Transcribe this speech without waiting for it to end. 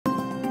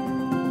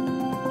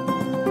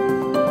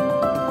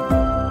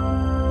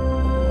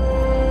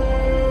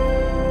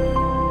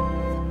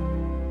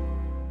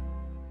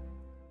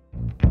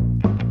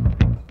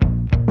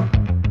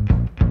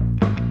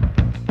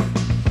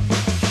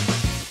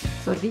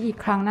ดีอีก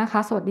ครั้งนะคะ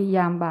สวัสดีย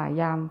ามบ่าย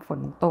ยามฝ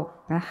นตก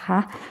นะคะ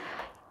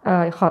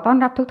ขอต้อน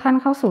รับทุกท่าน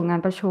เข้าสู่งาน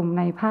ประชุมใ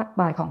นภาค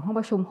บ่ายของห้อง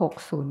ประชุม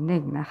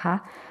601นะคะ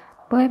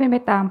เพื่อให้เป็นไป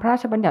ตามพระรา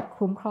ชบัญญัติ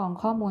คุ้มครอง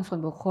ข้อมูลส่วน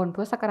บุคคล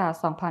พุทธศักราช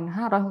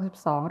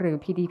2562หรือ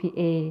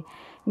PDPA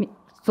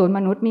ศูนย์ม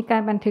นุษย์มีกา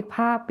รบันทึกภ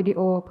าพวิดีโอ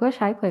เพื่อใ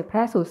ช้เผยแพ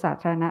ร่สู่สา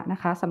ธารณะนะ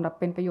คะสำหรับ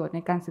เป็นประโยชน์ใน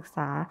การศึกษ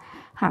า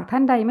หากท่า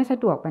นใดไม่สะ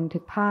ดวกบันทึ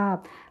กภาพ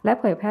และ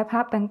เผยแพร่ภา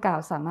พดังกล่าว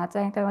สามารถแ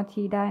จ้งเจ้าหน้า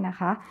ที่ได้นะ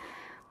คะ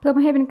เพื่อไ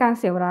ม่ให้เป็นการ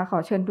เสียเวลาขอ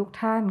เชิญทุก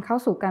ท่านเข้า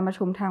สู่การประ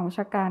ชุมทางวิช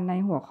าการใน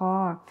หัวข้อ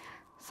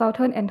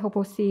Southern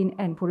Anthropocene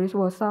and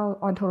Pluriversal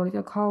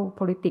Ontological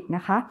Politics น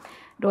ะคะ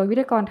โดยวิท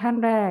ยากรท่าน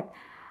แรก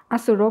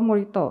Atsuro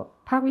Morita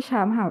ภาควิช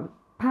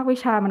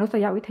ามนุษ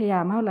ยวิทยา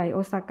มหาวิทยาลัยโอ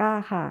ซาก้า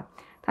ค่ะ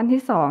ท่าน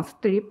ที่2 ส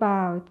ตรีฟบา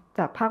วจ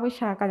ากภาควิ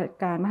ชาการจัด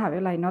การมหาวิท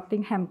ยาลัยนอตติ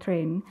งแฮมเทร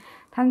นต์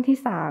ท่านที่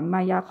3ม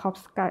ายาค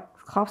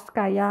อฟสก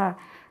ายา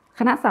ค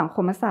ณะสังค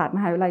มศาสตร์ม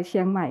หาวิทยาลัยเชี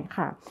ยงใหม่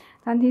ค่ะ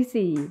ท่าน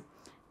ที่4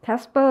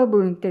 Casper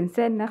Bruun เจนเซ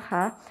นนะค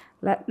ะ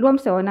และร่วม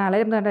เสวนาและ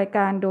ดำเนินรายก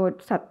ารโดย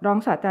รอง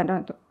ศาสตราจา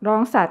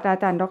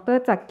รย์ดร.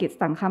จักริด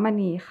สังคม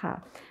ณีค่ะ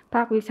ภ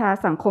าควิชา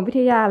สังคมวิ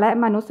ทยาและ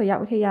มนุษย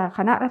วิทยาค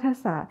ณะรัฐ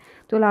ศาสตร์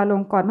จุฬาล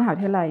งกรณ์มหาวิ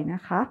ทยาลัยน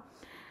ะคะ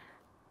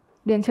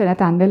เรียนเชิญอา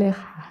จารย์ได้เลย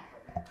ค่ะ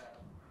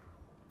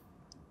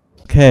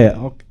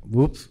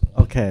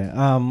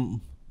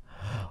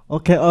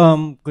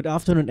Good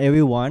afternoon,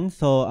 everyone.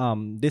 So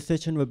this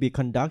session will be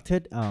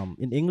conducted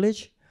in English,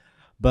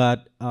 but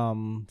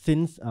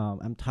since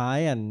I'm Thai,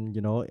 and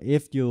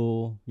if you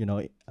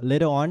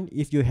later on,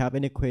 if you have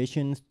any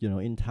questions,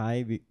 in Thai,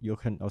 you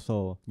can also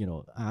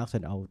ask,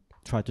 and I'll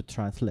try to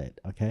translate.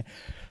 Okay.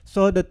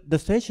 So the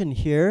session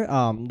here,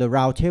 the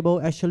round table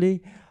actually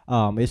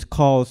is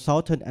called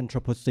Southern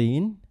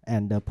Anthropocene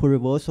and the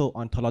Pluriversal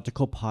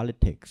Ontological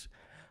Politics.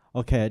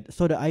 Okay,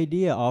 so the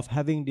idea of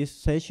having this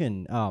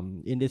session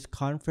in this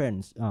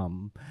conference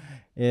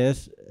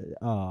is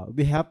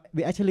we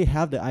actually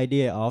have the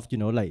idea of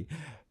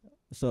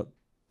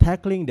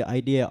tackling the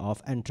idea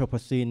of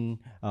Anthropocene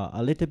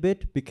a little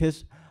bit,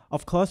 because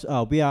of course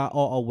we are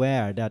all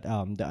aware that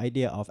the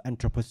idea of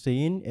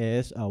Anthropocene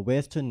is a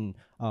Western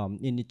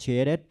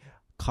initiated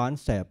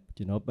concept,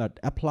 but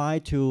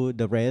applied to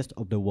the rest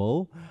of the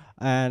world.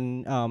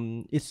 And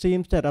it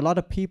seems that a lot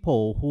of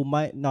people who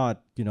might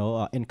not,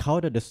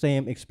 encounter the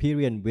same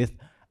experience with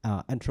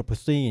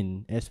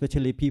Anthropocene,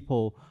 especially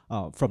people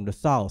from the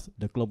South,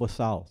 the Global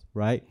South,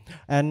 right?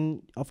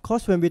 And of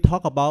course, when we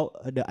talk about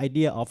the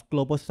idea of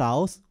Global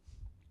South,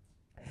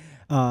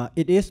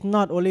 it is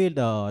not only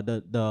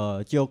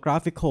the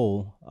geographical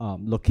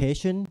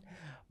location,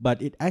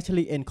 but it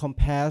actually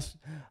encompasses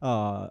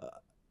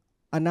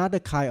another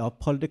kind of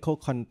political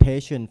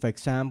connotation. For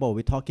example,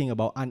 we're talking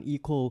about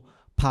unequal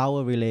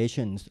power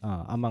relations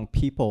among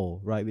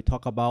people, right? We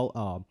talk about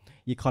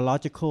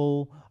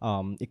ecological,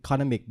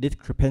 economic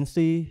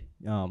discrepancy.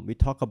 We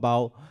talk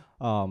about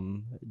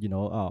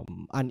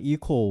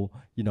unequal,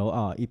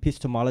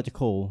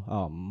 epistemological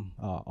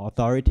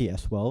authority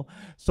as well.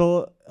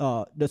 So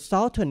the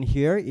Southern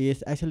here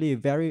is actually a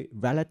very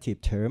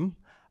relative term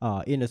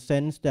in the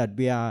sense that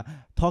we are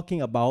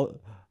talking about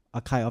a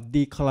kind of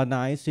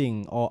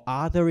decolonizing or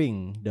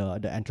othering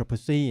the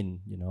Anthropocene,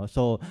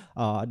 So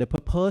the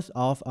purpose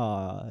of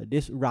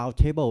this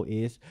roundtable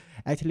is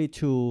actually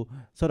to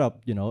sort of,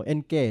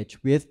 engage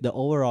with the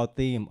overall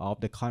theme of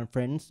the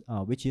conference,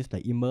 which is the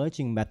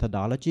emerging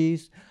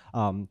methodologies.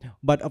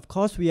 But of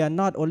course, we are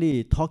not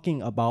only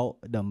talking about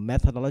the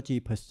methodology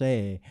per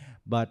se,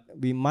 but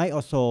we might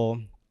also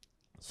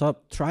sort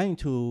of trying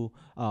to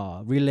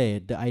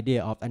relate the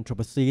idea of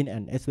Anthropocene,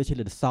 and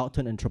especially the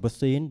Southern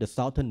Anthropocene, the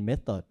Southern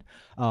method,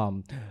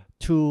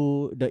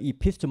 to the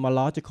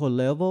epistemological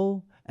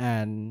level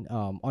and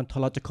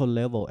ontological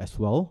level as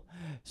well.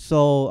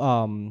 So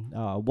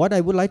what I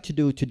would like to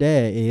do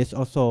today is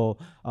also,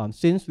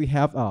 since we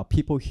have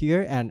people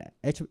here, and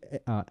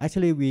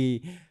actually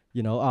we,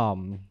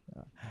 would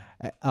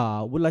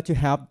like to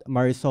have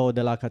Marisol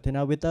de la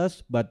Catena with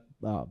us, but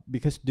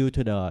because due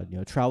to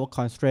the travel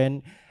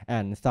constraint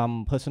and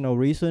some personal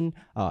reason,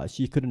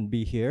 she couldn't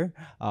be here.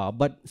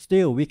 But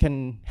still, we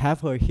can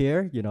have her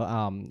here,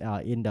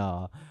 in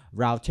the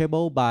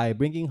roundtable by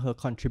bringing her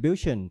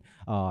contribution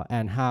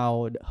and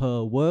how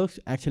her works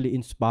actually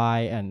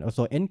inspire and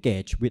also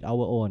engage with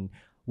our own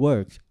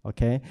works.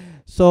 Okay,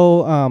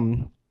 so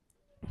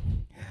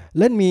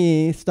let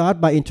me start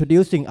by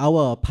introducing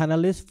our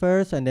panelists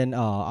first, and then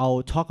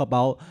I'll talk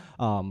about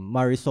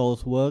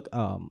Marisol's work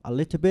a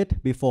little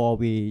bit before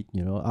we,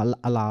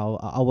 allow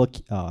our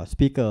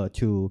speaker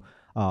to,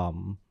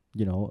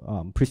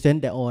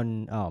 present their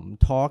own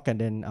talk, and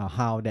then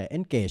how they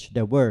engage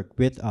their work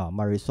with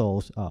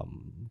Marisol's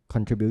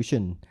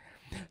contribution.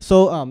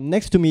 So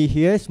next to me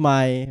here is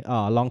my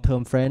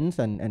long-term friends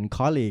and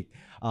colleague,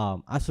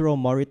 Atsuro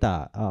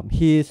Morita.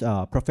 He is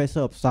a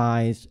professor of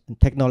science,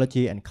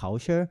 technology, and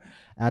culture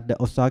at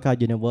the Osaka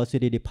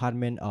University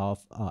Department of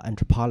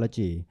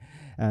Anthropology.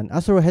 And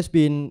Atsuro has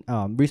been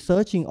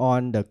researching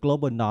on the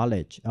global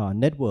knowledge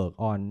network,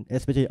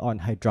 especially on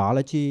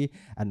hydrology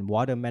and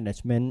water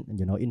management,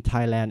 in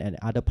Thailand and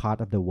other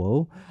parts of the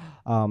world.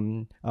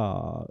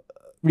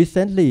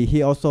 Recently,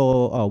 he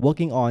also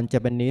working on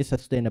Japanese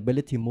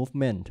sustainability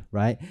movement,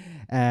 right?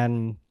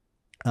 And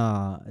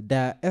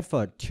their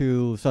effort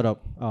to sort of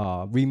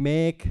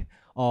remake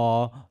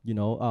or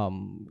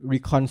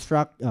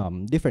reconstruct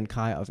different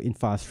kind of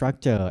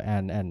infrastructure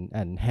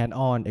and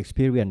hand-on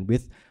experience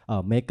with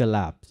mega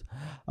labs.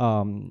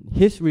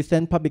 His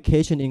recent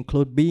publication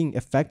include being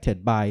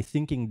affected by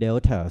sinking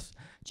deltas,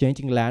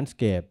 changing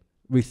landscape,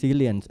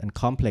 resilience, and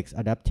complex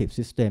adaptive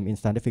system in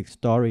scientific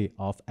story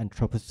of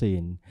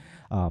Anthropocene.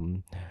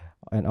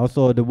 And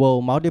also the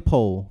world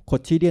multiple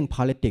quotidian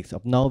politics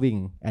of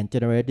knowing and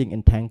generating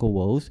entangled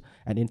worlds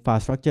and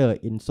infrastructure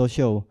in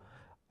social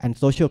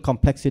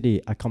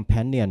complexity, a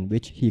companion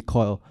which he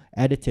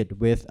co-edited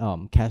with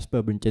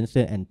Casper, Bruun,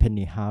 Jensen, and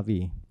Penny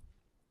Harvey.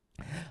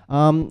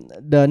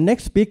 The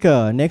next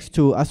speaker next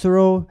to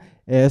Atsuro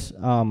is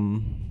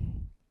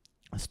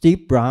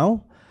Steve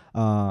Brown.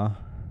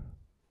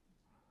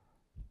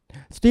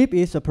 Steve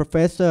is a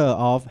professor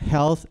of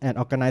health and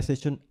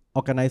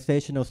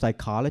organizational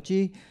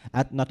psychology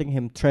at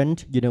Nottingham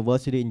Trent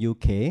University in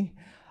UK.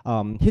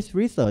 His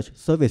research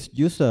surveys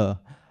user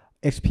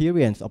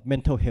experience of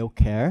mental health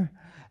care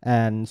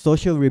and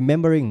social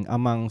remembering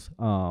amongst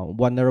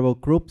vulnerable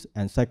groups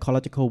and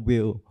psychological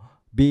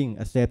well-being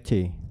and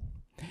safety.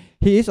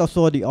 He is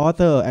also the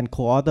author and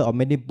co-author of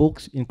many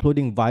books,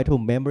 including Vital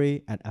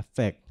Memory and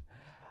Affect,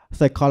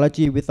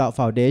 Psychology Without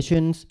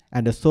Foundations,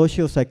 and the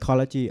Social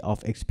Psychology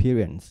of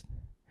Experience.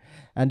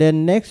 And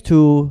then next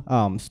to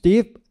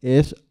Steve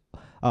is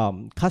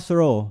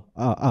Atsuro.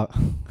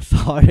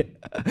 Sorry,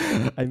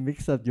 I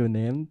mixed up your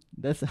name.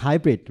 That's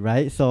hybrid,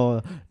 right?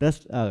 So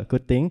that's a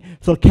good thing.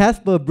 So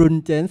Casper,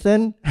 Bruun,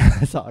 Jensen.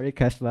 Sorry,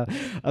 Casper.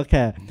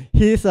 Okay,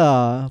 he's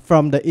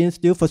from the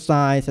Institute for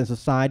Science and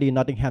Society,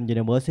 Nottingham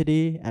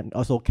University, and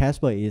also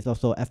Casper is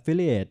also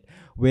affiliated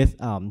with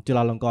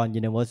Chulalongkorn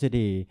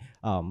University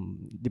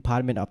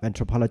Department of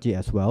Anthropology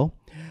as well.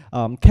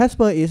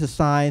 Casper is a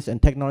science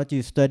and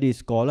technology studies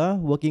scholar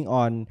working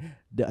on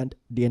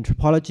the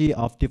anthropology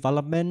of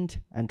development,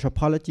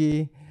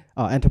 anthropology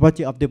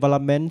of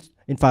development,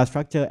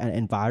 infrastructure, and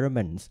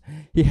environments.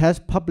 He has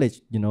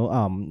published,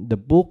 the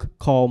book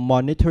called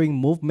Monitoring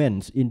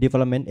Movements in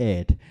Development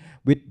Aid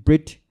with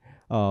Britt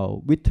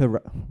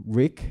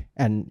Witterick,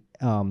 and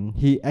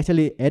he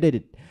actually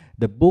edited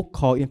the book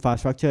called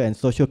Infrastructure and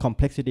Social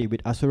Complexity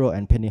with Atsuro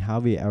and Penny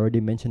Harvey. I already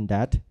mentioned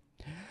that.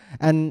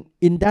 And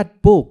in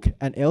that book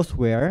and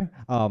elsewhere,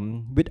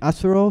 with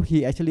Atsuro,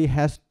 he actually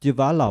has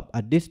developed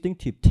a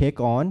distinctive take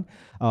on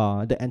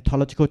the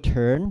ontological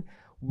turn,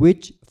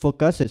 which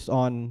focuses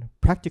on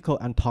practical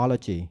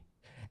ontology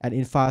and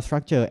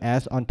infrastructure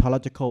as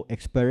ontological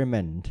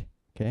experiment.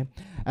 Okay,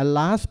 and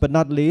last but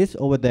not least,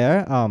 over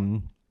there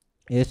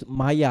is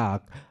Maya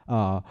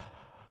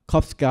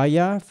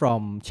Kóvskaya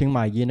from Chiang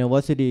Mai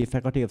University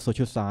Faculty of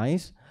Social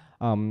Science.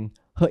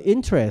 Her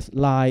interests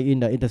lie in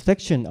the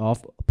intersection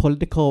of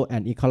political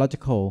and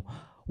ecological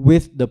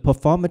with the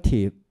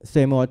performative,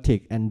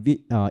 semiotic, and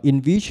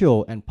in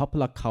visual and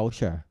popular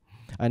culture.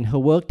 And her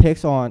work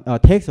takes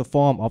a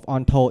form of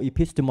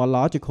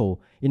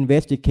onto-epistemological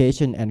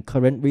investigation and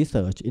current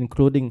research,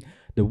 including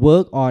the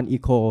work on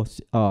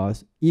ecosemiosis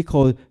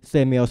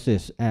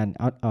and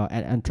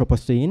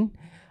Anthropocene,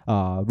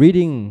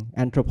 reading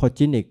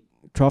anthropogenic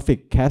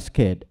trophic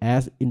cascade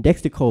as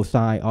indexical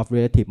sign of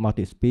relative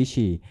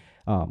multi-species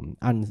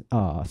and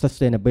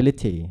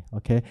sustainability.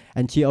 Okay,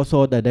 and she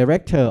also the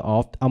director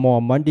of Amor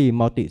Mundi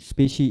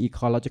Multi-Species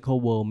Ecological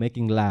World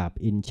Making Lab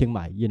in Chiang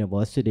Mai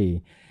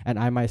University, and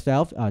I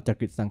myself,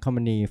 Jakrit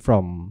Sangkamani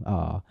from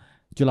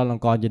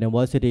Chulalongkorn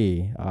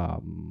University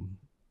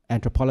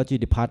Anthropology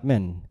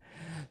Department.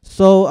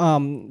 So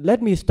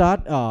let me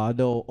start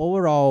the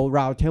overall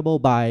roundtable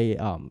by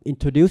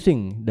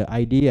introducing the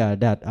idea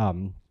that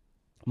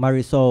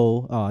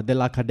Marisol de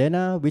la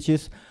Cadena, which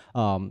is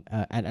an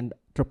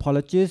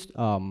anthropologist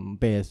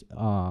based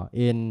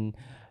in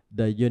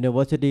the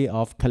University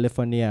of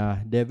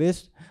California,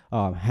 Davis,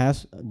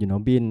 has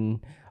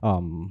been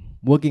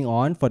working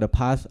on for the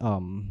past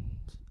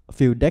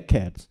few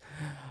decades.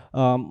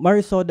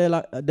 Marisol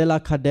de la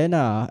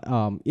Cadena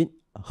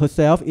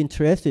herself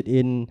interested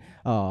in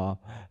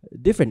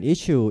different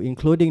issues,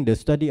 including the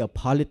study of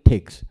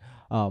politics,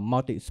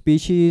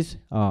 multi-species,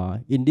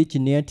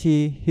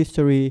 indigeneity,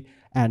 history,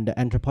 and the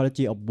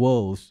anthropology of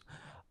worlds.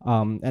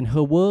 And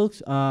her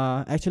works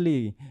are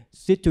actually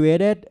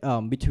situated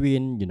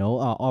between,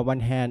 on one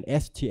hand,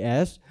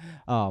 STS,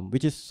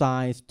 which is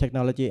science,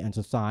 technology, and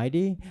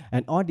society,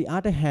 and on the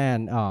other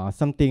hand,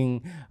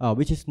 something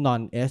which is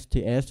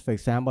non-STS, for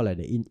example, like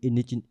the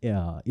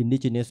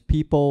indigenous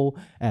people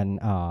and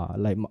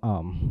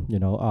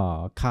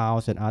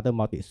cows and other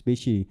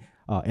multi-species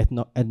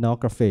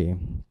ethnography.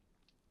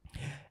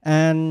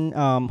 And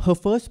her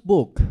first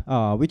book,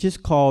 which is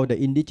called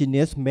The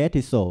Indigenous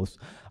Mestizos,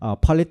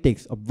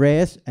 Politics of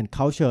Race and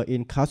Culture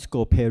in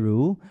Cusco,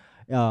 Peru,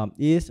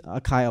 is a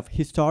kind of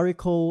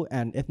historical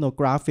and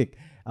ethnographic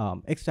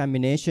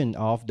examination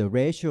of the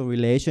racial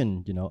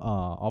relation,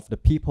 of the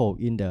people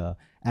in the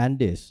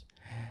Andes.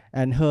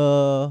 And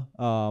her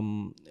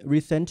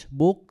recent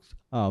book,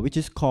 which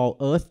is called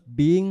Earth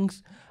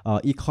Beings,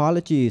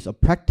 Ecologies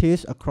of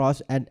Practice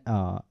Across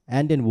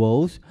Andean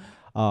Worlds,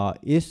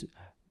 is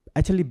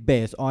actually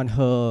based on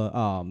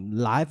her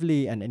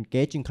lively and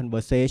engaging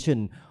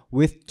conversation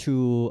with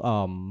two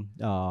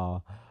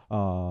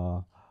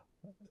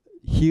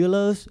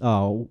healers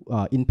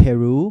in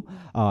Peru,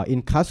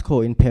 in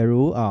Cusco in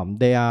Peru.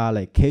 They are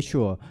like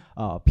Quechua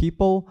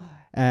people,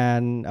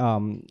 and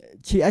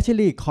she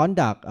actually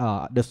conduct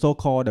the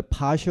so-called the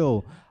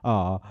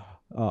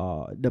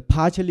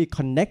partially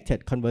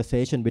connected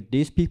conversation with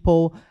these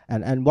people,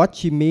 and what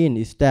she means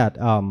is that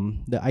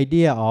the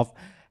idea of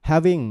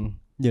having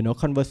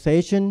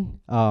conversation.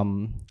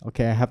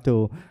 Okay, I have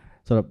to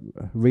sort of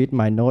read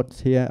my notes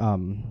here.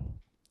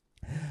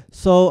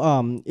 So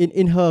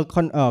in her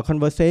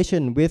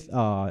conversation with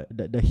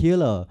the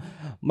healer,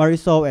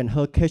 Marisol and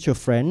her Quechua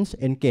friends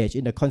engage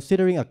in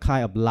considering a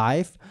kind of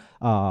life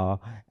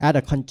at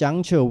a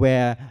conjuncture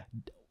where,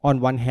 on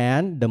one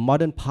hand, the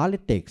modern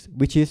politics,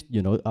 which is,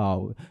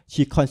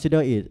 she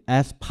considers it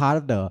as part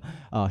of the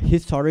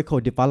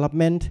historical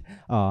development,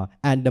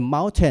 and the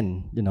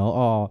mountain,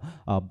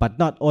 but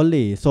not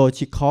only. So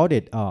she called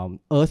it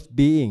earth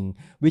being,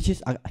 which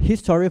is a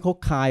historical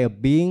kind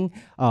of being.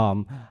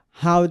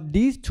 How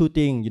these two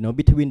things,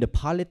 between the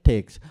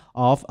politics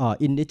of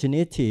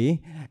indigeneity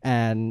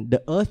and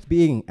the earth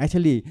being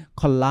actually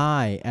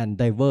collide and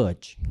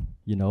diverge.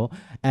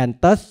 And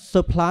thus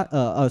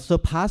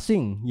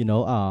surpassing,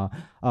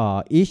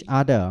 each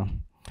other.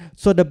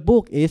 So the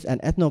book is an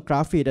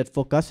ethnography that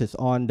focuses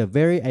on the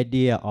very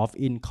idea of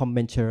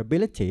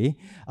incommensurability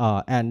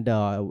and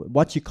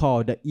what she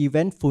called the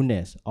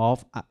eventfulness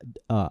of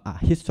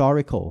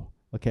historical.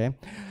 Okay.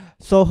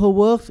 So her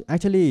works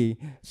actually,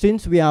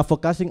 since we are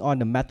focusing on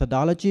the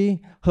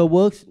methodology, her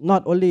works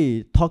not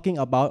only talking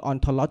about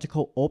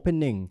ontological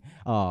opening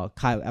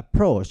kind of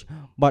approach,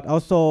 but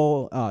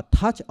also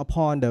touch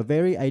upon the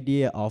very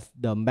idea of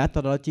the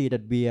methodology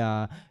that we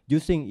are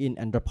using in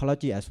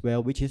anthropology as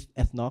well, which is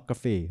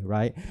ethnography,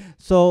 right?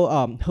 So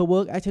her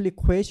work actually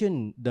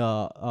question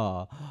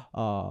the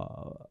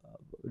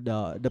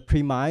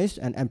premise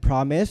and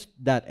promise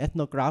that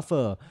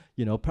ethnographer,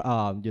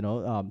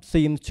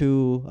 seems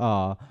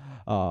to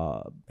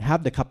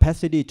have the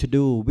capacity to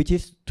do, which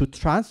is to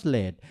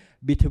translate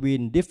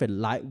between different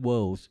light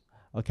worlds.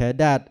 Okay,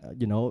 that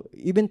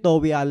even though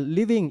we are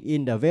living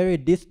in the very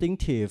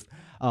distinctive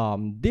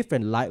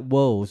different light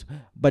worlds,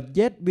 but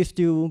yet we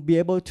still be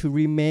able to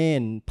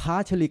remain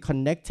partially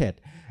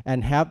connected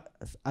and have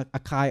a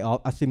kind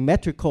of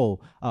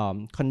asymmetrical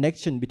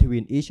connection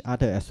between each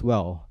other as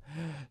well.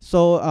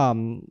 So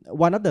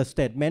one of the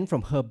statements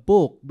from her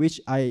book,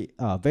 which I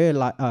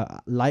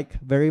like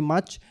very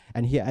much,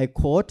 and here I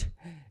quote,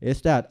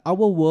 is that our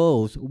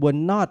worlds were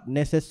not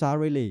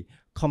necessarily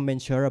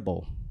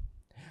commensurable,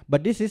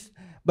 but this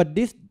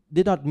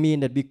did not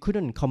mean that we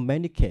couldn't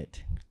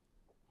communicate.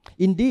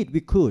 Indeed, we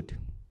could,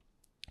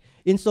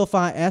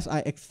 insofar as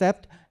I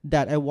accept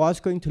that I was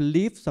going to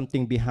leave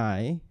something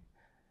behind,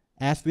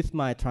 as with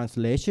my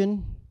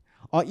translation,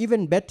 or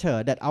even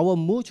better, that our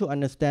mutual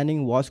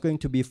understanding was going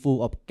to be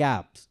full of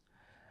gaps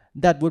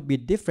that would be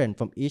different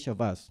from each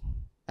of us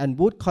and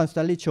would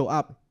constantly show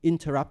up,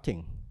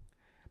 interrupting,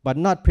 but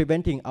not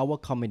preventing our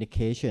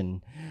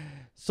communication.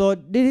 So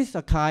this is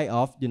a kind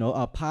of,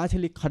 a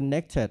partially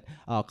connected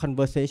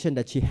conversation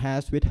that she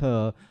has with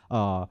her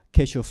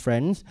Quechua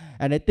friends,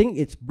 and I think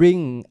it's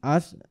bringing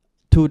us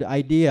to the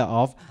idea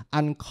of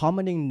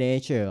uncommoning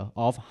nature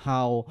of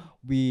how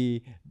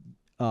we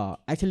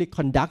actually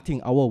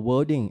conducting our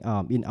wording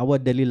in our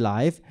daily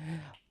life.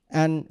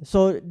 And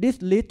so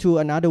this leads to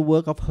another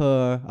work of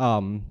her,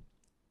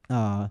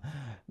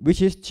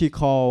 which is she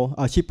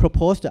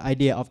proposed the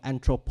idea of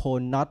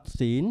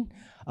Anthropocene,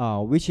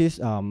 which is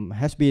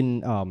has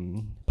been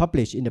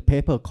published in the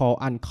paper called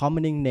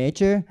Uncommoning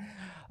Nature.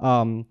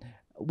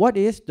 What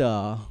is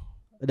the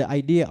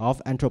idea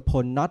of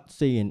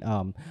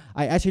Anthropocene?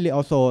 I actually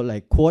also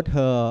quote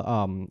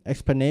her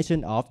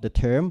explanation of the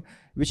term,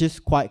 which is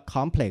quite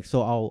complex,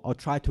 so I'll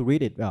try to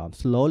read it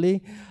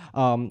slowly.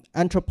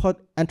 Anthropocene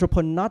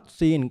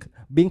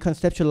being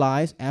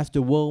conceptualized as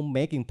the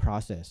world-making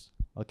process,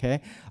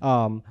 okay,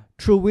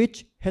 through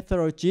which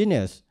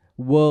heterogeneous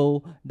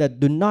worlds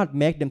that do not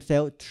make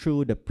themselves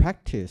through the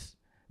practice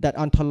that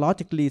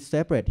ontologically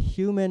separate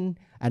human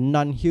and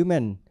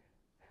non-human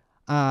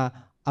are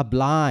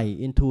obliged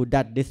into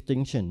that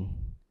distinction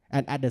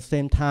and at the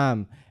same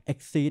time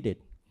exceeded.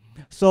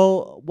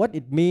 So what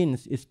it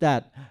means is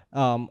that,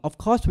 of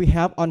course, we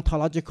have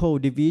ontological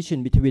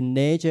division between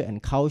nature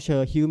and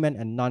culture, human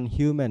and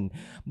non-human,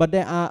 but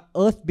there are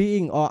earth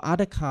being or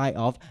other kind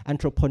of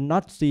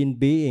Anthropocene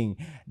being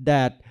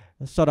that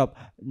sort of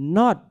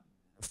not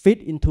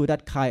fit into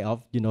that kind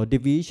of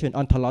division,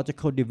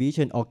 ontological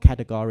division or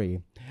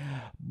category.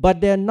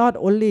 But they're not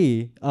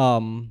only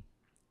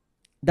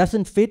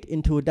doesn't fit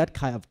into that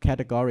kind of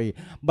category,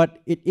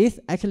 but it is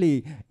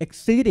actually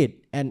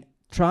exceeded and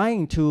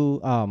trying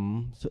to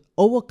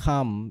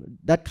overcome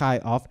that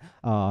kind of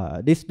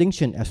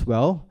distinction as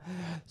well.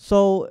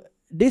 So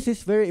this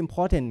is very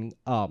important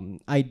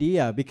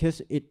idea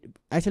because it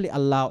actually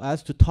allows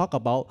us to talk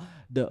about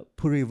the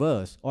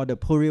pluriverse or the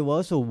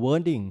pluriversal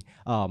wording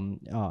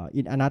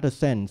in another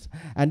sense.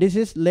 And this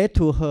is led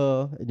to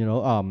her,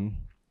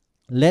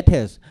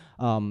 latest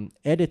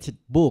edited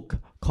book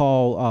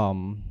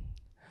called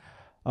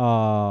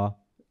A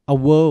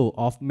World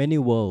of Many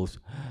Worlds.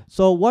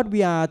 So what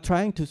we are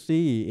trying to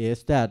see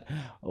is that,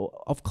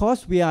 of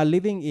course, we are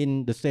living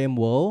in the same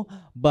world,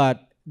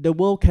 but the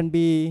world can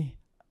be,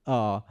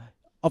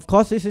 of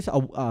course, this is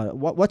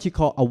what you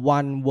call a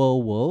one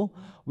world,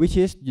 which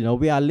is,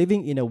 we are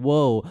living in a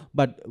world,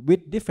 but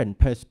with different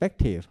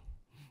perspectives.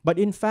 But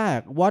in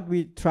fact, what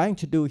we're trying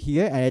to do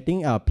here, and I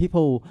think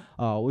people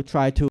will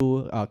try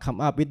to come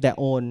up with their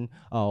own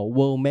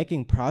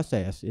world-making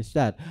process, is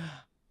that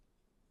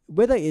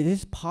whether it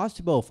is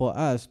possible for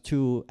us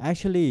to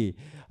actually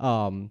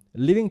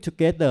living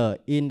together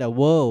in a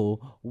world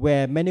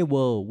where many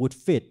worlds would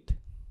fit.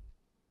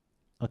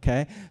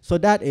 Okay, so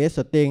that is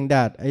a thing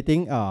that I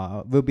think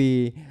will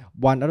be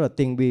one other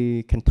thing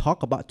we can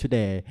talk about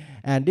today.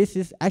 And this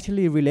is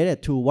actually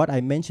related to what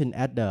I mentioned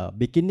at the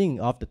beginning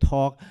of the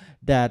talk,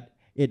 that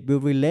it will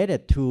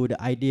related to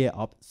the idea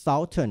of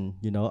Southern,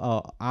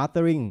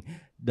 authoring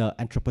the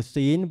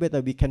Anthropocene,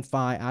 whether we can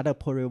find other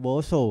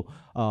pluriversal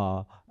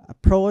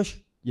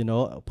approach,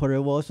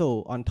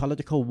 pluriversal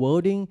ontological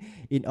wording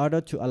in order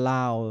to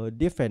allow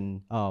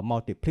different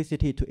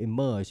multiplicity to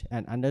emerge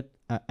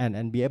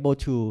and be able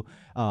to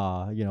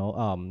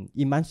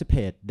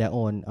emancipate their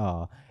own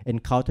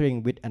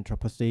encountering with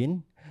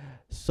Anthropocene.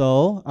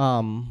 So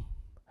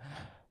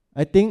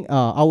I think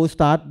I will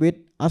start with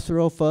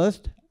Atsuro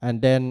first, and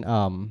then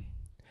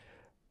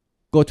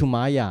go to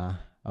Maya,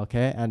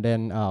 okay, and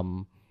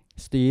then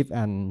Steve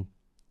and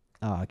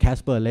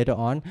Casper later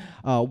on.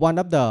 One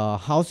of the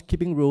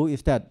housekeeping rule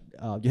is that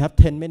you have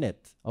 10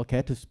 minutes,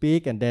 okay, to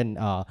speak, and then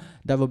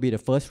that will be the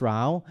first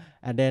round.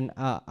 And then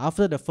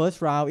after the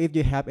first round, if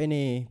you have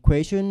any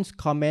questions,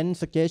 comments,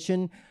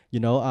 suggestions,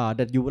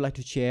 that you would like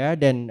to share,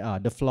 then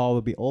the floor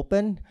will be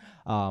open.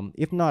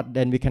 If not,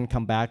 then we can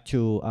come back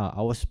to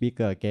our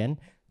speaker again.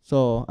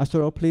 So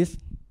Atsuro, please.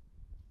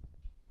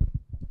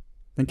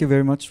 Thank you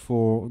very much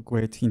for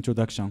great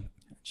introduction,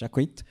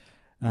 Jacquet.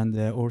 And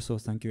also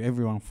thank you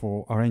everyone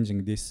for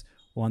arranging this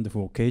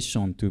wonderful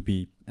occasion to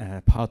be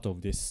part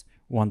of this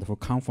wonderful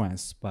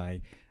conference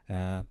by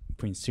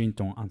Prince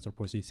Chillington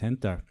Anthropocene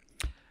Center.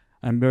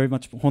 I'm very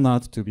much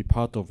honored to be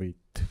part of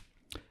it.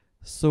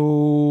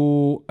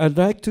 So I'd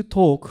like to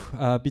talk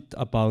a bit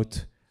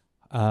about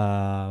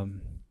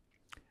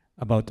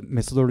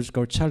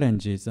methodological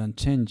challenges and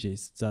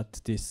changes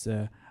that this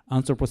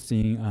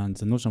Anthropocene and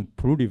the notion of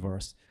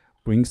pluriverse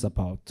brings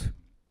about.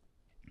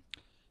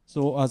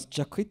 So as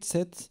Jacquet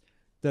said,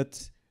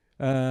 that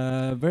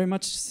very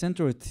much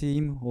central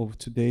theme of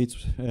today's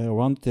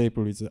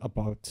roundtable is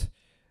about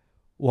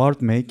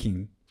world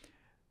making.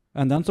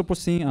 And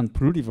Anthropocene and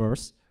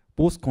pluriverse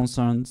both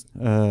concerns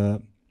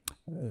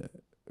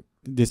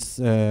this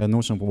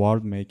notion of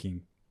world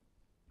making.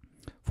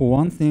 For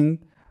one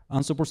thing,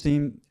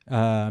 Anthropocene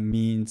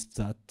means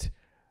that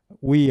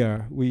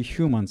we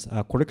humans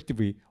are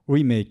collectively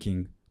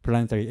remaking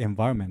planetary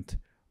environment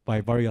by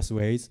various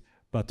ways,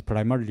 but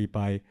primarily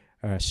by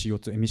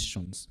CO2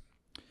 emissions.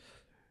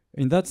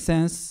 In that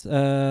sense,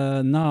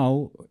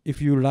 now,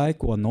 if you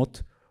like or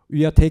not,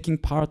 we are taking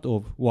part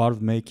of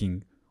world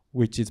making,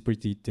 which is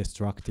pretty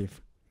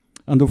destructive.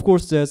 And of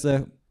course, there's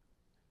a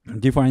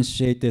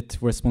differentiated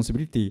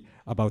responsibility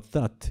about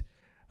that.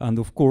 And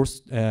of course,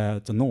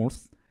 the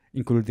North,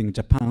 including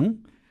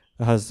Japan,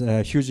 has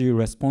hugely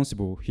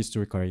responsible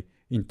historically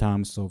in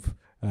terms of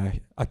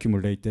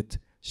accumulated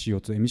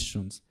CO2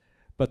 emissions.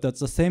 But at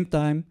the same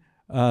time,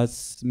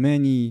 as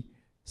many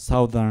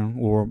southern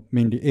or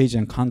mainly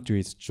Asian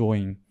countries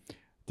join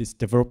this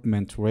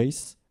development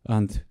race,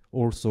 and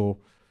also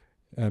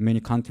many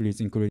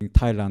countries, including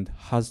Thailand,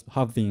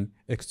 have been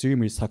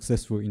extremely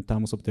successful in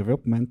terms of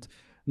development.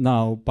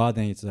 Now,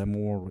 burden is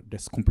more or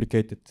less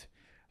complicated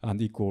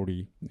and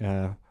equally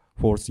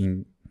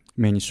forcing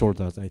many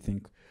shoulders, I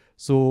think.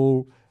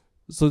 So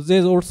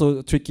there's also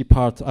a tricky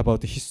part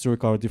about the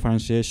historical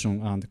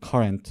differentiation and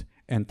current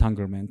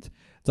entanglement.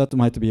 That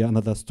might be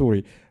another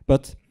story.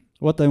 But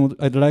what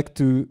I'd like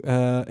to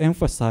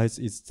emphasize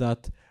is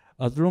that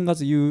as long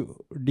as you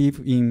live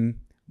in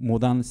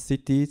modern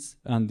cities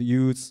and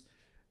use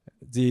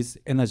these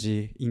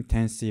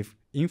energy-intensive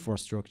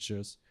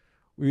infrastructures,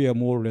 we are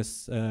more or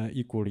less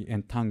equally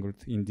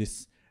entangled in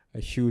this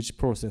huge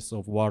process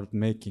of world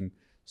making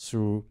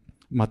through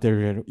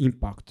material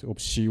impact of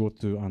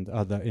CO2 and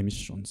other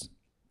emissions.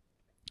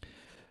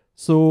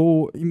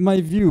 So in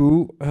my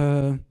view,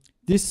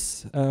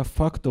 this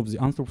fact of the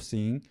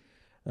Anthropocene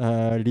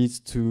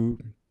leads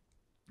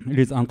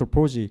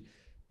anthropology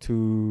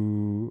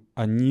to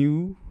a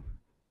new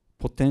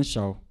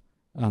potential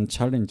and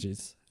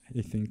challenges,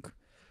 I think.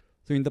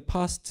 So in the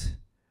past,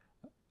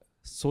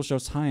 social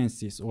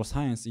sciences or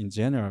science in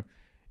general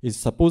is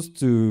supposed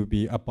to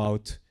be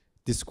about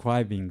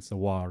describing the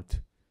world.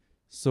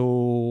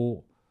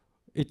 So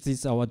it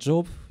is our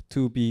job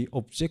to be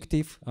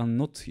objective and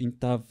not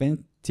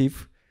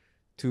interventive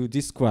to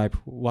describe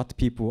what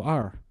people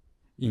are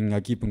in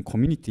a given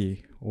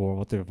community or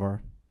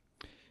whatever.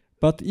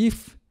 But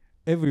if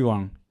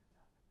everyone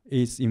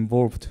is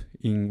involved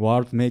in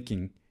world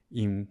making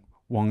in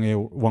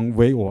one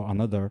way or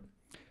another,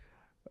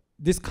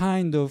 this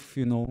kind of,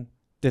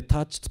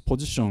 detached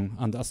position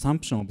and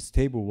assumption of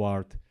stable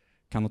world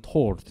cannot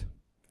hold.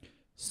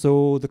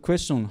 So the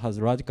question has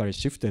radically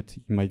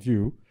shifted, in my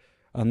view.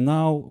 And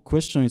now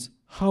question is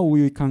how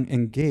we can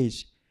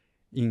engage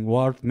in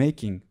world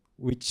making,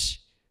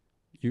 which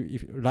you,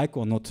 if like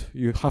or not,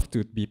 you have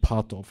to be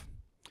part of.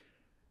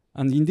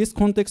 And in this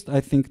context, I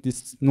think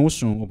this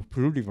notion of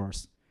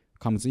pluriverse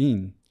comes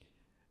in.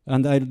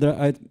 And I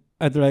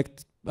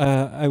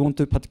want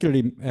to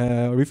particularly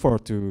refer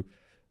to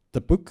the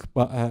book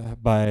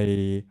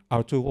by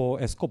Arturo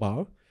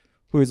Escobar,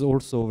 who is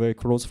also a very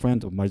close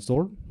friend of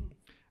Marisol.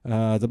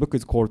 The book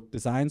is called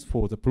Designs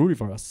for the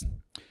Pluriverse.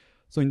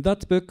 So in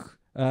that book,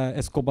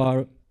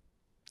 Escobar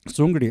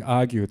strongly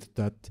argued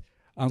that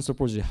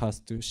anthropology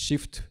has to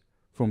shift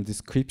from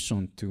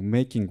description to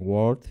making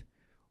world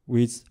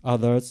with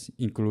others,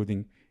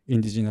 including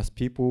indigenous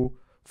people,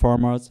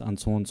 farmers, and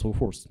so on and so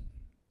forth.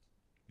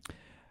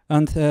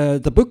 And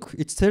the book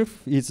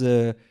itself is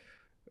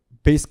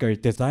basically a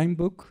design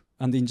book.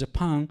 And in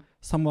Japan,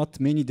 somewhat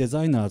many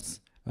designers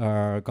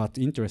got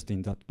interested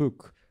in that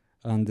book.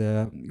 And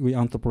we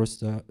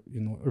anthropologists,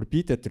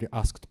 repeatedly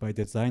asked by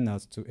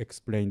designers to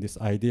explain this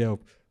idea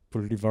of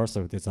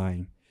pluriversal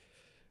design.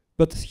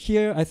 But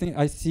here, I think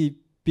I see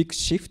big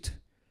shift.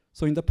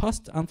 So in the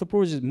past,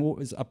 anthropology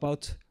is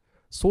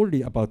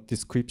solely about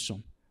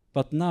description.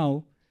 But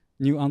now,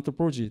 new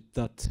anthropology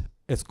that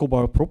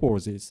Escobar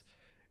proposes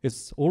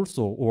is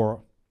also,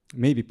 or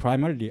maybe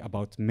primarily,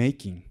 about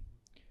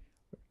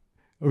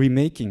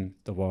remaking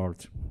the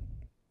world.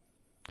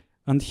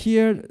 And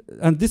here,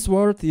 and this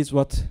word is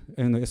what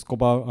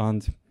Escobar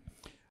and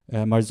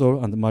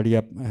Marisol and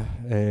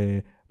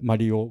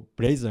Mario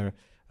Blazer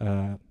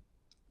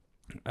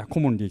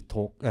commonly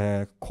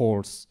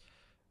calls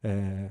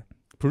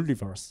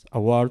pluriverse,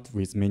 a world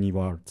with many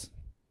worlds.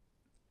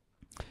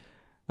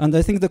 And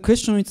I think the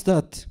question is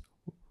that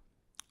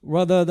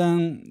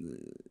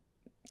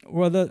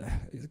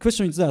the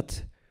question is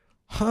that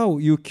how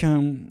you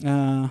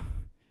can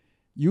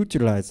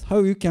utilize, how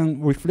you can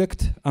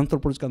reflect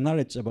anthropological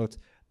knowledge about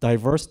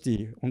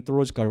diversity,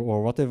 ontological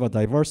or whatever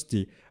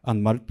diversity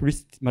and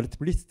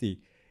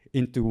multiplicity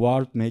into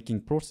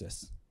world-making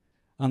process.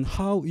 And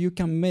how you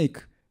can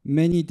make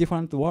many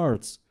different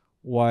worlds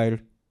while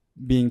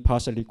being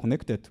partially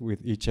connected with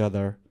each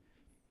other.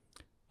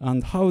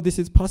 And how this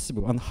is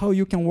possible, and how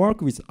you can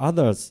work with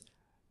others.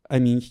 I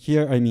mean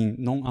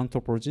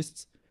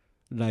non-anthropologists,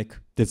 like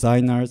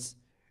designers,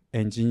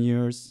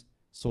 engineers,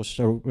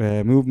 social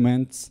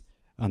movements,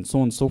 and so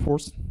on and so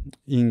forth,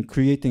 in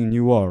creating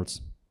new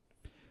worlds.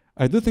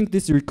 I do think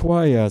this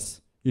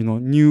requires,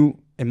 new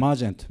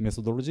emergent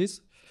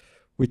methodologies,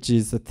 which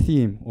is the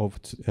theme of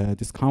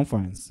this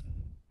conference.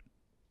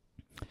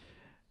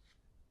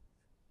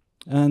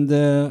 And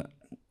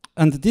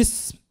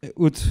this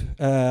would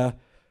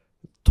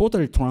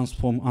totally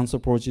transform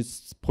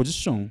anthropology's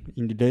position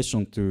in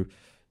relation to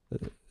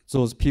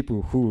those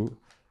people who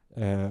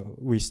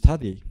we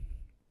study.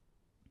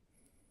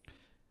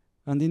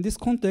 And in this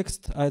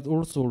context, I'd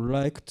also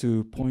like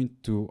to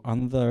point to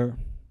another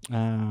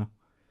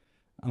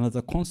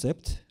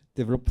concept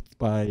developed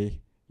by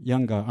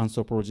younger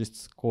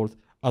anthropologists called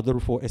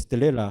Adolfo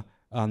Estrella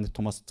and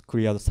Thomas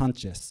Criado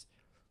Sanchez,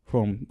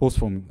 both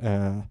from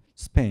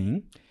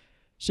Spain.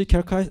 She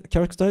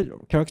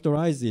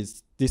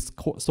characterizes this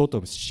sort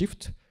of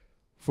shift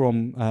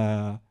from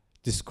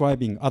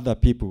describing other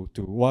people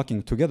to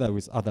working together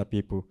with other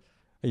people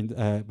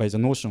by the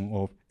notion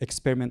of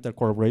experimental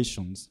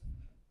collaborations.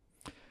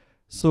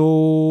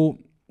 So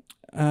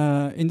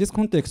in this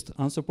context,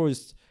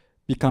 anthropologists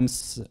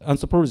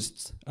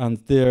and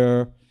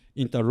their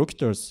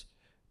interlocutors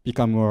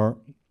become more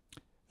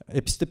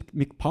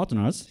epistemic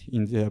partners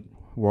in their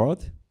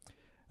world,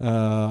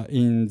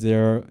 in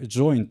their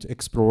joint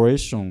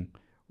exploration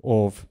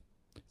of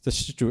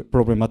the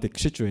problematic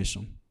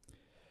situation.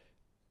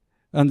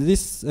 And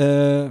this,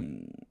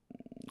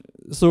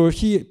 so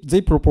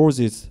they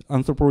proposes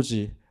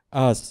anthropology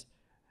as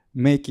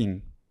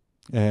making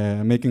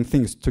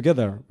things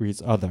together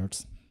with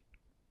others.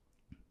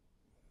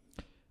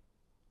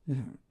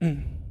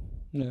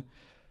 Yeah.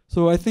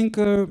 So I think,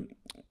 and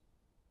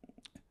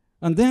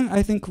then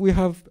I think we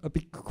have a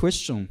big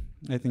question.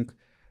 I think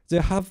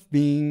there have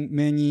been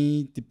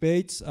many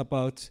debates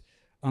about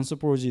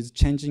anthropology's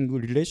changing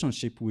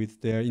relationship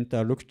with their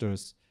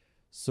interlocutors.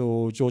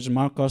 So George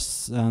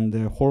Marcus and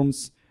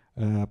Holmes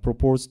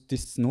proposed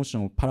this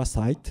notion of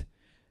parasite,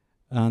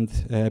 and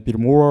Bill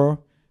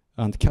Moore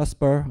and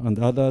Casper and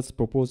others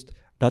proposed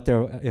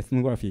lateral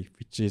ethnography,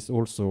 which is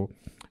also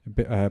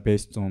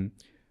based on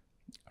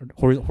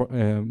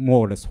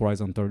more or less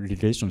horizontal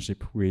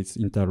relationship with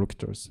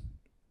interlocutors.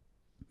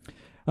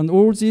 And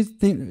all these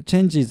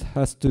changes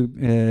has to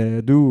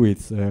do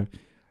with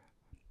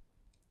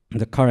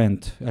the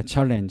current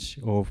challenge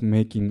of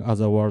making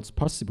other worlds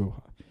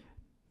possible.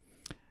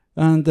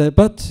 And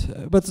but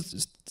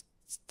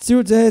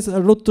still there's a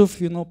lot of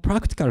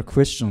practical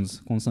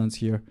questions concerns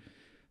here,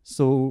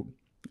 so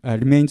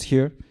remains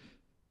here.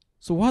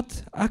 So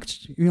what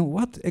actually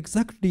what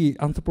exactly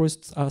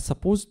anthropologists are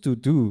supposed to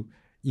do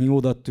in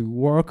order to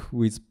work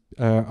with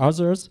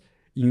others,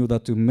 in order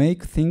to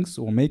make things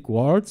or make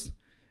worlds,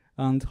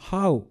 and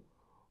how?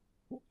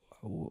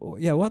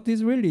 What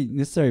is really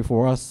necessary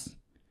for us?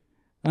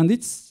 And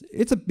it's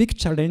a big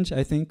challenge,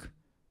 I think.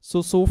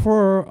 So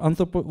far,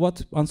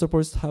 what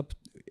anthropologists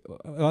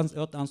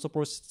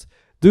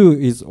do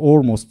is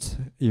almost,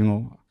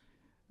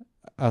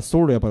 a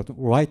story about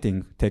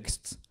writing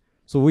texts.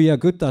 So we are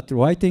good at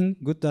writing,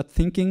 good at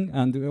thinking,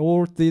 and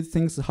all these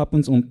things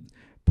happens on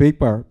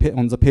paper,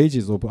 on the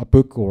pages of a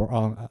book or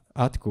an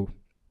article.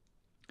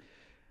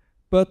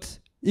 But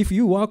if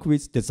you work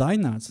with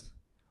designers,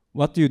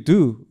 what you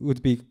do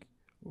would be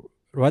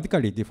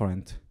radically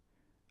different.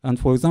 And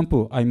for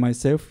example, I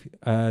myself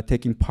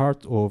taking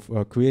part of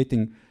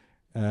creating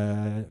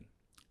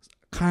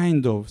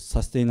kind of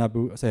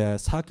sustainable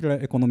circular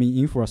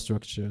economy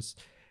infrastructures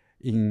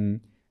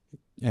in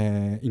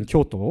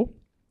Kyoto,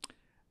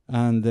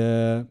 and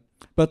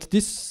but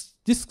this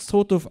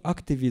sort of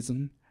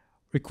activism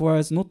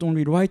requires not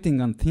only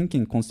writing and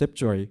thinking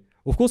conceptually.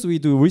 Of course, we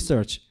do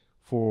research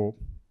for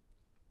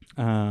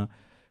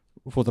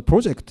the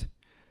project,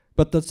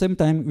 but at the same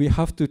time, we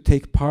have to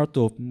take part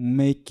of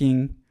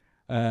making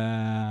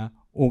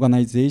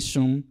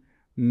organization,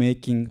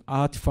 making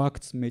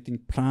artifacts, making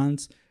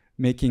plans,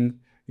 making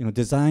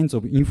designs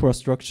of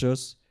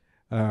infrastructures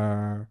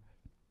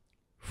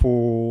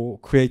for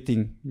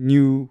creating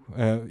new,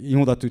 in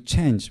order to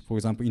change, for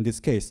example, in this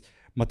case,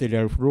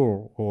 material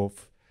flow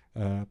of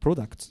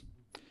products.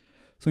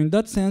 So in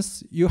that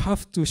sense, you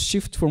have to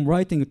shift from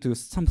writing to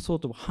some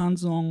sort of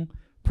hands-on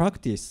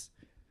practice,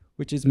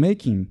 which is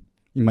making,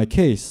 in my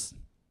case.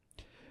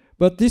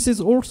 But this is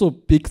also a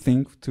big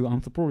thing to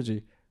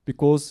anthropology,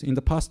 because in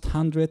the past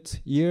 100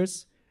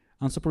 years,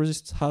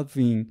 anthropologists have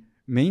been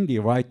mainly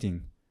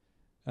writing.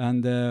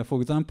 And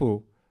for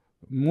example,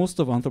 most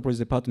of anthropology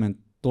department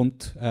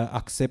don't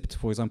accept,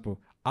 for example,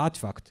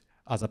 artifact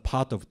as a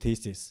part of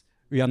thesis.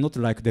 We are not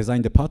like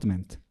design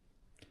department.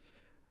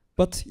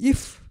 But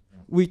if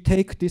we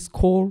take this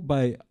call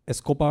by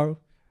Escobar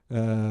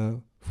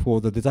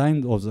for the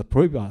design of the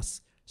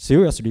Pluriversal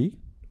seriously,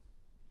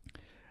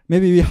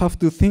 maybe we have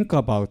to think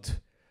about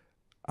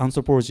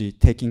anthropology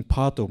taking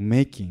part of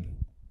making.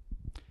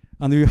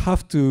 And we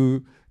have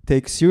to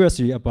take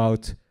seriously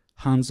about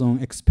hands-on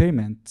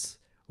experiments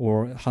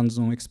or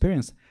hands-on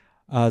experience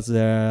as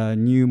a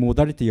new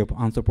modality of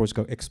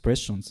anthropological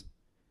expressions.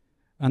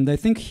 And I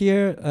think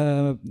here,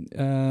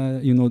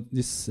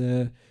 this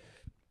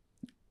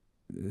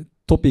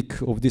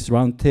topic of this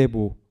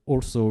roundtable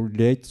also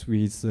relates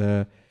with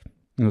the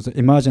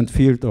emergent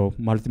field of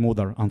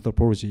multimodal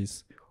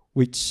anthropologies,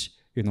 which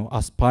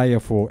aspire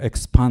for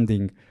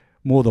expanding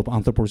mode of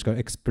anthropological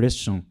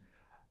expression,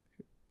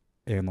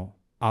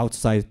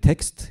 outside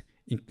text,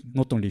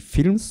 not only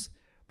films,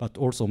 but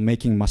also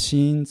making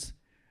machines,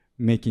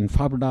 making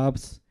fab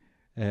labs,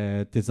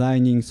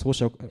 designing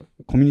social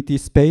community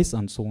space,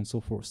 and so on and so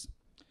forth.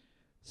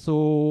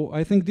 So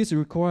I think this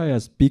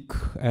requires big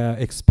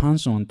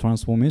expansion and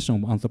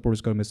transformation of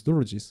anthropological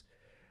methodologies.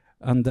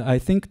 And I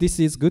think this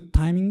is good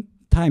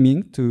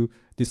timing to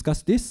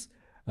discuss this,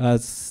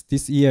 as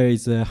this year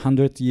is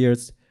 100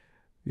 years,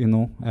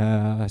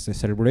 as a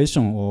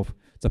celebration of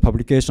the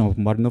publication of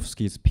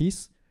Marinovsky's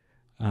piece,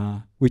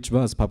 which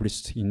was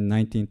published in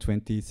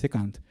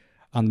 1922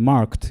 and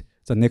marked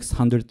the next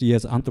 100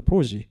 years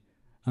anthropology.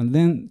 And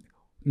then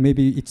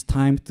maybe it's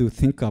time to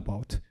think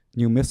about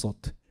new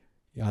method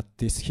at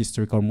this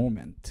historical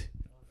moment.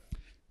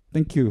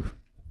 Thank you.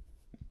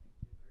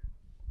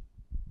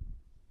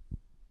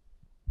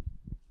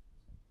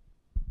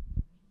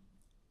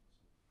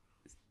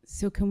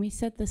 So can we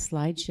set the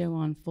slideshow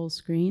on full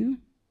screen?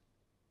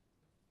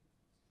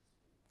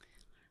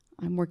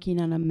 I'm working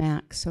on a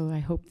Mac, so I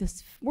hope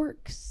this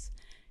works.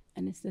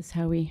 And is this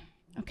how we,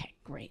 okay,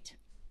 great.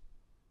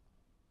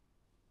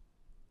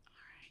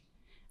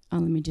 All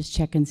right. Let me just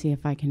check and see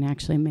if I can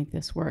actually make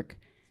this work.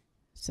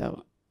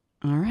 So,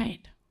 all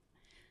right.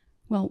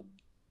 Well,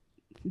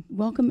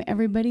 welcome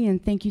everybody,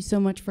 and thank you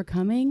so much for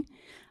coming.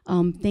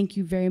 Thank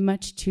you very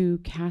much to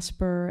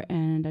Casper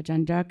and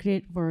Ajahn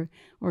Jakrit for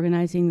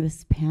organizing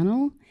this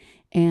panel,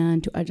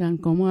 and to Ajahn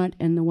Gomad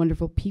and the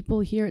wonderful people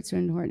here at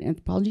Srinagar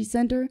Anthropology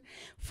Center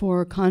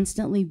for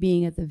constantly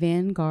being at the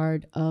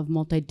vanguard of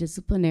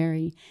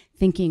multidisciplinary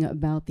thinking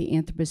about the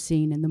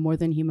Anthropocene and the more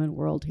than human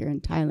world here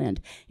in Thailand.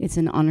 It's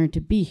an honor to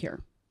be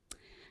here.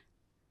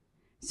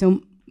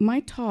 So my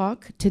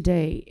talk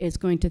today is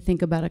going to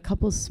think about a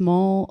couple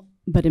small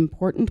but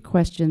important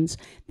questions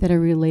that are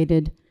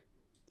related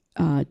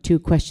to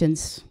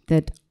questions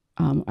that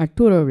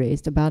Arturo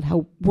raised about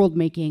how world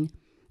making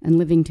and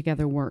living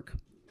together work.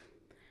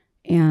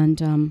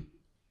 And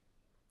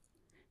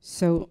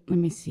so let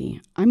me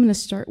see. I'm going to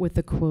start with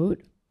a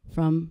quote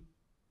from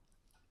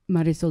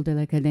Marisol de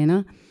la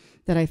Cadena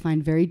that I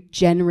find very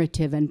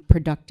generative and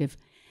productive.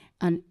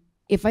 And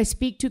if I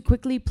speak too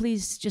quickly,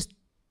 please just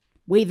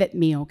wave at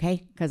me,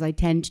 okay? Because I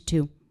tend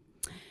to.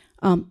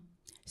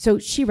 So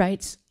she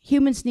writes,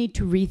 humans need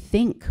to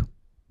rethink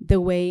the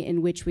way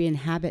in which we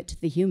inhabit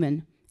the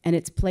human and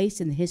its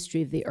place in the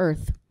history of the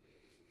earth.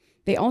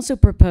 They also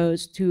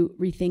propose to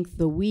rethink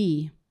the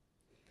we.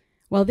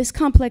 While this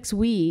complex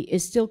we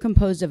is still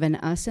composed of an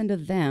us and a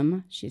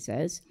them, she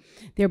says,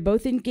 they're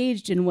both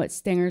engaged in what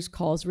Stengers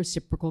calls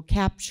reciprocal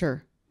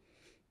capture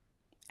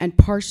and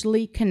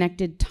partially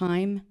connected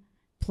time,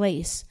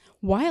 place,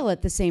 while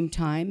at the same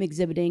time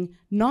exhibiting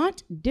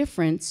not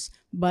difference,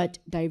 but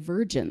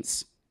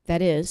divergence.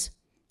 That is,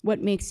 what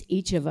makes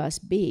each of us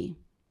be.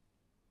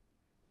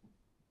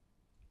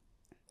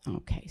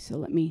 Okay,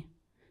 so I'm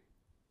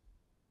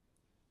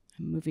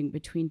moving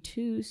between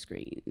two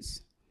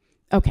screens.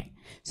 Okay,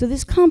 so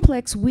this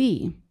complex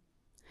we,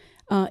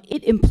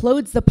 it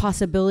implodes the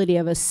possibility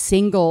of a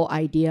single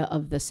idea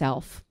of the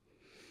self,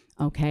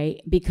 okay,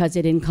 because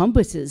it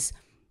encompasses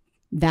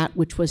that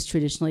which was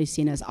traditionally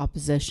seen as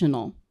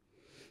oppositional.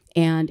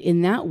 And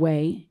in that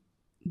way,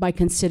 by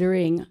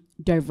considering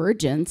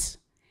divergence,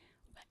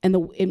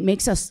 and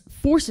it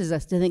forces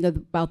us to think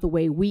about the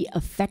way we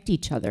affect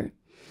each other.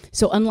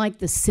 So unlike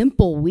the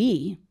simple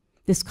we,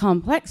 this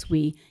complex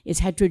we is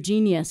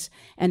heterogeneous,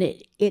 and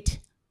it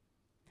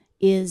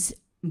is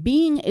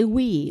being a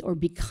we or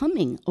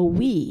becoming a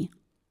we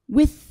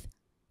with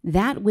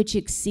that which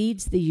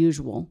exceeds the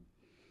usual.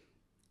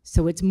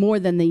 So it's more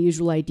than the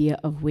usual idea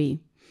of we.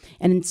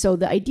 And so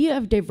the idea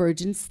of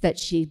divergence that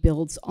she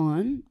builds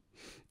on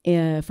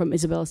from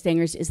Isabella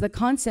Stengers is the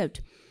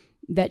concept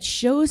that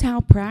shows how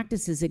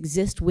practices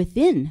exist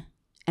within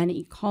an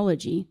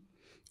ecology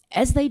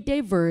as they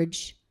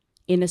diverge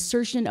in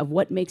assertion of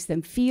what makes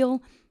them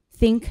feel,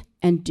 think,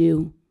 and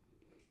do.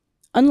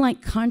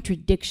 Unlike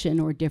contradiction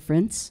or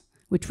difference,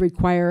 which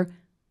require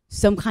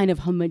some kind of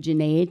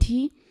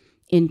homogeneity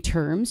in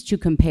terms to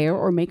compare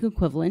or make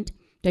equivalent,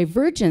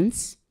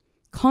 divergence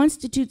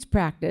constitutes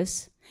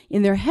practice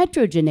in their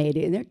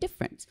heterogeneity, in their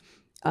difference,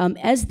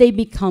 as they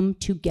become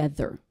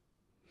together,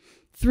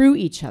 through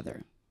each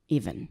other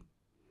even,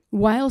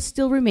 while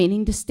still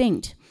remaining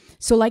distinct.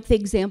 So like the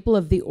example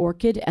of the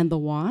orchid and the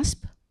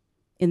wasp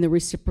in the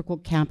reciprocal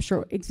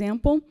capture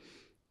example,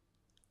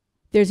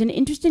 there's an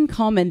interest in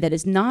common that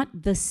is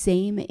not the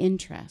same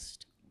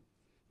interest.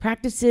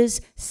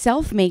 Practices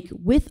self-make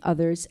with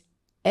others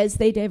as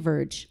they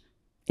diverge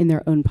in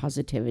their own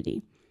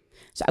positivity.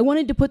 So I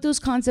wanted to put those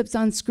concepts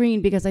on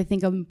screen because I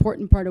think an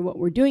important part of what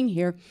we're doing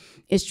here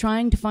is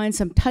trying to find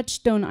some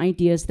touchstone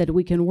ideas that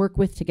we can work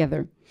with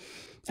together.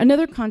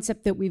 Another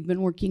concept that we've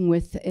been working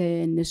with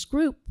in this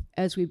group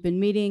as we've been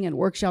meeting and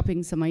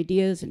workshopping some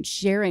ideas and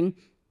sharing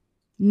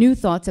new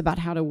thoughts about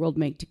how to world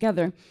make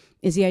together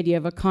is the idea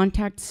of a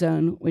contact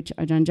zone, which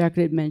Jean-Jacques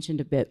had mentioned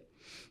a bit.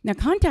 Now,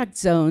 contact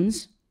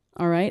zones,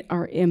 all right,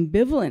 are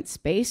ambivalent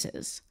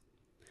spaces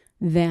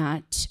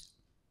that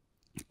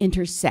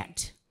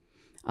intersect,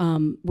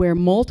 where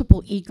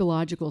multiple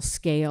ecological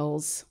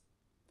scales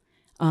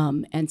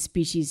and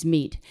species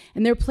meet.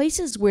 And they're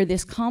places where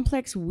this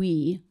complex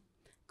we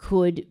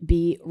could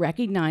be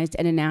recognized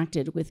and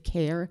enacted with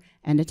care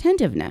and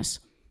attentiveness.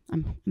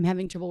 I'm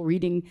having trouble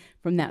reading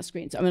from that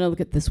screen, so I'm going to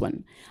look at this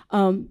one.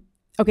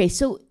 Okay,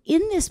 so in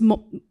this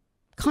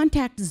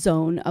contact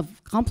zone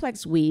of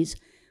complex we's,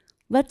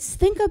 let's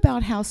think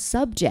about how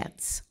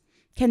subjects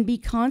can be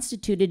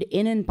constituted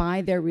in and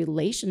by their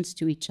relations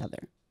to each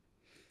other.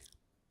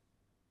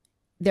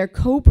 Their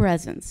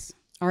co-presence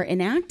are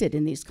enacted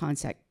in these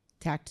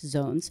contact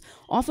zones,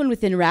 often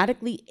within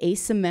radically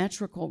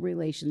asymmetrical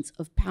relations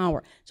of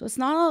power. So it's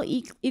not all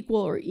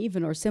equal or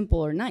even or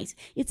simple or nice.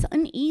 It's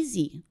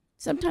uneasy,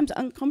 sometimes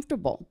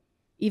uncomfortable,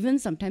 even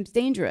sometimes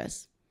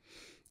dangerous.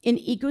 In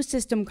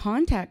ecosystem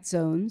contact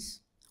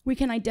zones, we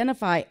can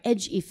identify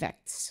edge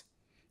effects,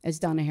 as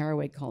Donna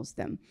Haraway calls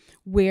them,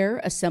 where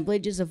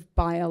assemblages of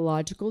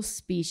biological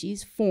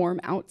species form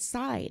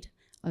outside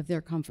of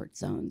their comfort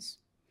zones.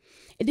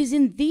 It is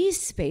in these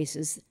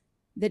spaces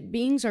that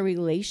beings are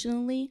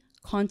relationally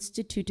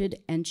constituted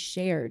and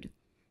shared,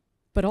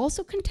 but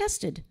also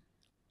contested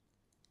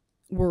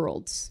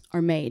worlds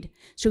are made.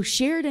 So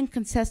shared and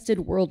contested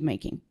world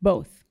making,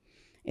 both.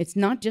 It's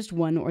not just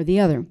one or the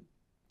other.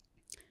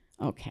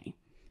 Okay,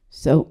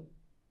 so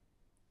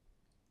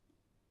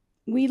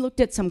we looked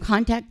at some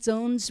contact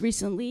zones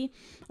recently.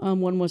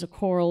 One was a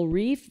coral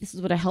reef. This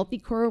is what a healthy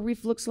coral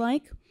reef looks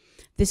like.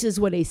 This is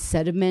what a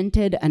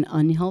sedimented and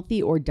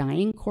unhealthy or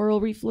dying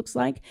coral reef looks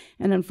like.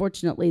 And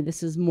unfortunately,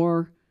 this is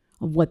more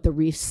of what the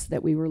reefs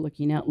that we were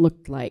looking at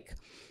looked like.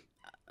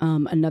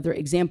 Another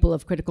example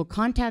of critical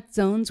contact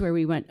zones where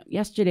we went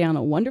yesterday on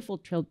a wonderful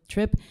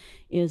trip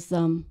is,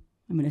 I'm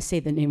going to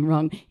say the name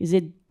wrong, is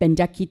it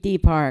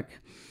Bendakiti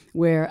Park,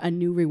 where a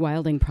new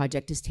rewilding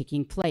project is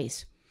taking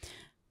place.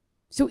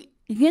 So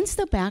against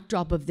the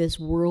backdrop of this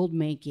world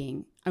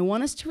making, I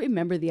want us to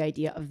remember the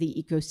idea of the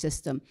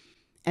ecosystem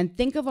and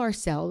think of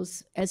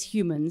ourselves as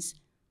humans,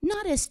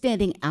 not as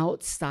standing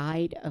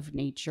outside of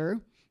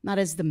nature, not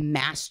as the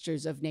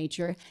masters of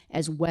nature,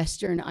 as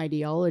Western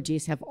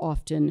ideologies have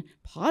often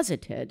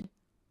posited,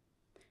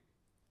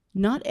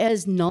 not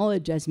as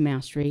knowledge as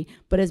mastery,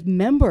 but as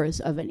members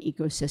of an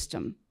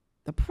ecosystem.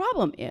 The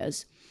problem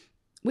is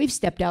we've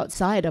stepped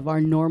outside of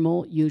our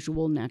normal,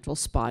 usual, natural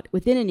spot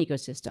within an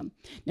ecosystem.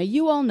 Now,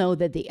 you all know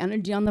that the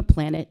energy on the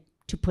planet,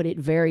 to put it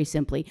very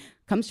simply,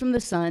 comes from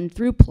the sun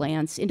through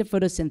plants into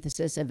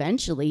photosynthesis.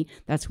 Eventually,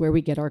 that's where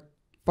we get our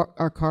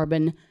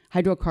carbon,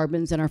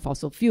 hydrocarbons, and our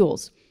fossil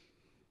fuels.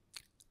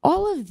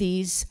 All of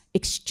these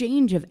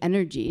exchange of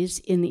energies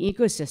in the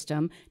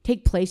ecosystem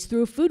take place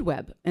through a food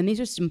web. And these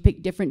are some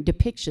different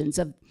depictions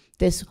of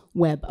this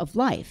web of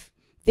life.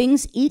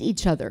 Things eat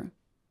each other,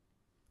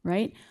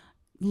 right?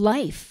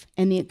 Life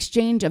and the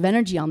exchange of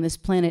energy on this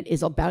planet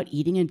is about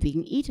eating and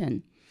being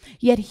eaten.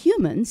 Yet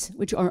humans,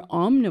 which are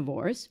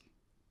omnivores,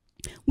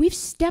 we've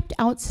stepped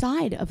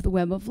outside of the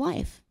web of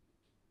life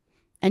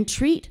and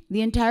treat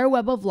the entire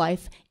web of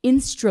life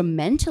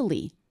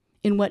instrumentally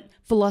in what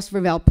philosopher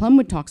Val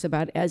Plumwood talks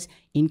about as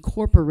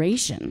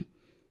incorporation,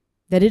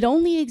 that it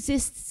only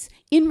exists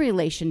in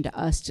relation to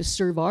us to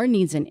serve our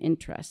needs and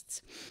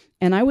interests.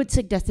 And I would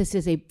suggest this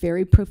is a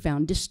very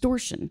profound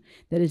distortion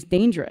that is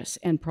dangerous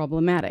and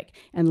problematic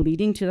and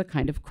leading to the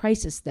kind of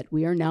crisis that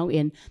we are now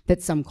in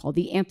that some call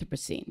the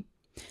Anthropocene.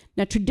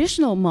 Now,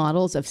 traditional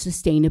models of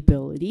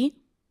sustainability,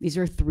 these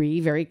are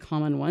three very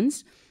common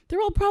ones, they're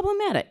all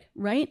problematic,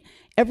 right?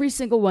 Every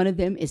single one of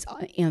them is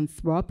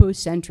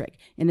anthropocentric,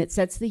 and it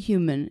sets the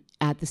human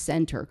at the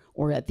center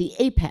or at the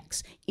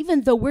apex,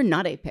 even though we're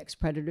not apex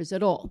predators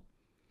at all.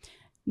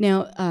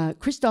 Now,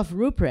 Christoph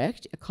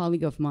Ruprecht, a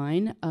colleague of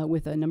mine,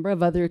 with a number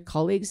of other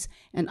colleagues,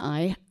 and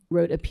I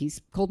wrote a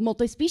piece called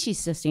Multi-Species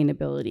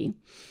Sustainability,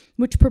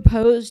 which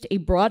proposed a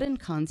broadened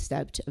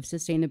concept of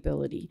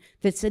sustainability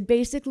that said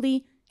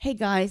basically, hey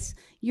guys,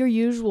 your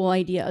usual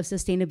idea of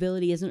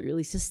sustainability isn't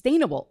really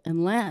sustainable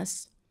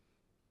unless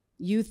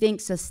you think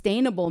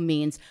sustainable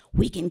means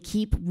we can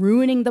keep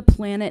ruining the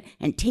planet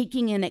and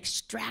taking and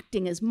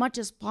extracting as much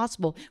as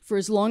possible for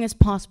as long as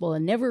possible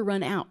and never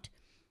run out.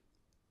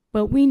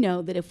 But we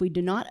know that if we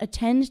do not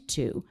attend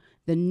to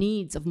the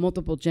needs of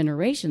multiple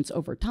generations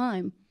over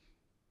time,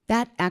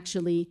 that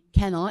actually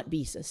cannot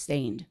be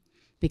sustained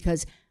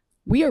because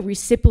we are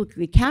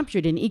reciprocally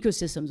captured in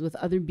ecosystems with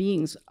other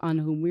beings on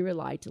whom we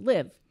rely to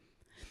live.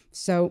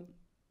 So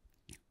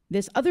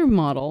this other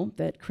model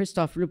that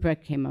Christoph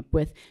Ruprecht came up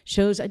with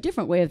shows a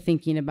different way of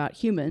thinking about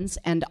humans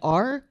and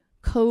our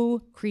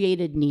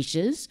co-created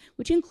niches,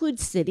 which include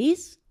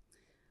cities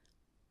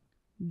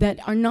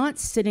that are not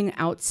sitting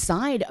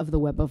outside of the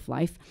web of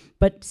life,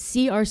 but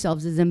see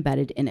ourselves as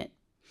embedded in it.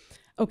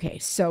 Okay,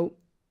 so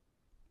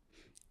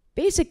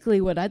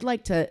basically what I'd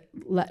like to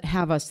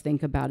have us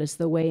think about is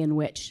the way in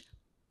which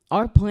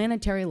our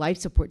planetary life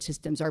support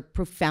systems are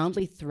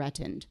profoundly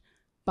threatened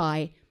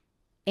by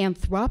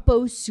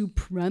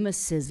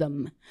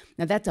anthroposupremacism.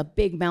 Now that's a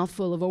big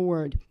mouthful of a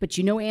word, but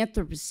you know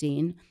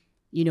Anthropocene,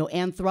 you know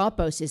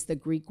anthropos is the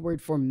Greek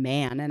word for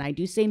man, and I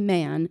do say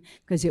man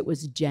because it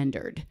was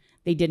gendered.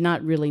 They did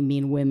not really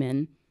mean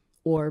women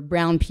or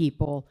brown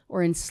people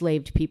or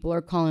enslaved people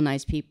or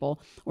colonized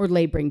people or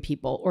laboring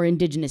people or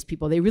indigenous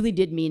people. They really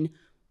did mean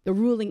the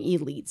ruling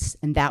elites,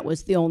 and that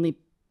was the only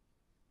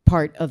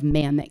part of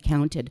man that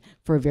counted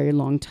for a very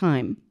long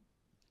time.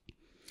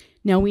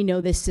 Now we know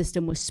this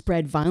system was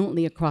spread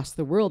violently across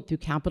the world through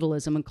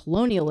capitalism and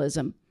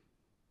colonialism,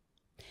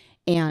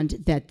 and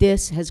that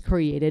this has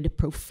created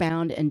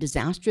profound and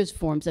disastrous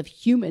forms of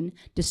human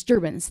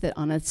disturbance that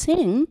Anna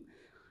Singh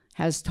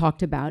has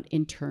talked about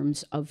in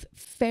terms of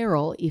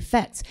feral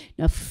effects.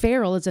 Now,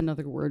 feral is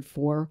another word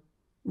for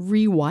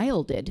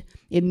rewilded.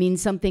 It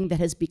means something that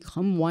has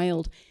become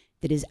wild,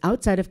 that is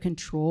outside of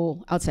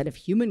control, outside of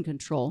human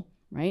control,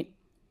 right?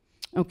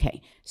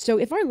 Okay, so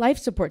if our life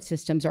support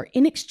systems are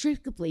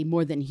inextricably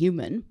more than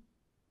human,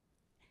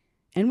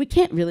 and we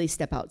can't really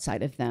step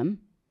outside of them,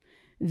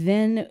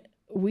 then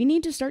we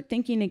need to start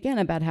thinking again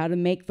about how to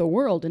make the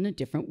world in a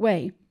different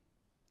way.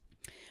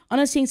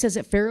 Anna Singh says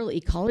that feral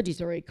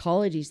ecologies are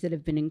ecologies that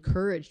have been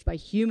encouraged by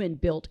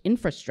human-built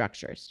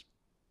infrastructures.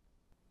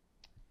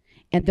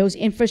 And those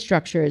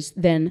infrastructures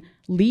then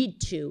lead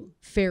to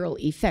feral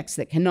effects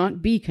that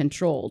cannot be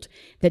controlled,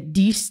 that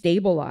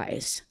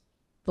destabilize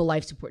the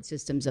life support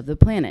systems of the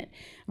planet,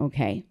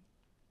 okay?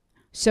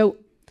 So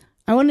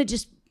I want to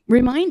just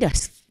remind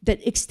us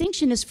that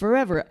extinction is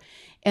forever,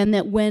 and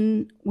that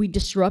when we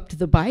disrupt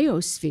the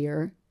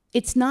biosphere,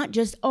 it's not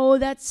just, oh,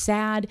 that's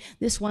sad,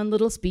 this one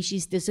little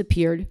species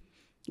disappeared,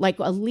 like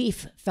a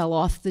leaf fell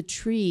off the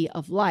tree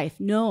of life.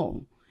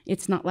 No,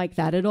 it's not like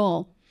that at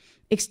all.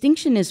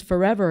 Extinction is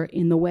forever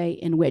in the way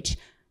in which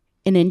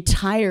an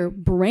entire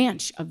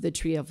branch of the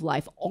tree of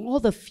life. All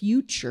the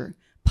future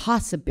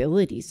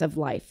possibilities of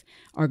life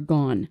are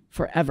gone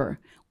forever.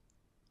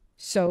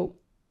 So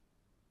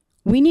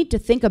we need to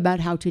think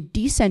about how to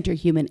decenter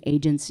human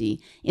agency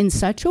in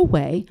such a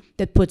way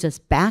that puts us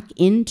back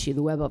into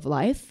the web of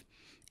life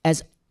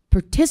as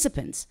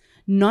participants,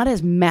 not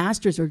as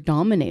masters or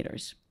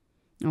dominators,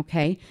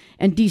 okay?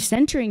 And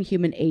decentering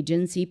human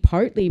agency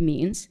partly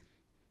means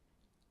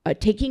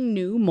taking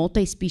new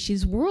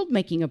multi-species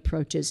world-making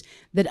approaches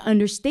that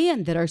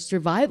understand that our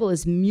survival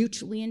is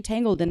mutually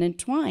entangled and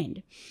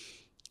entwined.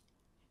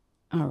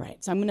 All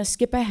right, so I'm going to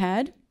skip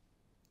ahead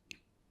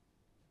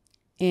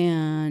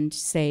and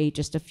say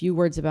just a few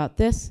words about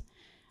this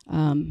as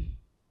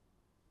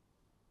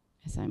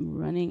I'm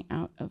running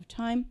out of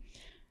time.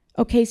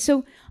 Okay,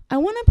 so I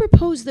want to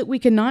propose that we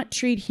cannot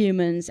treat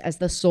humans as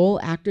the sole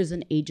actors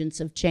and agents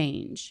of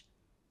change.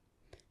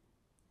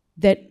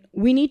 That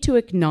we need to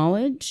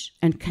acknowledge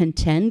and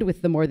contend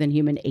with the more than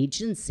human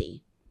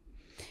agency.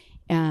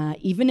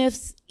 Even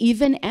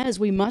as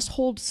we must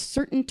hold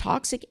certain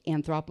toxic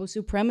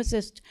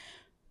anthropo-supremacist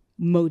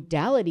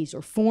modalities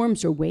or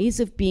forms or ways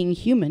of being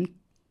human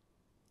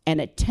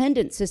and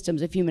attendant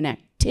systems of human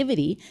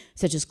activity,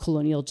 such as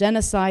colonial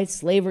genocide,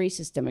 slavery,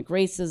 systemic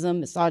racism,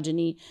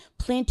 misogyny,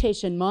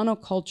 plantation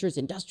monocultures,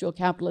 industrial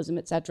capitalism,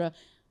 etc.,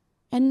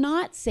 and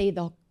not say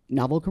the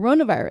novel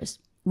coronavirus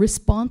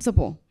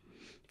responsible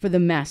for the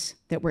mess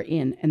that we're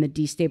in and the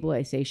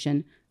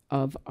destabilization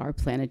of our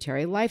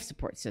planetary life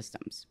support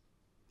systems.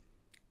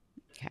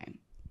 Okay.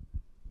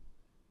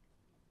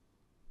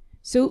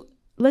 So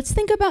let's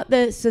think about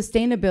the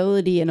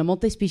sustainability in a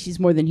multi-species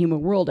more than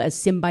human world as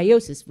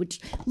symbiosis, which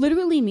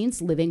literally means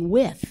living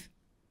with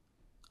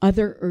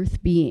other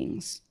Earth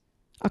beings,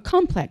 a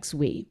complex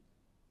we.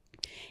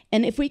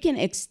 And if we can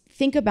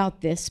think about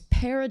this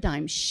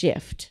paradigm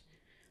shift,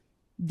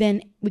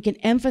 then we can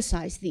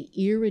emphasize the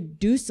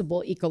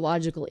irreducible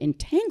ecological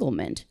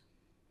entanglement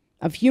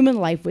of human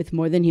life with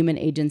more than human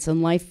agents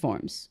and life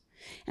forms.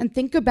 And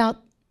think about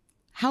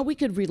how we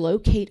could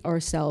relocate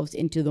ourselves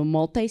into the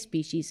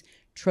multi-species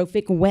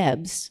trophic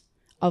webs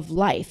of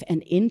life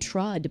and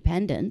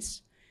intradependence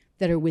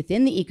that are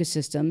within the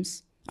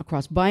ecosystems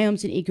across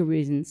biomes and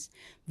ecoregions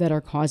that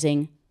are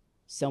causing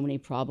so many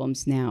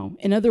problems now.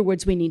 In other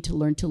words, we need to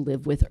learn to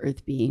live with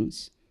Earth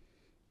beings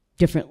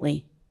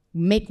differently,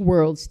 make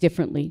worlds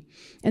differently.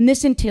 And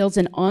this entails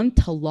an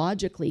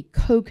ontologically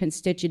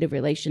co-constitutive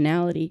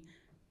relationality.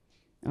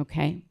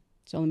 Okay,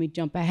 so let me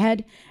jump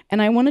ahead.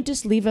 And I want to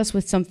just leave us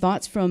with some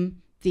thoughts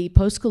from the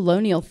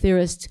post-colonial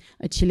theorist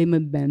Achille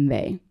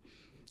Mbembe,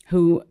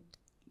 who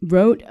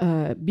wrote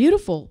a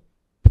beautiful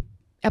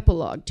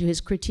epilogue to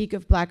his critique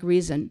of Black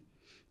reason,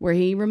 where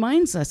he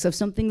reminds us of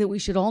something that we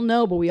should all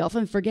know, but we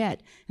often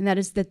forget, and that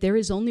is that there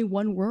is only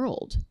one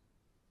world.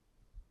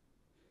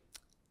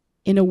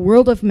 In a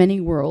world of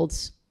many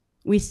worlds,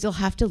 we still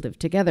have to live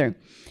together.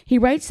 He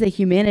writes that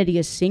humanity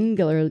is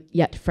singular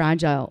yet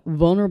fragile,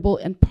 vulnerable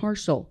and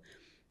partial,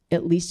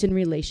 at least in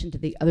relation to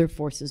the other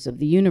forces of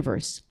the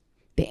universe,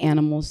 the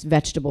animals,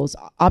 vegetables,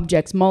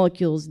 objects,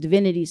 molecules,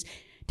 divinities,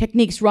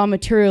 techniques, raw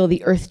material,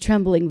 the earth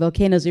trembling,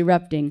 volcanoes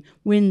erupting,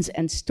 winds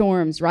and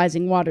storms,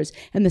 rising waters,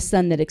 and the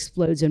sun that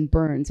explodes and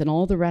burns, and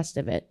all the rest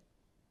of it.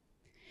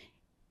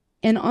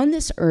 And on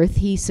this earth,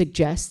 he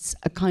suggests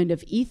a kind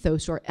of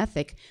ethos or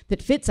ethic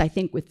that fits, I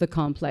think, with the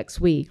complex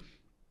we.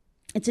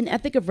 It's an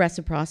ethic of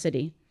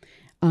reciprocity.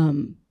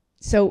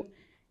 So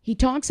he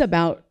talks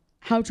about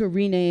how to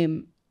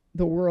rename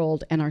the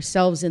world and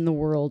ourselves in the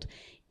world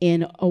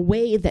in a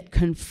way that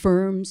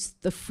confirms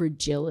the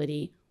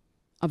fragility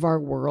of our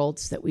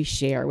worlds that we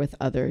share with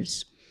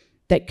others,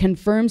 that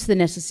confirms the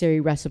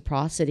necessary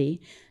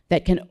reciprocity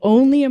that can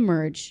only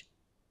emerge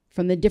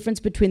from the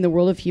difference between the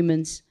world of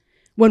humans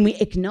when we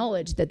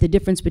acknowledge that the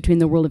difference between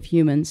the world of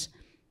humans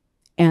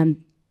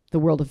and the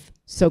world of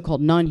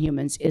so-called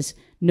non-humans is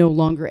no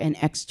longer an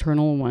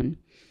external one,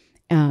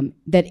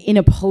 that in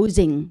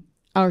opposing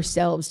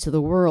ourselves to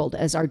the world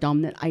as our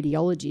dominant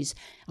ideologies,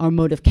 our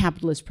mode of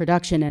capitalist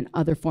production and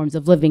other forms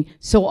of living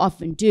so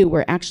often do,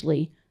 we're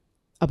actually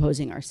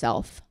opposing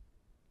ourselves.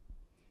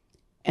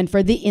 And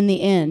in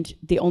the end,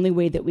 the only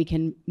way that we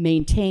can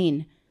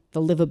maintain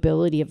the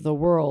livability of the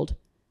world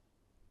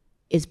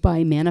is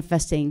by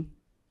manifesting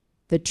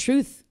the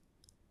truth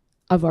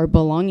of our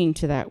belonging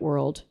to that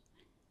world.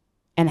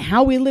 And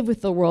how we live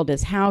with the world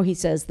is how, he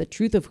says, the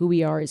truth of who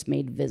we are is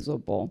made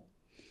visible.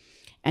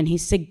 And he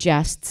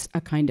suggests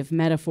a kind of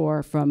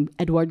metaphor from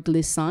Edouard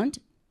Glissant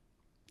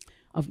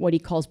of what he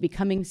calls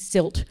becoming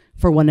silt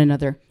for one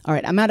another. All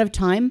right, I'm out of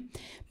time.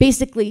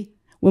 Basically,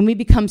 when we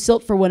become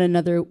silt for one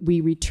another, we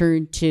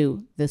return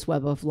to this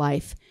web of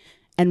life.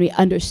 And we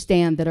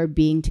understand that our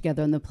being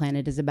together on the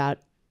planet is about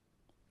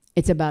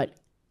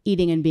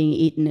eating and being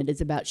eaten. It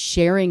is about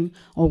sharing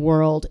a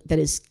world that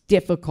is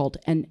difficult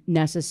and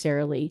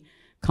necessarily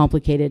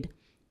complicated.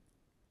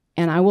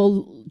 And I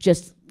will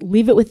just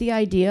leave it with the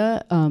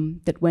idea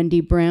that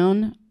Wendy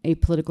Brown, a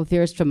political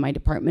theorist from my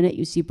department at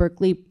UC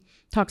Berkeley,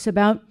 talks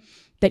about,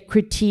 that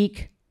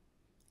critique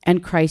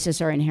and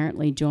crisis are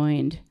inherently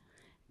joined.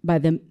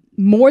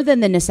 more than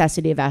the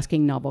necessity of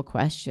asking novel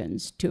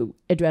questions to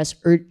address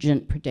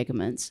urgent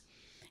predicaments.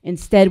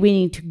 Instead, we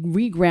need to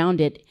reground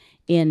it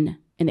in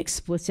an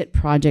explicit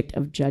project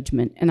of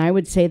judgment. And I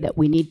would say that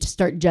we need to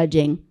start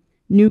judging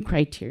new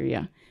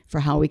criteria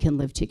for how we can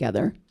live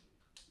together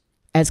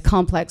as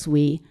complex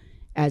we,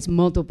 as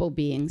multiple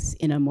beings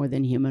in a more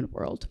than human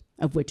world,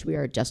 of which we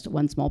are just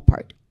one small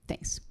part.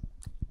 Thanks.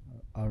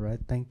 All right,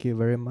 thank you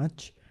very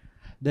much.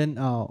 Then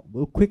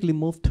we'll quickly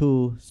move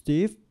to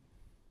Steve.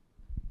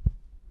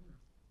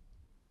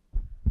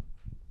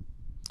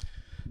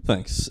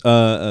 Thanks.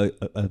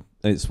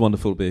 It's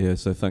wonderful to be here,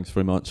 so thanks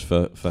very much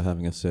for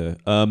having us here.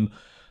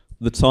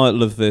 The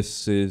title of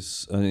this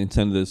is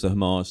intended as a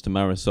homage to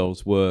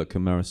Marisol's work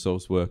and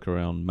Marisol's work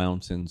around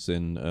mountains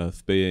in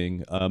Earth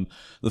being.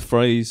 The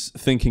phrase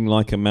thinking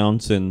like a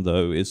mountain,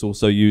 though, is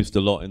also used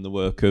a lot in the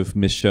work of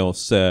Michel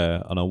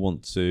Serres, and I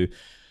want to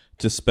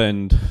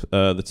spend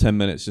the 10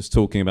 minutes just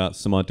talking about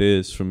some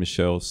ideas from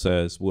Michel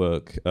Serres'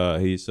 work.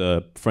 He's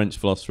a French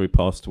philosopher who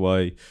passed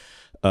away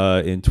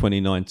in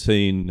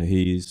 2019.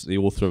 He's the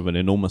author of an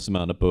enormous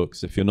amount of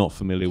books. If you're not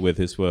familiar with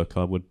his work,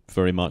 I would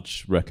very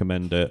much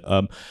recommend it.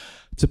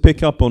 To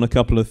pick up on a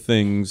couple of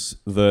things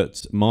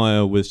that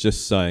Maya was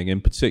just saying,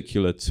 in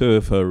particular, two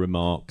of her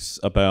remarks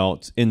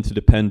about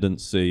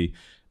interdependency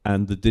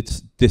and the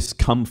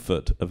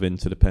discomfort of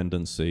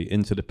interdependency.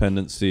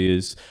 Interdependency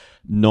is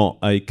not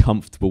a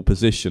comfortable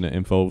position. It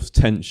involves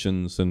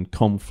tensions and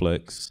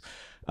conflicts.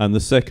 And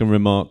the second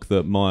remark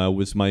that Maya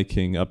was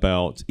making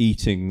about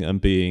eating and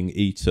being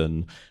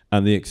eaten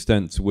and the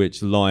extent to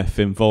which life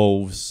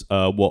involves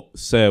what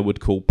Serres would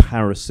call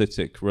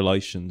parasitic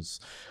relations,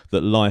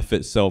 that life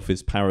itself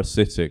is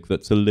parasitic,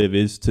 that to live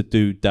is to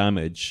do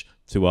damage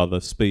to other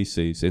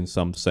species in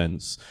some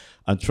sense,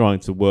 and trying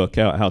to work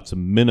out how to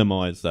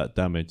minimize that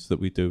damage that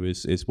we do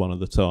is one of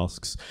the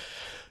tasks.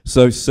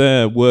 So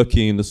Serres,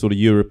 working in the sort of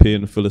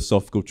European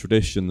philosophical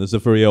tradition, there's a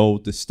very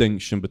old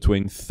distinction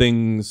between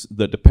things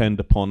that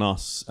depend upon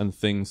us and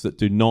things that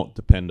do not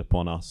depend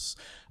upon us.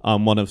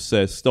 One of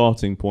Serres'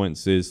 starting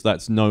points is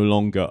that's no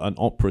longer an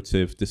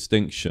operative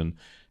distinction.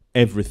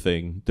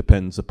 Everything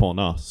depends upon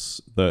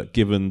us, that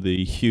given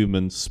the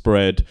human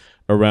spread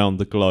around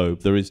the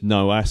globe, there is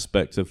no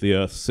aspect of the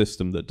Earth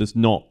system that does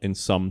not, in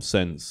some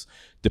sense,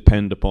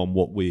 depend upon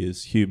what we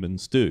as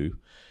humans do.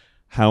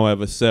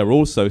 However, Serres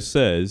also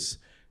says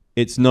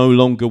it's no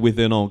longer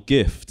within our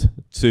gift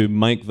to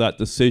make that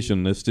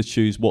decision as to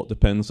choose what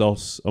depends on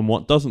us and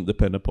what doesn't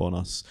depend upon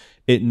us.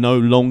 It no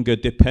longer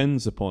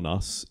depends upon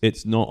us.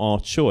 It's not our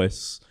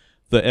choice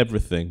that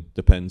everything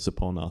depends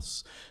upon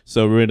us.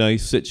 So we're in a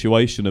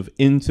situation of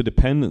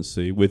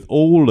interdependency with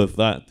all of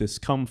that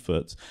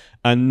discomfort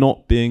and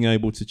not being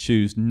able to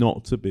choose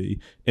not to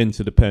be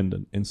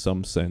interdependent in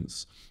some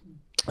sense.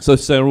 So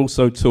Serres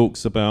also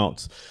talks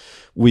about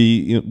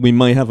we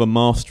may have a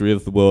mastery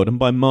of the world, and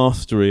by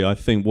mastery I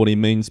think what he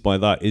means by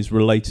that is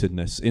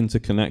relatedness,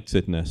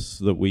 interconnectedness,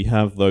 that we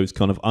have those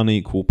kind of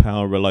unequal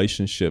power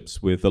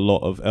relationships with a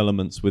lot of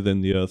elements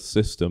within the Earth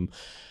system.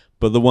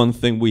 But the one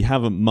thing we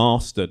haven't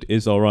mastered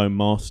is our own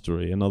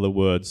mastery. In other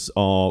words,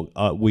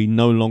 we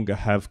no longer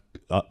have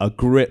a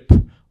grip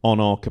on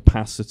our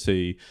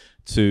capacity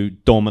to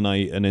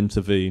dominate and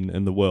intervene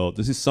in the world.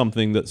 This is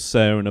something that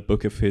Serres, in a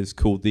book of his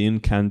called The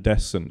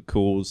Incandescent,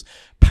 calls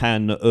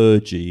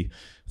panurgy.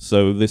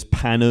 So this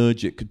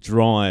panurgic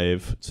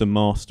drive to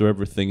master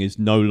everything is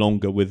no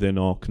longer within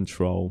our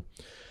control.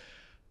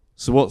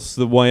 So what's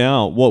the way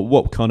out?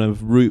 What kind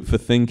of route for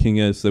thinking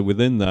is there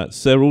within that?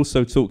 Serres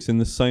also talks in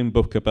the same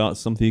book about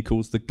something he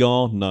calls the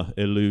gardener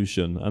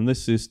illusion, and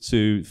this is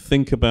to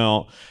think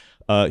about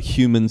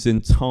humans in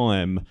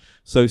time.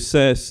 So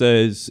Serres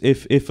says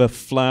if a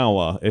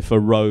flower, if a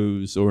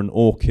rose or an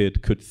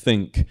orchid could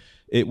think,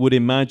 it would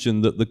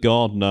imagine that the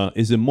gardener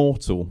is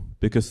immortal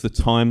because the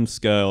time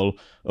scale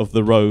of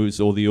the rose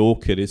or the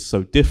orchid is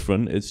so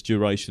different, its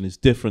duration is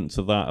different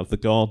to that of the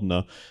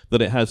gardener,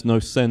 that it has no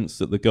sense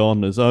that the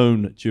gardener's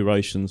own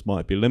durations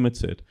might be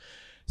limited.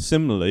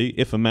 Similarly,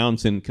 if a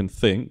mountain can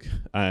think,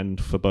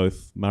 and for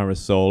both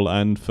Marisol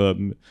and for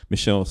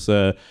Michel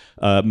Serres,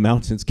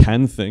 mountains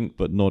can think,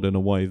 but not in a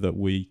way that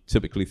we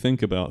typically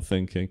think about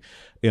thinking.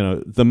 You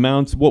know, the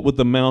mountain. What would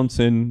the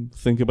mountain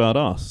think about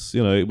us?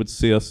 You know, it would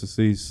see us as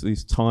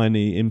these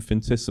tiny,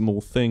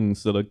 infinitesimal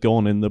things that are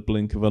gone in the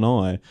blink of an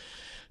eye.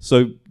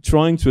 So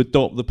trying to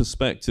adopt the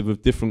perspective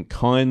of different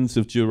kinds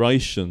of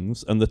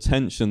durations and the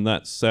tension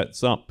that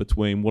sets up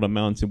between what a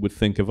mountain would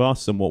think of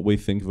us and what we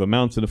think of a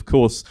mountain. Of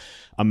course,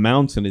 a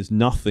mountain is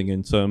nothing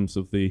in terms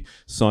of the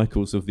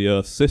cycles of the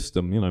Earth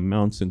system. You know,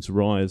 mountains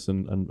rise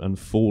and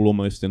fall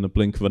almost in the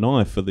blink of an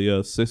eye for the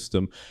Earth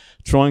system.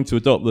 Trying to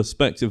adopt the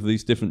perspective of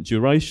these different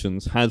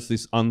durations has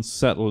this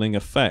unsettling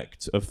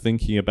effect of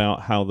thinking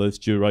about how those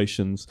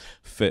durations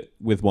fit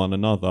with one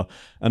another.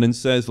 And in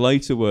Serres'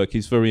 later work,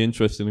 he's very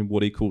interested in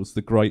what he calls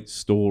the great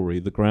story,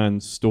 the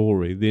grand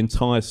story, the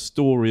entire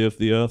story of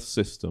the Earth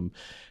system.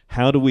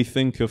 How do we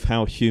think of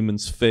how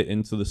humans fit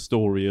into the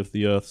story of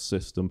the Earth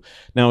system?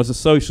 Now, as a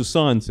social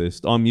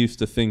scientist, I'm used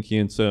to thinking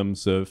in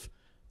terms of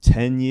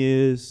 10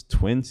 years,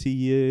 20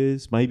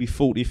 years, maybe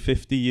 40,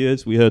 50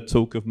 years. We heard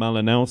talk of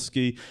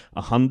Malinowski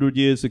 100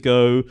 years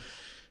ago.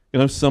 You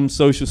know, some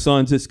social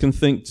scientists can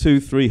think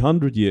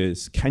 200-300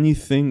 years. Can you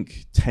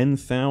think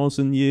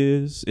 10,000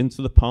 years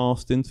into the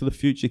past, into the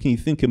future? Can you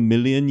think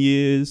 1,000,000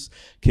 years?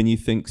 Can you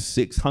think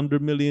 600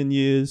 million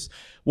years?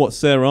 What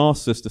Sarah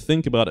asked us to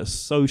think about as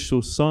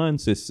social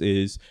scientists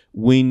is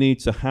we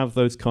need to have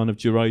those kind of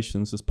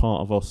durations as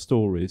part of our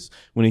stories.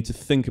 We need to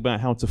think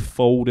about how to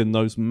fold in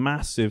those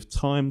massive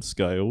time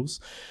scales.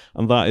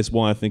 And that is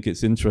why I think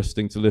it's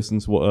interesting to listen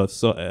to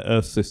what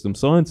Earth system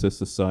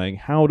scientists are saying.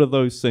 How do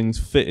those things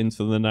fit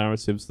into the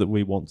narratives that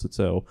we want to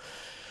tell?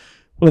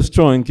 Well, let's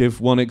try and give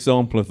one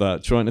example of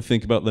that, trying to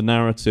think about the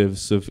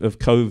narratives of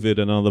COVID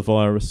and other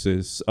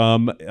viruses.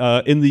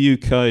 In the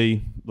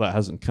UK, that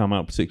hasn't come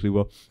out particularly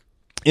well.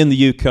 In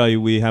the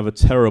UK, we have a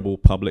terrible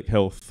public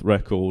health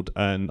record,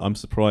 and I'm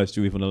surprised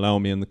you even allow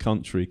me in the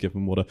country,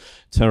 given what a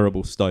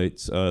terrible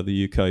state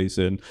the UK's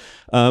in.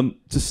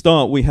 To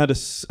start, we had a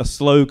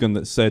slogan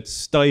that said,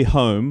 "Stay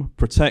home,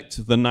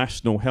 protect the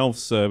National Health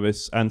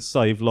Service, and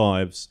save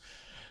lives."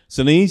 It's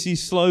an easy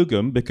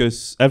slogan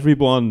because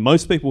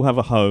most people have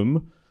a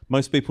home,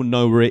 most people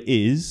know where it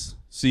is,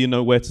 so you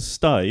know where to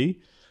stay.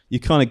 You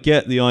kind of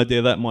get the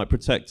idea that might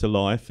protect a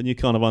life, and you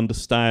kind of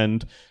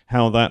understand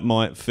how that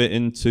might fit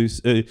into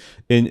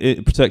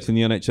in protecting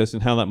the NHS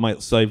and how that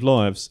might save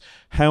lives.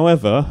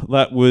 However,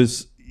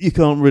 you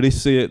can't really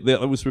see it.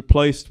 That was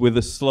replaced with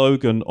a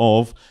slogan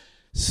of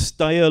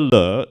 "Stay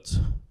alert,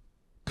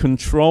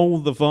 control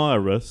the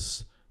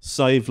virus,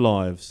 save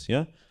lives."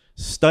 Yeah,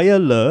 stay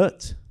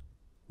alert.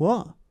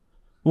 What?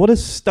 What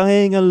does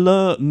staying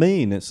alert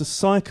mean? It's a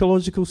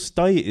psychological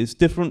state. It's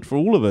different for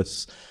all of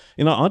us.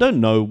 You know, I don't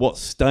know what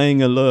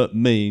staying alert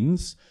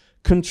means.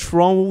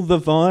 Control the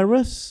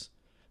virus?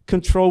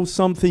 Control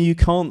something you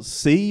can't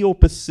see or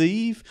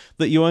perceive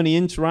that you only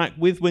interact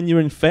with when you're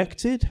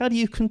infected? How do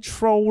you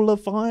control a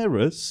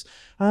virus?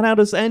 And how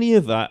does any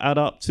of that add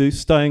up to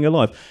staying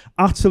alive?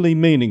 Utterly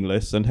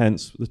meaningless, and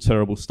hence the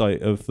terrible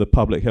state of the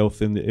public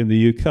health in the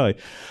UK.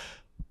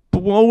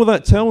 But what all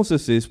that tells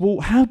us is, well,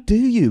 how do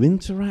you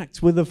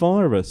interact with a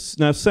virus?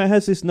 Now, Sarah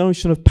has this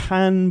notion of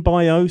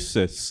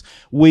panbiosis.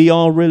 We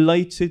are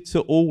related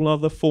to all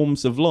other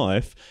forms of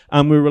life,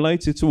 and we're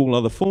related to all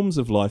other forms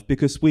of life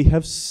because we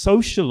have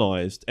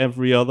socialized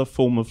every other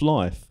form of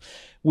life.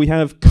 We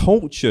have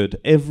cultured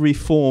every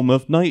form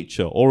of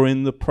nature, or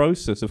in the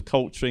process of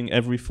culturing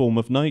every form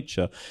of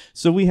nature.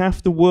 So we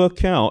have to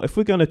work out, if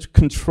we're going to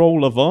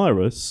control a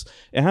virus,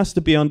 it has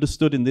to be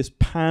understood in this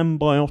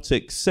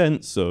panbiotic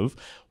sense of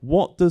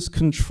what does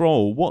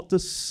control, what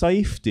does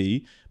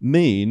safety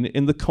mean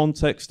in the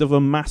context of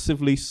a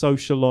massively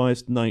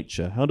socialized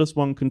nature? How does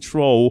one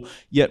control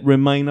yet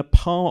remain a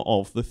part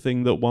of the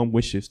thing that one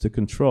wishes to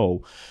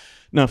control?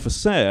 Now, for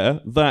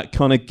Sarah, that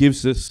kind of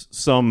gives us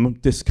some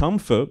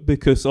discomfort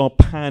because our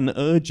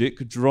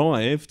panergic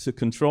drive to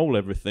control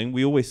everything,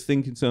 we always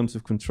think in terms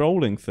of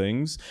controlling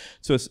things,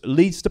 so it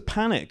leads to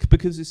panic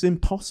because it's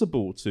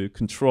impossible to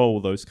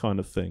control those kind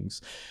of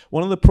things.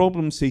 One of the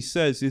problems, he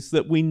says, is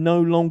that we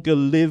no longer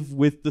live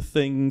with the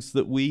things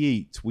that we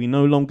eat. We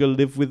no longer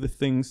live with the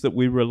things that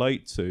we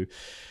relate to.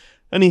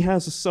 And he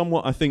has a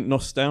somewhat, I think,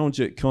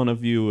 nostalgic kind of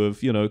view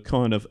of, you know,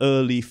 kind of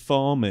early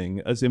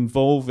farming as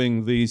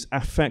involving these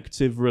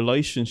affective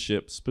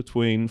relationships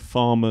between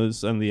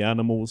farmers and the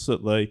animals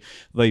that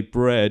they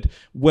bred,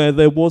 where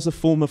there was a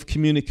form of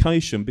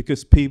communication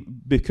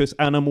because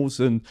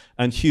animals and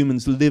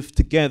humans lived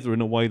together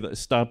in a way that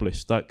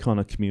established that kind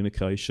of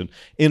communication.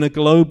 In a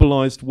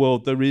globalized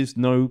world, there is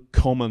no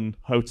common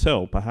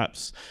hotel,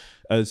 perhaps.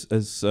 As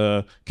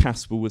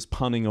Casper was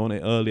punning on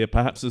it earlier,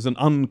 perhaps as an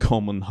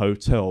uncommon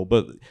hotel.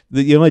 But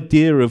the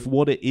idea of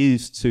what it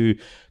is to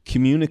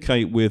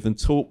communicate with and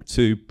talk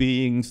to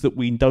beings that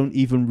we don't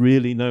even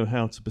really know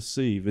how to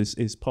perceive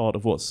is part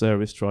of what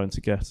Sarah is trying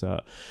to get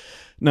at.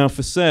 Now,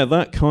 for Sarah,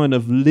 that kind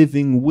of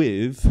living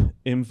with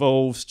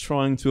involves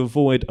trying to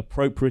avoid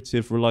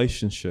appropriative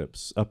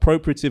relationships.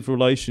 Appropriative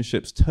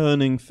relationships,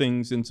 turning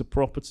things into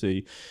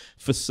property,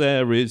 for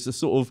Sarah is a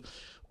sort of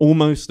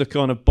almost a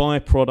kind of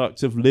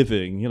byproduct of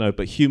living, you know,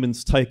 but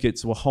humans take it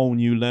to a whole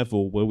new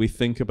level where we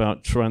think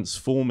about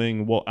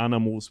transforming what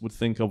animals would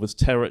think of as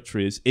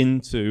territories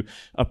into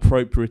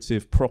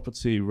appropriative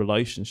property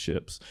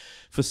relationships.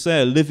 For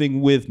Sarah, living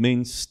with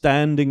means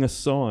standing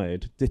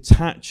aside,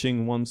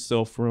 detaching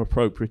oneself from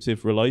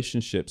appropriative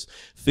relationships,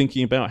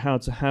 thinking about how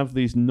to have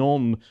these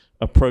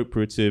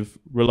non-appropriative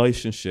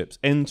relationships,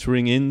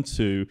 entering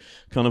into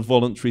kind of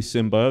voluntary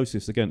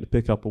symbiosis, again, to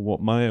pick up on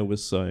what Maya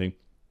was saying.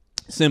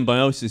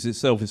 Symbiosis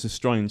itself is a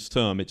strange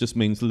term. It just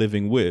means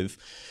living with.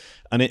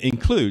 And it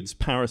includes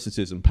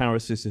parasitism.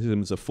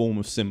 Parasitism is a form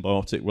of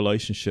symbiotic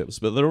relationships,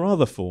 but there are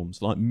other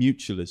forms like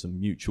mutualism,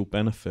 mutual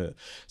benefit.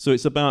 So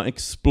it's about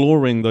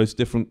exploring those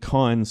different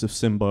kinds of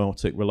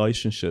symbiotic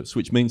relationships,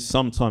 which means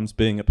sometimes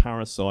being a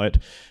parasite,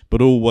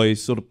 but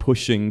always sort of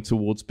pushing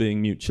towards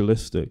being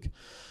mutualistic.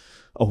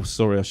 Oh,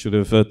 sorry, I should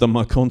have done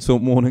my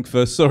content warning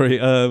first. Sorry,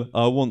 I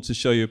want to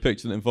show you a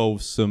picture that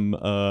involves some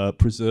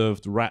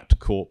preserved rat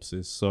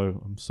corpses,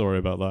 so I'm sorry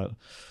about that.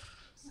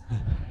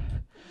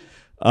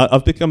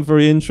 I've become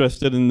very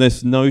interested in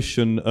this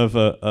notion of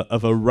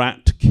a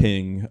rat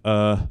king.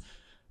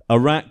 A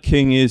rat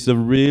king is a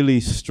really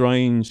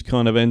strange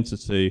kind of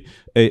entity.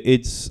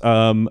 It's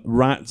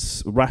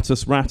rats,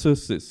 ratus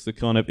ratus. It's the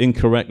kind of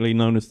incorrectly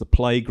known as the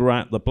plague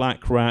rat, the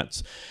black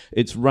rat.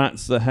 It's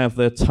rats that have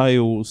their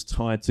tails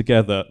tied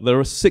together. There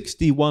are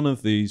 61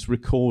 of these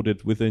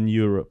recorded within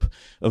Europe,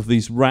 of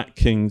these rat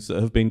kings that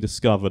have been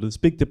discovered. There's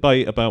big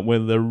debate about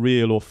whether they're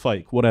real or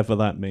fake, whatever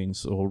that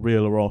means, or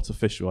real or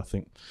artificial, I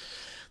think.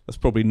 That's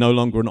probably no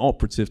longer an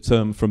operative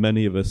term for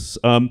many of us.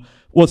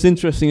 What's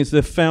interesting is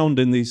they're found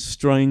in these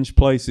strange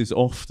places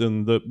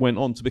often that went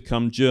on to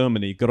become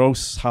Germany,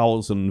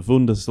 Grosshausen,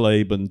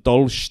 Wundersleben,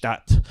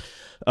 Dollstadt.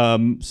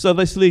 So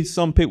this leads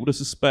some people to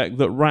suspect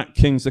that rat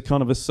kings are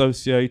kind of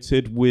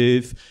associated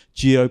with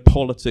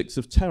geopolitics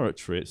of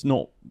territory. It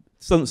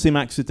doesn't seem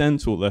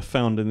accidental they're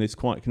found in these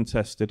quite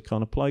contested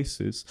kind of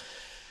places.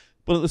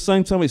 But at the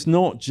same time, it's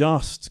not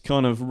just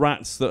kind of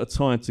rats that are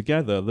tied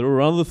together. There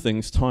are other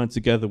things tied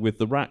together with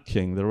the rat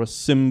king. There are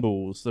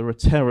symbols, there are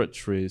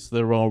territories,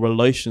 there are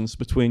relations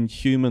between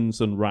humans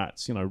and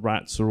rats. You know,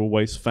 rats are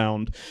always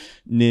found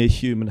near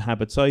human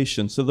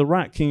habitation. So the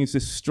rat king is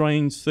this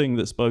strange thing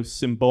that's both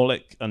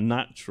symbolic and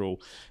natural.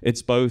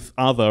 It's both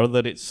other,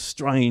 that it's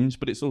strange,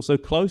 but it's also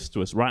close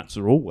to us. Rats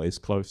are always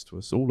close to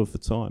us all of the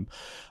time.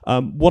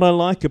 What I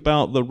like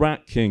about the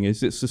rat king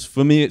is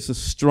for me, it's a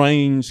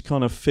strange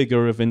kind of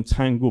figure of entanglement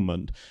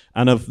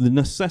and of the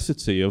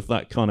necessity of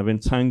that kind of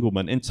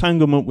entanglement.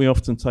 Entanglement we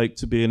often take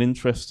to be an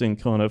interesting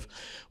kind of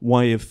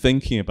way of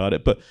thinking about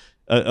it, but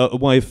a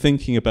way of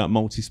thinking about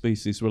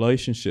multi-species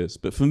relationships.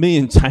 But for me,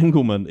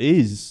 entanglement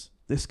is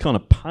this kind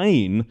of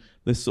pain,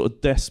 this sort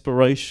of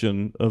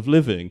desperation of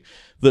living,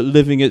 that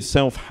living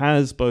itself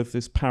has both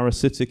this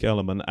parasitic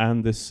element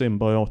and this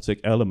symbiotic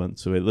element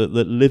to it,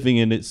 that living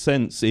in its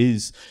sense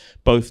is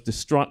both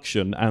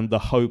destruction and the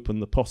hope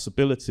and the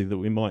possibility that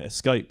we might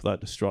escape that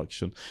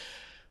destruction.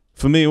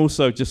 For me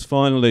also, just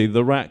finally,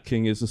 the rat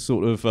king is a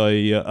sort of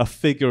a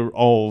figure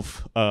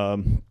of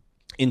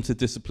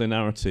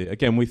interdisciplinarity.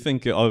 Again, we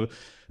think of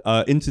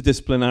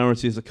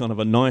interdisciplinarity is a kind of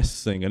a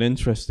nice thing, an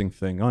interesting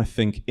thing. I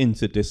think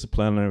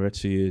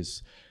interdisciplinarity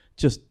is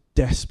just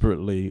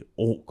desperately,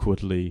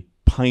 awkwardly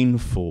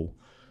painful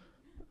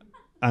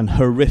and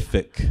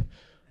horrific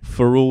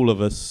for all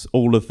of us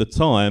all of the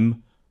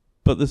time,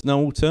 but there's no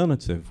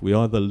alternative. We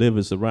either live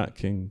as a rat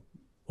king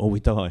or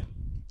we die.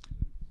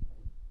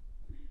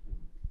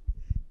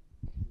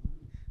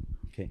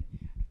 Okay.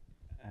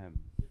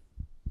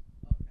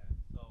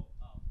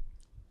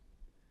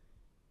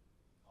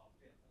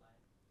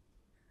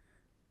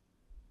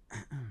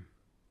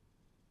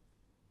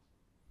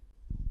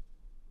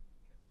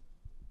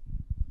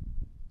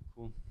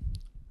 Cool.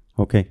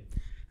 Okay.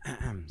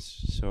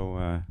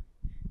 So,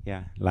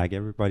 yeah, like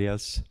everybody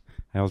else,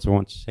 I also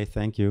want to say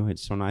thank you.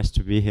 It's so nice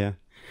to be here.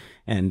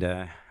 And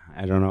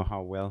I don't know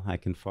how well I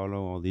can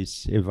follow all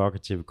these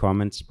evocative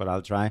comments, but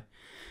I'll try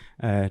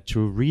to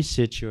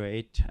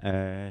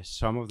resituate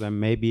some of them,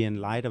 maybe in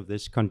light of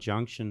this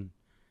conjunction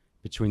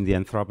between the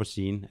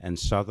Anthropocene and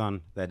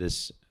Southern that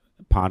is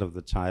part of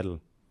the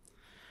title.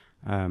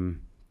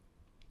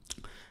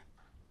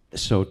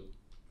 So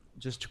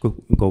just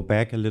to go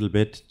back a little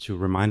bit to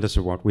remind us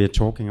of what we're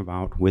talking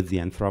about with the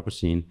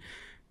Anthropocene.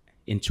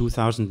 In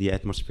 2000, the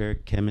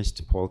atmospheric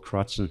chemist Paul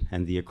Crutzen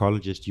and the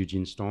ecologist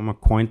Eugene Stormer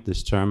coined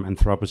this term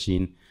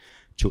Anthropocene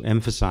to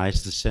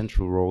emphasize the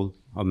central role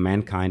of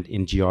mankind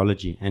in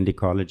geology and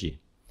ecology.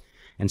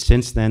 And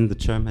since then, the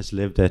term has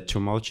lived a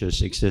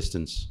tumultuous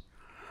existence.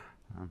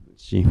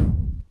 Let's see.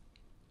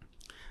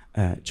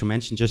 To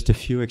mention just a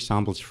few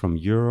examples from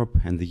Europe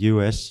and the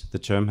US, the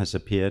term has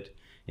appeared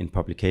in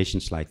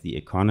publications like The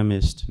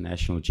Economist,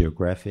 National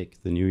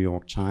Geographic, The New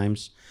York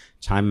Times,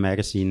 Time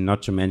Magazine,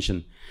 not to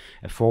mention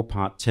a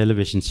 4-part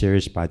television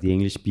series by the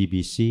English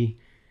BBC,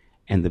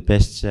 and the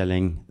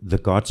best-selling The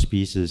God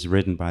Species,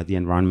 written by the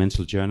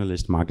environmental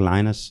journalist Mark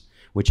Linus,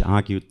 which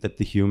argued that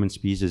the human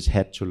species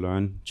had to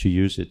learn to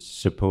use its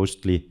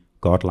supposedly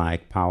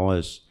godlike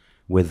powers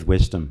with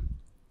wisdom.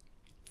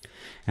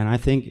 And I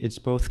think it's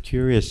both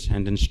curious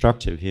and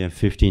instructive here,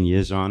 15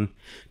 years on,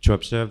 to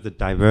observe the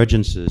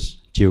divergences,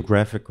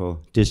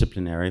 geographical,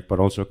 disciplinary, but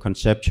also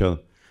conceptual,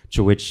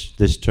 to which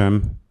this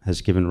term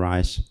has given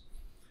rise.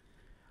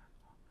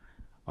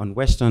 On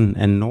Western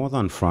and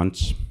Northern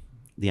fronts,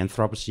 the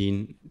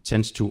Anthropocene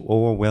tends to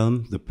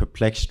overwhelm the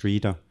perplexed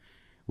reader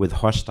with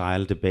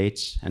hostile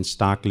debates and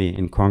starkly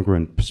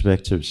incongruent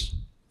perspectives.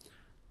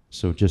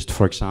 So just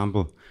for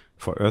example,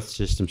 for Earth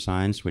system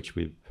science, which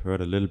we've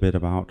heard a little bit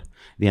about,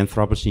 the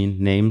Anthropocene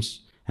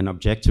names an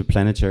objective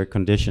planetary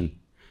condition.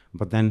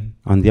 But then,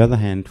 on the other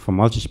hand, for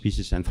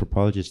multi-species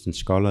anthropologists and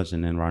scholars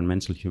in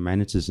environmental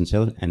humanities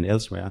and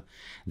elsewhere,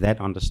 that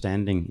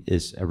understanding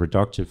is a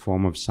reductive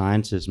form of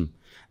scientism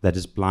that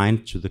is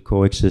blind to the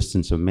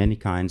coexistence of many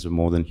kinds of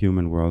more than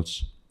human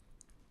worlds.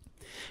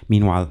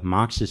 Meanwhile,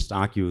 Marxists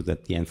argue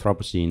that the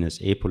Anthropocene is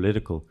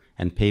apolitical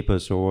and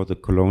papers over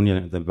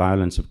the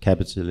violence of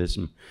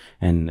capitalism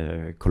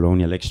and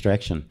colonial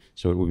extraction.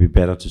 So it would be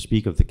better to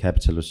speak of the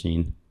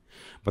Capitalocene.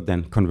 But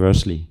then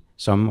conversely,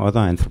 some other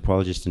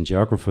anthropologists and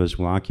geographers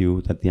will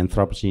argue that the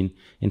Anthropocene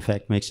in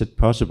fact makes it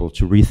possible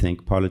to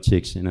rethink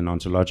politics in an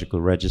ontological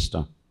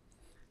register.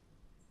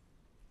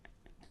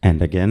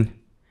 And again,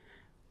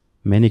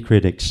 many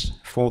critics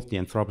fault the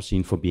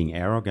Anthropocene for being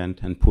arrogant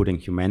and putting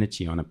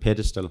humanity on a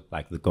pedestal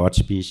like the god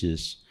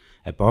species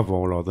above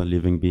all other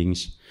living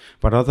beings.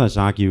 But others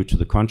argue to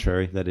the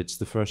contrary, that it's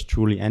the first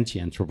truly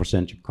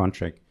anti-anthropocentric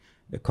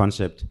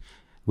concept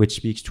which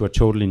speaks to a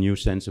totally new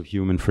sense of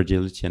human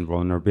fragility and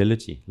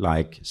vulnerability,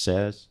 like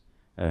says,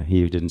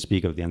 he didn't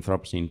speak of the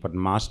Anthropocene, but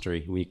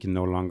mastery, we can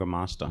no longer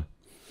master.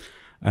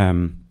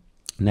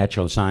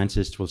 Natural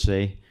scientists will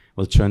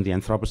turn the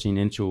Anthropocene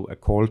into a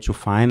call to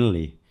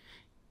finally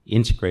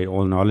integrate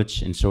all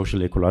knowledge in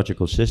social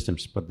ecological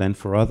systems. But then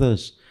for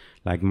others,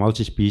 like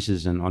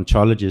multi-species and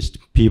ontologist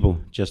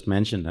people just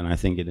mentioned, and I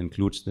think it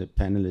includes the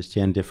panelists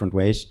here in different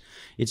ways,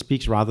 it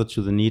speaks rather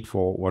to the need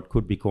for what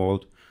could be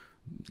called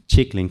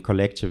tickling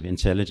collective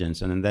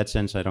intelligence. And in that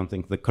sense, I don't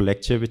think the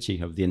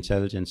collectivity of the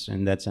intelligence,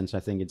 in that sense,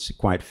 I think it's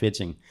quite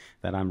fitting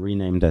that I'm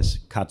renamed as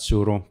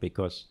Katsuro,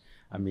 because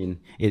I mean,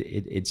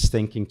 it's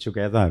thinking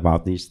together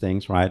about these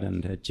things, right?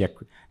 And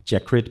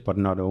Jakrit, but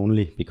not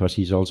only, because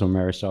he's also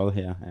Marisol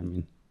here. I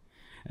mean,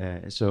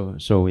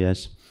 so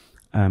yes.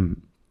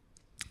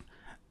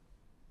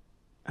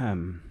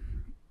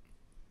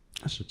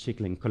 So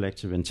tickling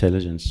collective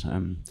intelligence.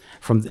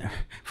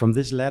 From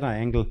this latter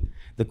angle,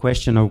 the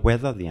question of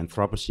whether the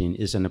Anthropocene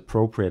is an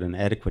appropriate and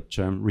adequate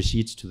term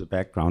recedes to the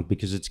background,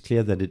 because it's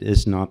clear that it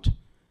is not,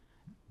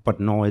 but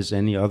nor is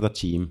any other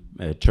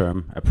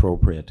term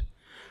appropriate.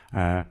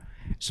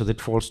 So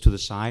that falls to the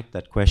side,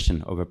 that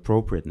question of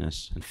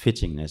appropriateness and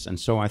fittingness. And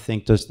so I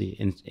think does the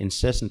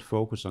incessant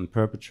focus on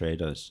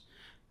perpetrators,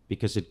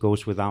 because it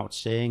goes without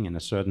saying in a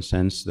certain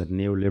sense that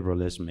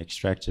neoliberalism,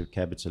 extractive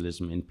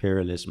capitalism,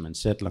 imperialism, and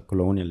settler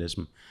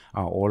colonialism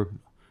are all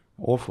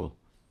awful.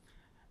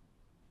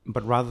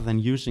 But rather than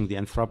using the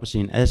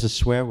Anthropocene as a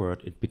swear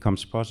word, it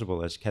becomes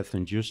possible, as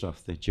Catherine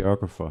Jussoff, the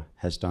geographer,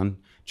 has done,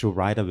 to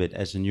write of it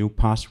as a new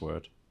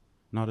password.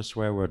 Not a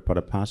swear word, but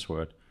a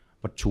password.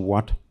 But to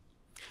what?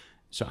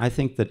 So I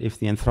think that if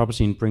the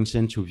Anthropocene brings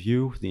into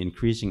view the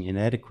increasing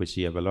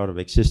inadequacy of a lot of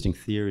existing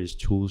theories,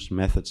 tools,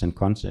 methods, and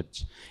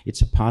concepts,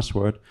 it's a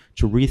password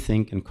to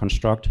rethink and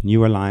construct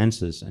new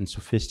alliances and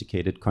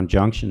sophisticated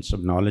conjunctions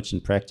of knowledge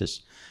and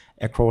practice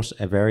across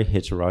a very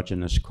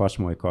heterogeneous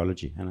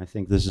cosmoecology. And I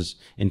think this is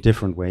in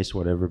different ways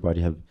what everybody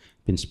have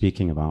been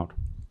speaking about.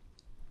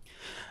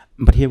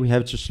 But here we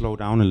have to slow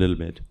down a little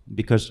bit,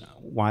 because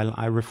while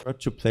I referred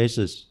to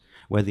places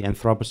where the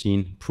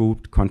Anthropocene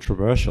proved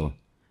controversial,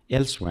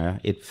 elsewhere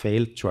it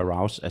failed to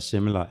arouse a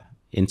similar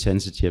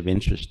intensity of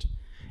interest.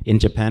 In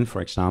Japan,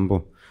 for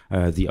example,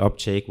 the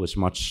uptake was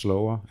much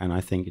slower, and I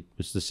think it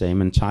was the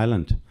same in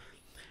Thailand.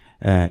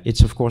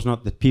 It's of course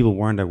not that people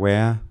weren't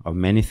aware of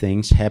many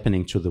things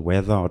happening to the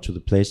weather or to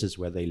the places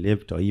where they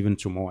lived, or even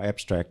to more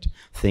abstract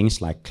things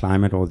like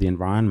climate or the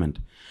environment.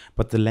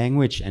 But the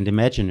language and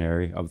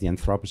imaginary of the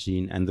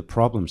Anthropocene and the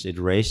problems it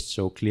raised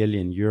so clearly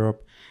in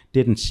Europe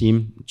didn't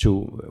seem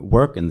to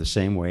work in the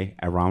same way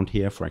around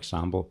here, for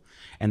example.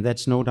 And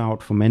that's no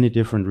doubt for many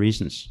different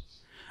reasons.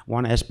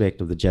 One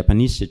aspect of the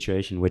Japanese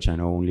situation, which I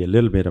know only a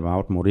little bit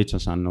about,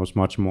 Morita-san knows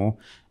much more,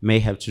 may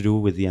have to do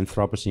with the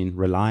Anthropocene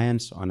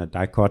reliance on a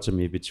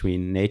dichotomy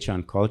between nature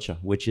and culture,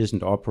 which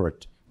isn't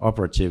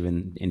operative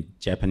in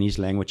Japanese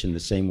language in the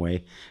same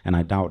way, and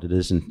I doubt it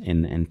is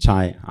in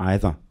Thai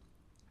either.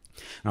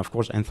 Now, of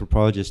course,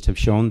 anthropologists have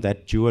shown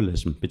that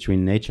dualism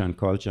between nature and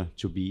culture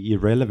to be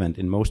irrelevant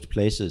in most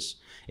places,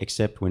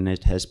 except when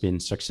it has been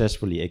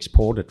successfully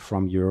exported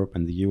from Europe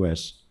and the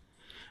US.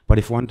 But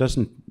if one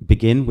doesn't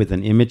begin with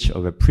an image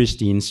of a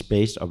pristine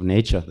space of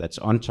nature that's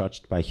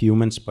untouched by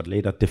humans but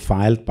later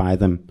defiled by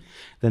them,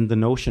 then the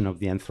notion of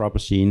the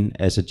Anthropocene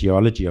as a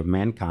geology of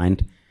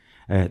mankind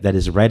that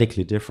is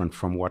radically different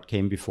from what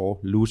came before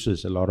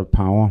loses a lot of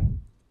power.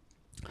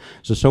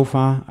 So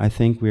far, I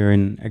think we are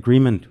in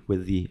agreement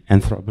with the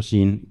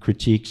Anthropocene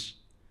critiques.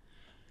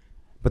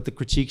 But the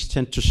critiques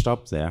tend to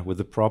stop there with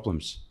the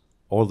problems,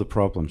 all the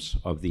problems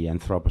of the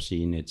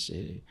Anthropocene. It's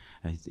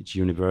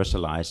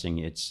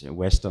universalizing, it's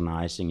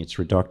westernizing, it's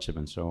reductive,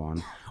 and so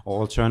on.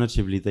 Or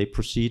alternatively, they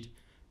proceed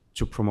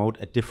to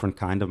promote a different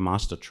kind of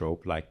master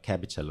trope, like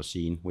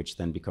Capitalocene, which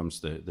then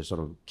becomes the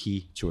sort of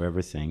key to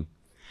everything.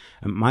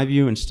 My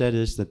view instead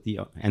is that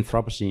the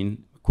Anthropocene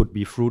could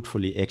be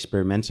fruitfully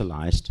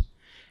experimentalized.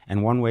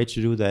 And one way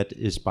to do that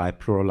is by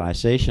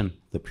pluralization,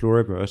 the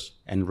pluriverse,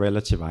 and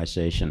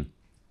relativization.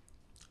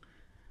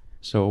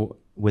 So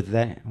with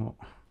that,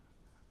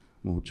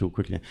 move too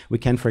quickly. We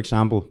can, for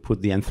example,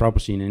 put the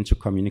Anthropocene into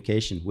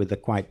communication with a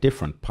quite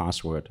different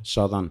password,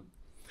 Southern.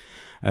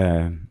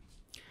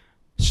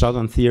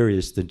 Southern theory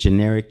is the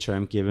generic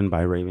term given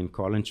by Raven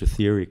Collin to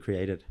theory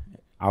created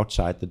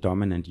outside the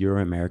dominant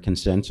Euro-American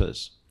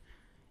centers.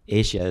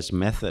 Asia as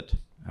method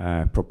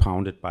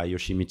propounded by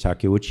Yoshimi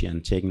Takeuchi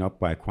and taken up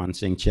by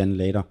Kwan-Sing Chen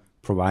later,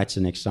 provides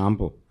an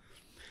example.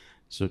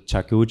 So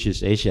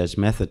Takeuchi's Asia's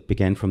method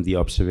began from the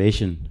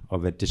observation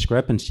of a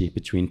discrepancy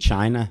between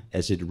China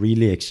as it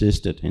really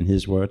existed, in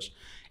his words,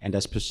 and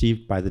as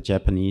perceived by the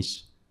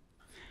Japanese.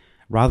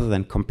 Rather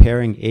than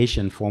comparing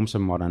Asian forms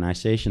of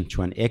modernization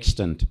to an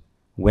extant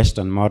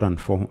Western modern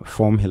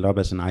form held up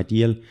as an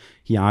ideal,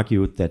 he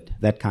argued that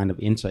that kind of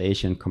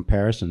inter-Asian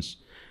comparisons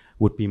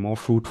would be more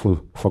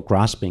fruitful for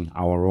grasping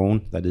our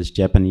own, that is,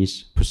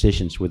 Japanese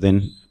positions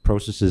within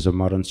processes of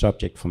modern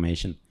subject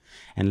formation.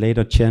 And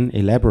later Chen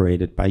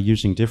elaborated by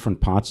using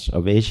different parts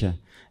of Asia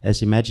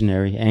as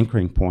imaginary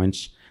anchoring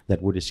points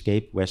that would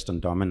escape Western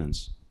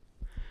dominance.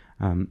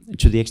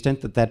 To the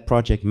extent that that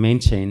project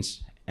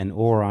maintains an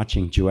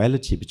overarching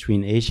duality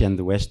between Asia and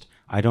the West,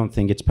 I don't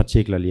think it's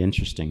particularly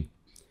interesting.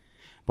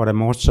 But a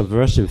more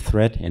subversive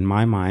thread, in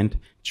my mind,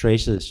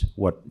 traces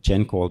what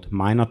Chen called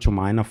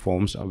minor-to-minor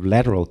forms of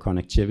lateral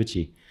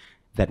connectivity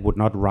that would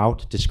not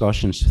route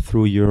discussions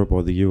through Europe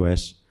or the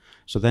US.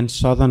 So then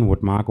Southern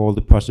would mark all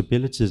the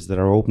possibilities that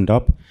are opened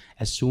up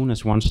as soon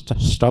as one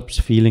stops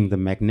feeling the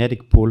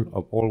magnetic pull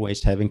of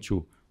always having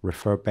to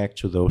refer back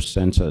to those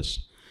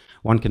centers.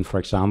 One can, for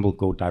example,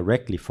 go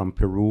directly from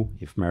Peru,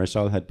 if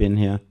Marisol had been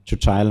here, to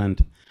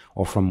Thailand,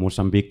 or from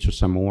Mozambique to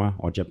Samoa,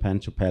 or Japan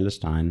to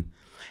Palestine.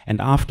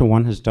 And after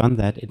one has done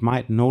that, it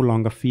might no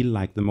longer feel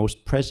like the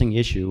most pressing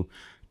issue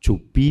to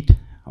beat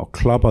or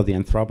clobber the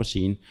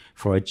Anthropocene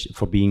for its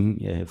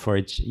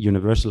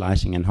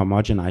universalizing and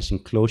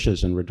homogenizing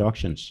closures and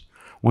reductions.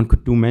 One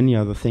could do many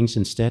other things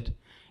instead,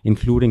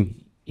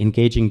 including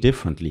engaging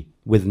differently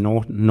with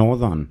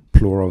northern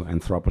plural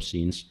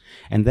Anthropocenes.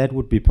 And that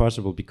would be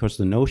possible because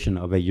the notion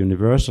of a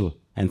universal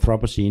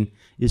Anthropocene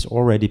is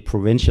already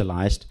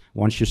provincialized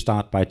once you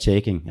start by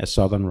taking a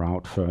southern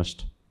route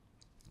first.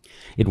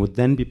 It would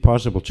then be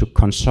possible to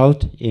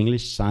consult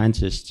English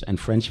scientists and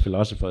French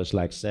philosophers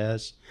like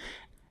Serres,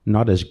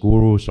 not as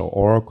gurus or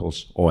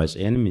oracles or as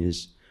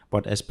enemies,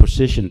 but as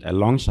positioned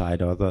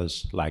alongside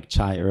others like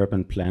Thai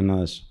urban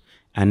planners,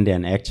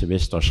 Andean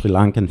activists or Sri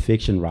Lankan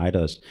fiction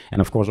writers,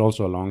 and of course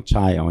also along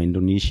Thai or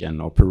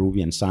Indonesian or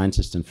Peruvian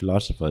scientists and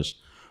philosophers,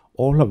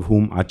 all of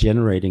whom are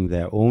generating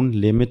their own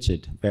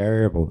limited,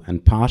 variable,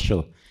 and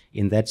partial,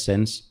 in that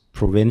sense,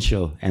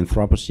 provincial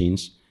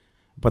Anthropocenes,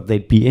 but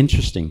they'd be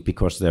interesting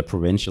because they're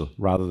provincial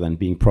rather than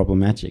being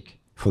problematic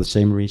for the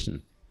same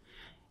reason.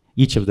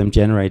 Each of them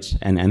generates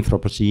an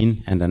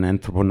Anthropocene and an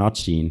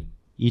Anthroponocene.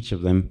 Each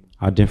of them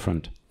are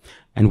different.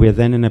 And we're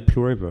then in a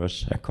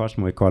pluriverse, a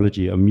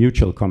cosmoecology of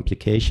mutual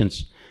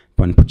complications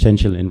and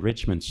potential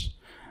enrichments,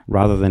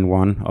 rather than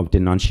one of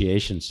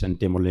denunciations and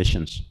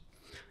demolitions.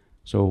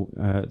 So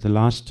the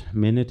last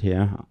minute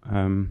here.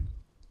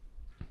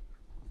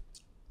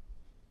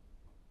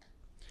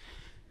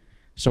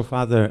 So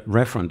far the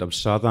referent of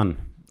Southern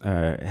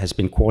has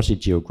been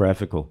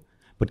quasi-geographical,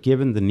 but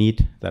given the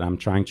need that I'm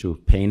trying to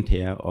paint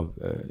here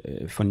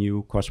for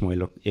new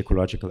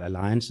cosmo-ecological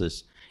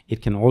alliances,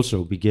 it can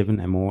also be given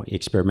a more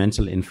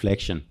experimental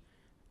inflection,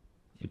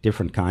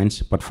 different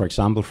kinds, but for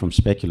example from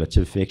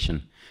speculative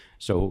fiction.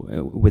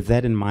 So with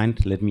that in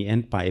mind, let me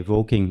end by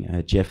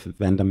evoking Jeff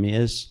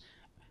Vandermeer's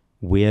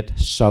weird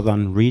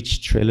Southern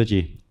Reach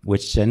trilogy,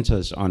 which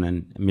centers on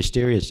a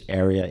mysterious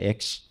Area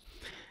X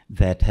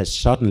that has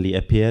suddenly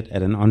appeared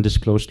at an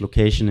undisclosed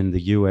location in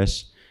the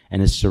US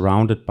and is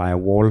surrounded by a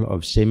wall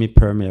of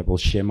semi-permeable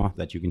shimmer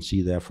that you can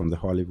see there from the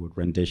Hollywood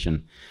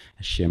rendition,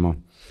 shimmer.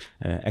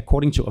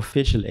 According to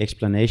official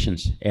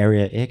explanations,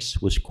 Area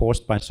X was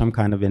caused by some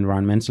kind of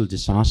environmental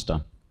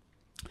disaster.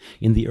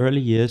 In the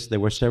early years, there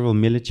were several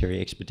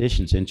military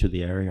expeditions into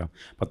the area,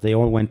 but they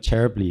all went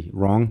terribly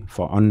wrong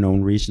for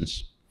unknown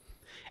reasons.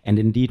 And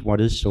indeed,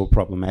 what is so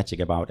problematic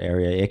about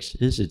Area X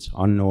is its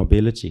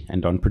unknowability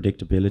and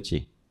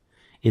unpredictability.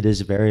 It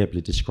is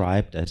variably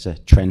described as a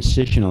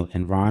transitional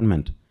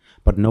environment,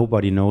 but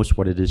nobody knows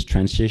what it is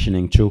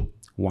transitioning to,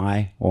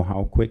 why, or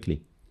how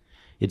quickly.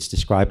 It's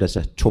described as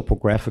a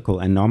topographical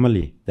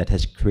anomaly that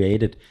has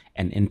created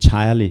an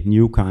entirely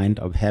new kind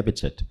of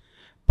habitat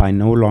by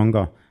no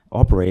longer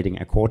operating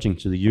according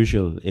to the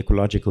usual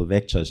ecological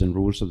vectors and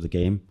rules of the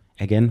game,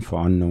 again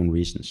for unknown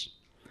reasons.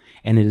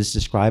 And it is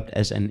described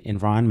as an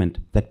environment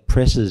that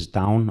presses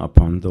down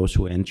upon those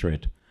who enter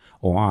it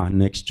or are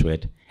next to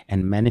it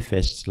and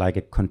manifests like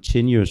a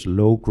continuous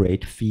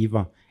low-grade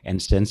fever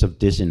and sense of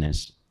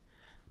dizziness.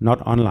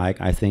 Not unlike,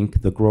 I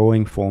think, the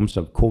growing forms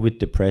of COVID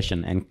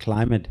depression and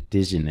climate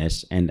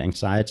dizziness and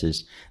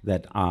anxieties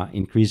that are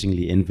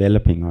increasingly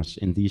enveloping us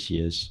in these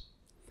years.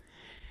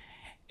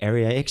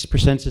 Area X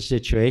presents a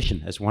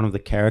situation, as one of the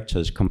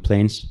characters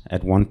complains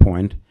at one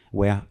point,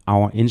 where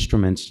our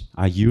instruments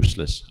are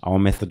useless, our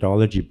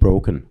methodology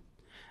broken.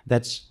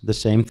 That's the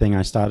same thing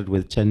I started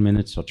with 10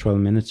 minutes or 12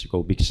 minutes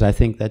ago, because I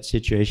think that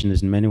situation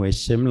is in many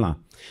ways similar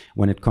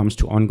when it comes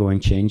to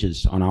ongoing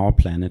changes on our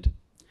planet.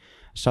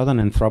 Southern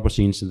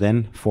Anthropocenes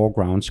then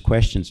foregrounds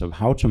questions of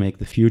how to make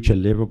the future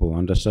livable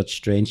under such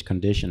strange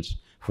conditions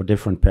for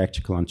different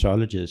practical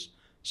ontologies,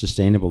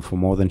 sustainable for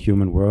more than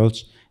human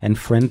worlds, and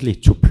friendly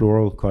to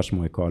plural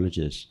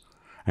cosmoecologies.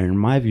 And in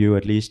my view,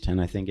 at least, and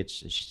I think it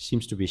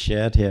seems to be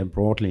shared here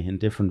broadly in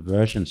different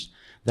versions,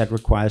 that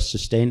requires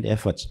sustained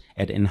efforts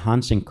at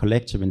enhancing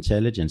collective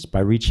intelligence by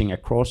reaching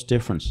across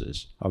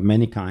differences of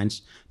many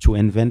kinds to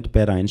invent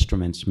better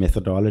instruments,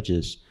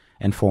 methodologies,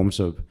 and forms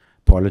of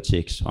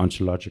politics,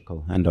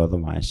 ontological and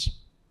otherwise.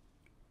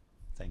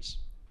 Thanks.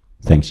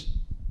 Thanks.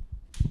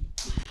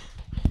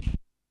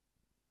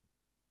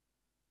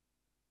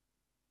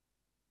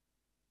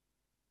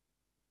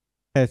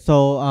 Okay,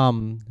 so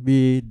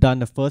we done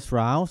the first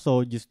round, so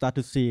you start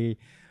to see,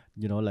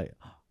 you know, like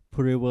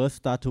pluriverse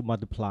start to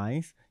multiply,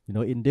 you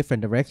know, in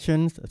different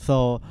directions.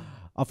 So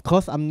of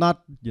course I'm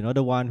not, you know,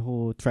 the one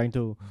who trying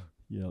to,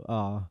 you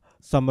know,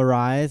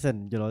 summarize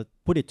and, you know,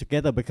 put it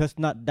together, because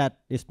that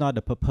is not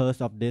the purpose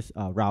of this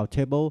round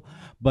table.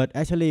 But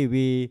actually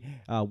we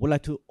would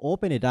like to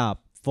open it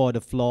up for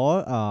the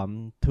floor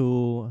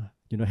to,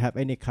 you know, have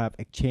any kind of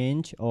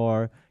exchange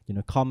or, you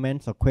know,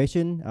 comments or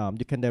question.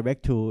 You can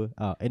direct to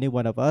any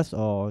one of us,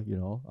 or, you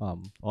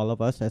know, all of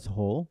us as a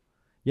whole.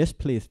 Yes,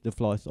 please, the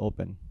floor is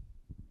open.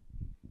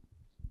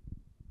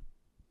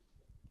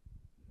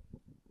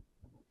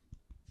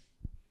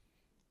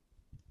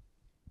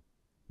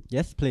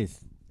 Yes, please.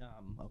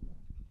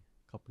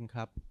 ขอบคุณค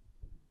รับ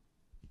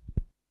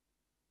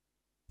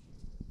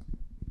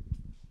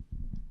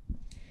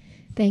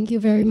Thank you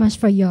very much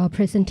for your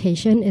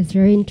presentation. It's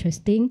very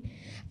interesting.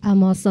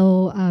 I'm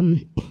also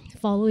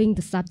following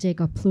the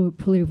subject of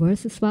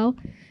pluriverse as well.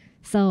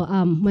 So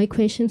my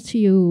questions to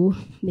you,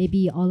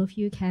 maybe all of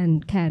you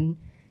can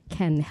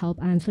help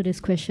answer this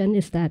question,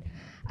 is that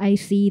I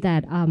see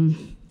that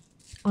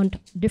on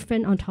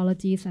different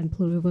ontologies and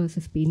pluriverse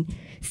has been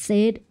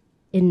said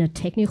in a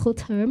technical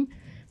term,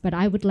 but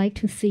I would like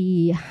to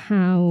see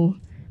how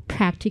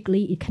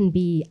practically it can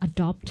be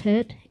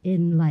adopted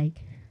in like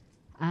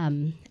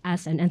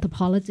as an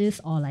anthropologist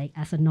or like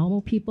as a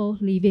normal people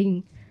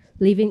living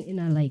in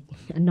a like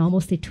a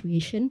normal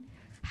situation.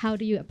 How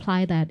do you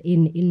apply that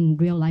in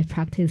real life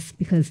practice?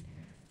 Because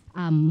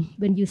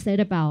when you said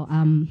about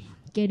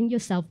getting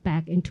yourself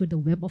back into the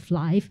web of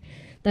life,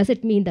 does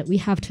it mean that we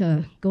have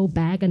to go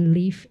back and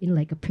live in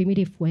like a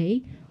primitive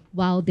way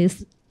while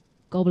this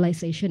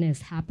globalization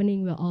is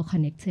happening? We're all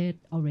connected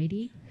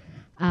already.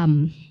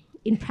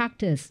 In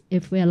practice,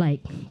 if we're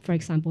like, for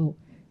example,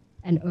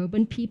 an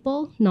urban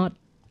people, not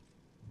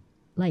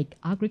like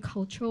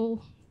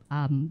agricultural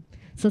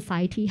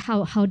society,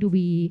 how do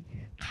we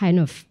kind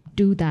of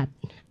do that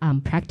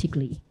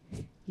practically?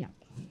 Yeah.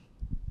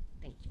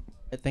 Thank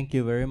you. Thank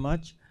you very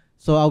much.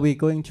 So are we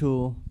going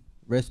to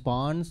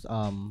respond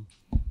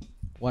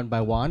one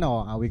by one,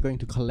 or are we going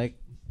to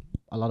collect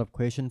a lot of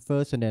questions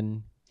first and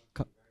then?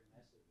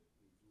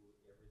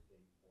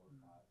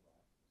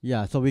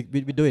 Yeah, so we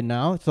do it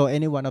now. So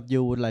any one of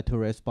you would like to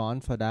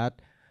respond for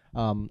that?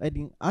 I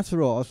think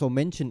Atsuro also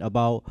mentioned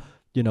about,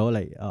 you know,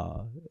 like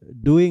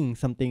doing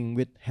something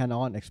with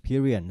hand-on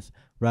experience,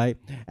 right?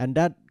 And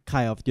that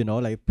kind of, you know,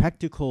 like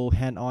practical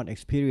hand-on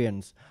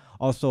experience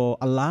also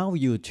allow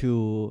you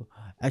to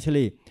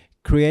actually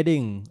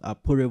creating a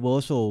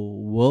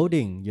pluriversal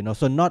worlding, you know,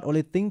 so not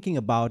only thinking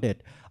about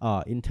it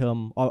in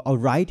terms or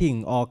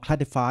writing or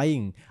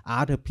classifying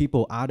other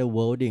people, other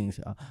worldings,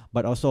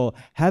 but also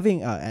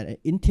having an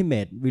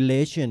intimate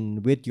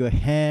relation with your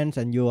hands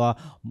and your,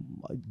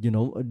 you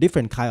know,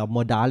 different kind of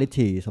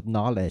modalities of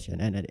knowledge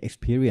and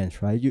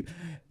experience, right?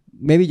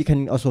 Maybe you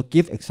can also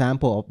give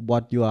example of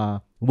what you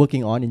are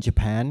working on in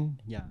Japan.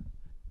 Yeah.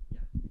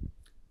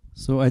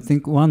 So I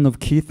think one of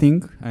key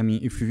thing, I mean,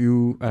 if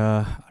you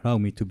allow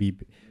me to be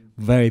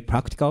very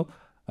practical,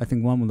 I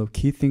think one of the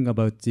key thing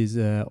about this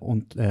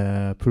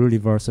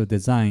pluriversal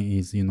design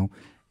is, you know,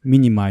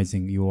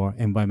 minimizing your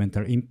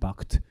environmental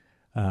impact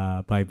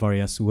by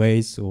various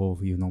ways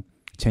of, you know,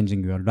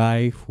 changing your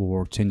life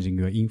or changing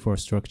your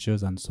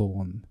infrastructures and so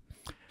on.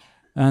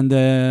 And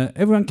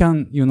everyone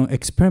can, you know,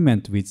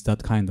 experiment with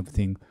that kind of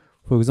thing.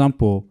 For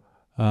example,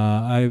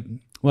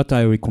 what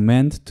I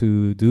recommend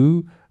to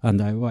do,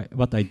 and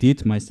what I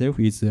did myself,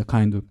 is a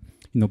kind of,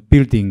 you know,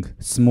 building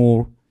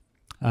small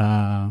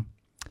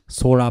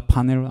solar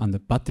panel and a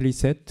battery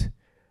set,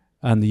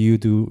 and you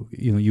do,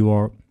 you know,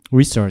 your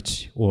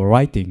research or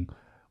writing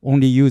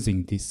only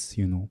using this,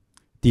 you know,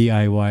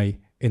 DIY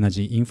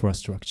energy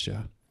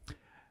infrastructure.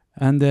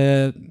 And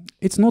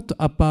it's not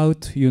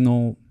about, you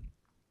know,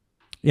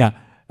 yeah.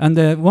 And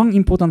one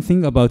important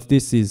thing about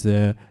this is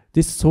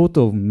this sort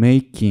of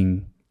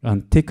making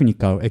and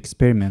technical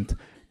experiment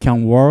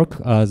can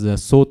work as a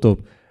sort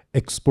of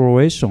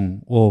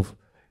exploration of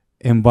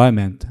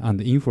environment and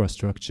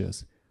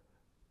infrastructures.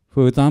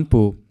 For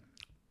example,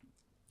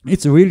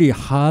 it's really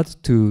hard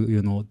to,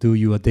 you know, do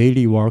your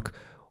daily work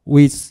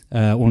with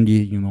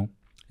only, you know,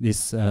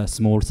 this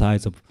small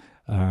size of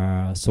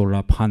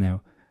solar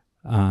panel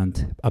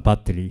and a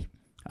battery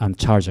and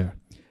charger.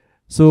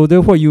 So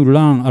therefore, you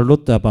learn a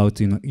lot about,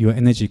 you know, your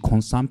energy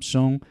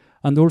consumption,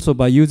 and also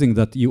by using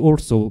that, you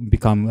also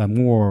become a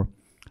more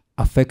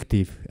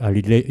effective.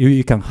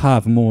 You can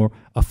have more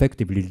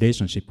effective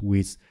relationship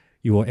with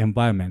your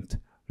environment,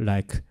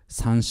 like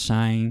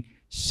sunshine,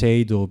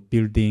 shade of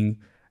building,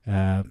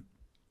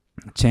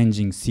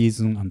 changing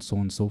season, and so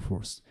on and so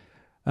forth.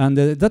 And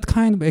that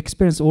kind of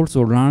experience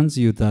also learns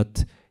you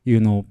that,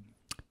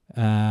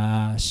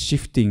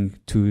 shifting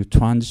to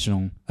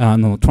transition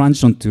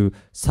to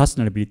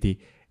sustainability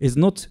is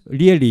not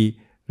really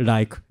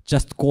like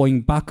just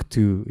going back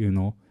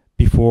to,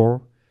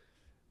 before.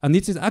 And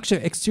it is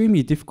actually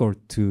extremely difficult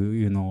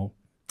to,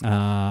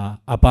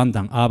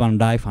 abandon urban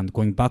life and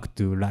going back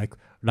to like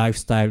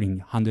lifestyle in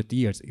 100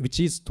 years, which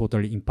is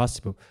totally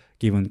impossible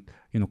given,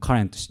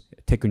 current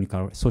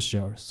technical,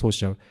 social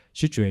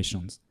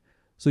situations.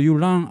 So you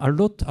learn a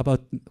lot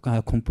about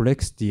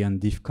complexity and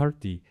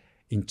difficulty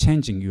in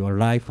changing your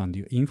life and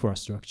your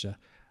infrastructure.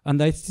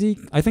 And I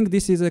think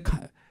this is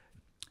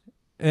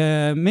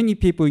many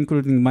people,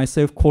 including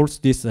myself, calls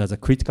this as a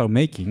critical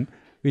making,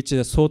 which is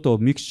a sort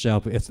of mixture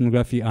of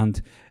ethnography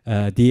and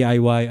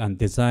DIY and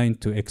design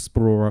to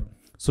explore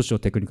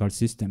socio-technical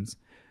systems.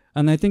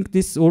 And I think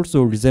this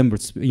also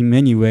resembles, in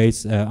many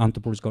ways,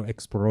 anthropological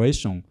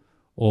exploration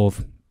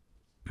of,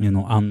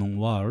 unknown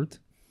world.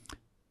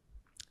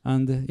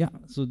 And yeah,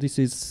 so this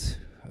is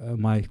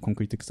my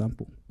concrete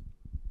example.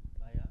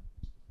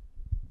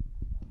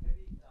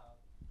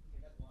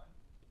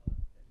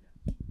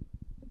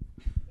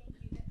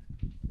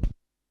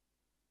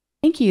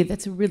 Thank you.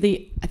 That's a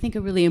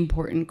really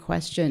important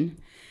question.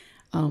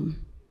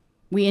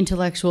 We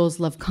intellectuals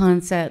love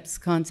concepts.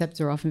 Concepts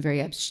are often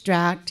very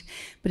abstract,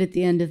 but at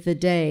the end of the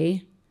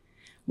day,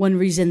 one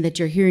reason that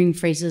you're hearing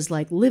phrases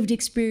like lived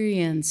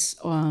experience,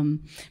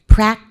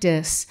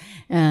 practice,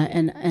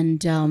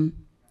 and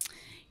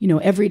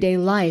everyday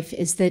life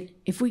is that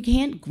if we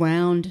can't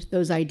ground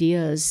those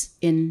ideas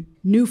in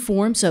new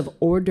forms of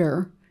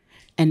order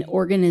and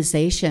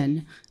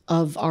organization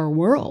of our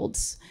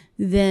worlds,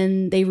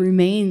 then they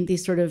remain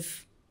these sort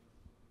of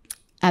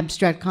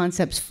abstract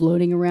concepts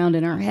floating around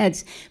in our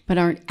heads, but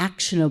aren't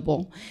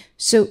actionable.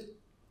 So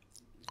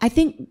I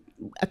think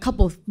a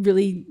couple of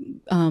really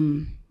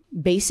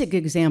basic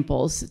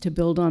examples to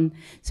build on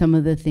some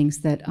of the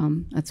things that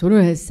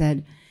Atsuro has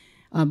said.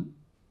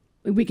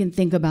 We can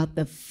think about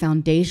the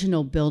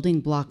foundational building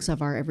blocks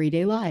of our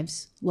everyday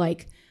lives.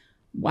 Like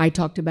I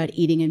talked about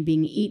eating and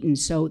being eaten.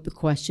 So the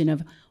question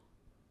of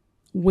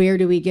where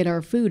do we get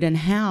our food and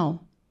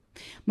how?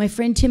 My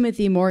friend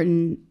Timothy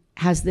Morton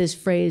has this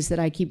phrase that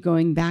I keep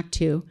going back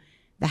to.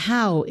 The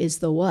how is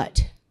the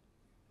what.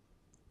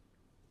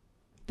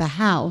 The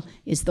how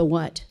is the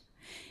what.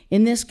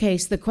 In this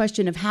case, the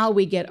question of how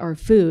we get our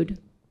food,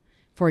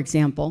 for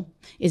example,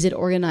 is it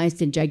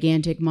organized in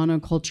gigantic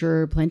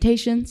monoculture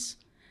plantations,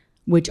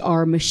 which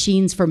are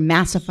machines for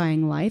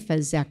massifying life,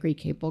 as Zachary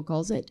Capel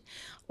calls it,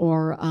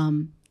 or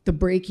the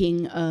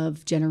breaking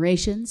of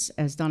generations,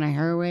 as Donna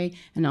Haraway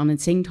and Anand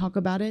Singh talk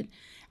about it,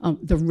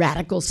 the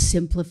radical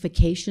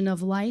simplification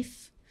of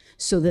life,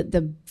 so that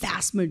the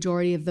vast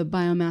majority of the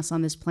biomass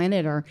on this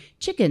planet are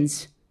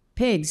chickens,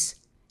 pigs,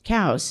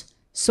 cows,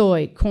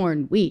 soy,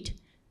 corn, wheat,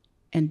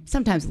 and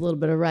sometimes a little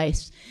bit of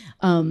rice.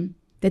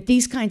 That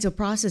these kinds of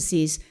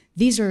processes,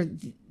 these are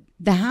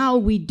the how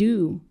we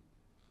do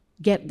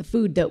get the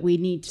food that we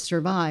need to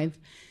survive,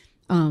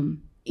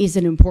 is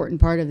an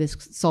important part of this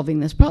solving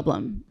this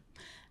problem.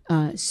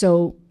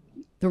 So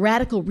the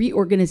radical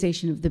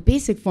reorganization of the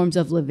basic forms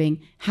of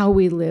living, how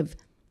we live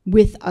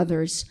with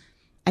others,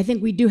 I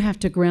think we do have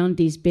to ground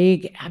these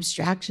big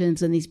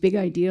abstractions and these big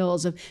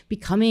ideals of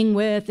becoming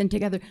with and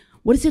together.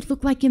 What does it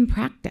look like in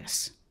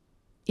practice,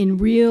 in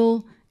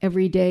real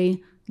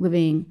everyday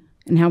living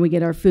and how we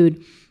get our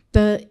food?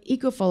 The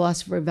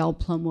eco-philosopher Val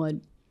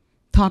Plumwood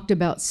talked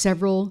about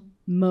several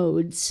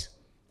modes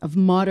of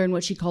modern,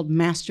 what she called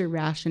master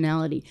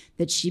rationality,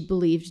 that she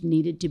believed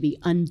needed to be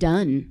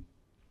undone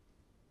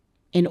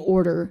in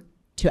order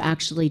to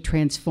actually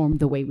transform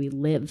the way we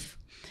live.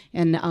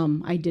 And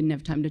I didn't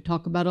have time to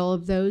talk about all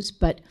of those,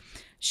 but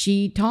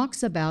she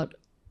talks about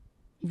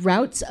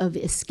routes of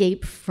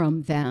escape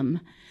from them.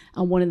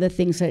 One of the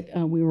things that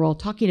we were all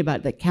talking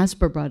about that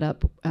Casper brought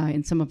up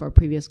in some of our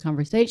previous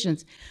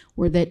conversations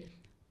were that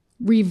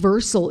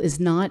reversal is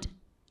not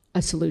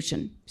a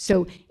solution.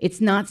 So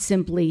it's not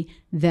simply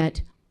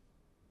that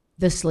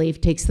the slave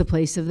takes the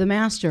place of the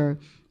master,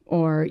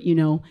 or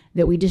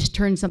that we just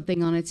turn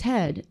something on its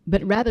head,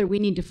 but rather we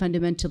need to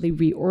fundamentally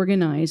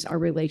reorganize our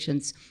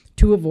relations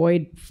to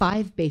avoid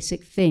 5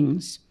 basic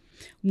things.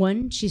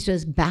 One, she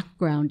says,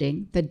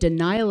 backgrounding, the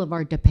denial of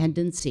our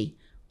dependency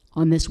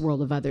on this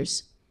world of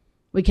others.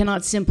 We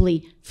cannot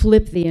simply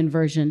flip the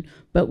inversion,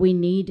 but we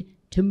need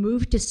to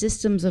move to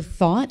systems of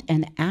thought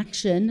and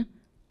action,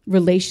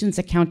 relations,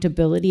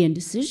 accountability, and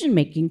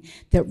decision-making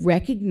that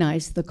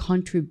recognize the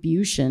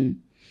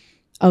contribution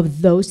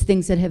of those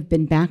things that have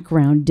been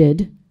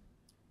backgrounded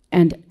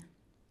and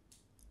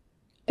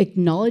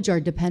acknowledge our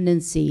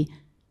dependency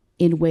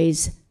in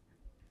ways,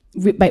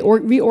 by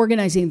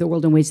reorganizing the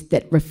world in ways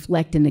that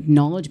reflect an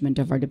acknowledgement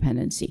of our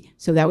dependency.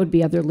 So that would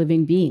be other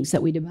living beings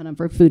that we depend on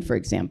for food, for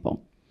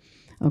example.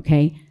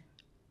 Okay?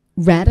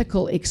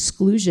 Radical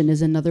exclusion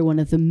is another one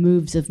of the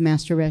moves of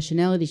master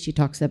rationality she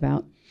talks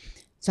about.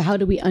 So how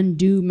do we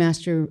undo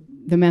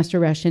the master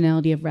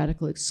rationality of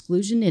radical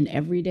exclusion in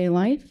everyday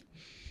life?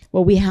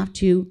 Well, we have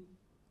to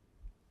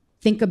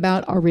think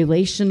about our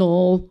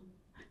relational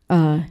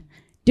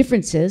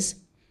differences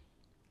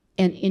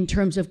and in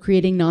terms of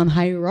creating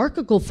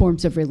non-hierarchical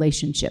forms of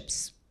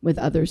relationships with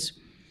others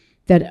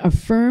that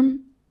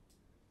affirm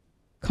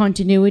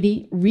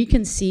continuity,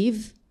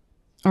 reconceive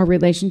our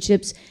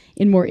relationships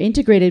in more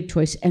integrated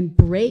choice, and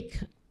break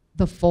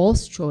the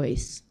false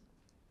choice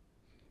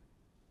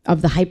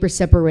of the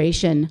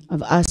hyper-separation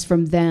of us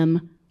from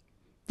them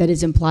that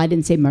is implied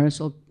in, say,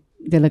 Marisol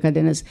de la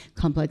Cadena's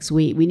complex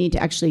we. We need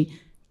to actually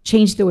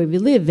change the way we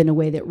live in a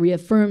way that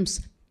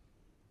reaffirms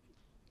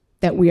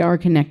that we are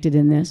connected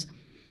in this.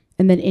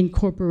 And then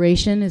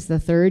incorporation is the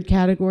third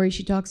category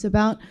she talks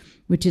about,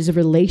 which is a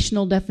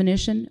relational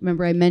definition.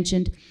 Remember, I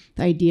mentioned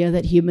the idea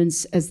that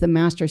humans as the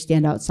master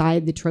stand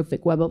outside the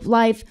trophic web of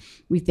life.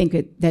 We think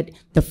that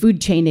the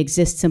food chain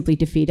exists simply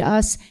to feed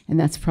us, and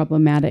that's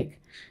problematic.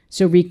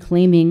 So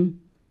reclaiming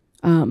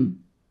the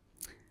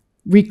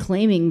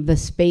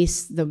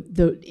space,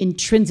 the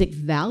intrinsic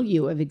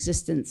value of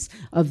existence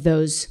of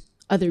those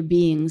other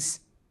beings,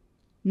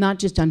 not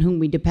just on whom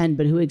we depend,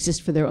 but who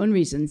exist for their own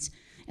reasons,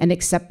 and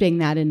accepting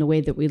that in the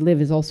way that we live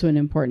is also an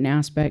important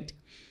aspect.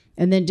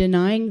 And then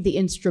denying the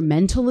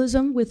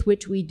instrumentalism with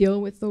which we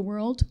deal with the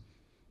world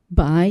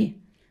by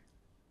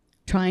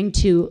trying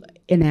to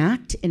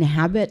enact,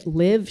 inhabit,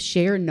 live,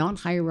 share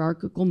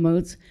non-hierarchical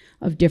modes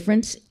of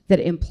difference that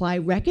imply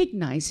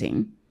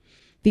recognizing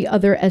the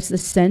other as the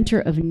center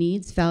of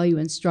needs, value,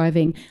 and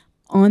striving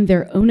on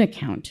their own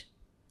account,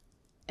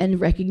 and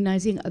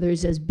recognizing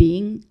others as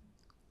beings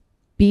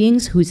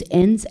whose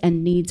ends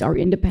and needs are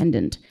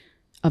independent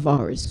of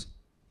ours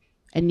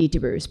and need to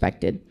be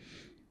respected.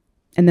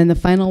 And then the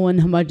final one,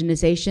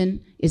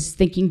 homogenization, is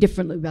thinking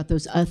differently about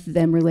those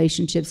us-them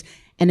relationships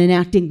and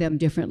enacting them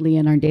differently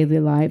in our daily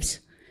lives.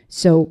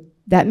 So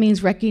that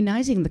means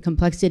recognizing the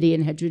complexity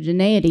and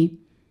heterogeneity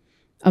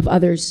of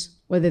others,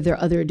 whether they're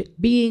othered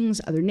beings,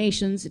 other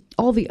nations,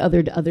 all the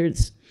othered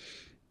others,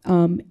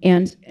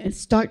 and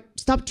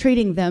stop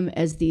treating them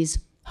as these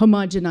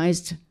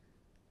homogenized,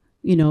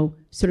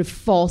 sort of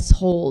false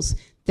wholes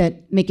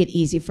that make it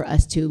easy for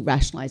us to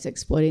rationalize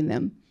exploiting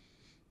them.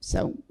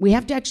 So we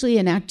have to actually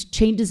enact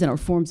changes in our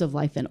forms of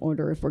life and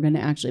order if we're going to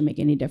actually make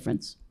any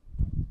difference.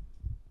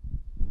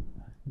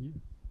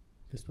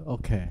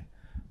 Okay.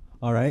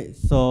 All right.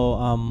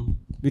 So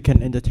we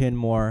can entertain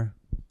more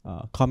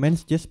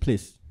comments. Yes,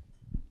 please.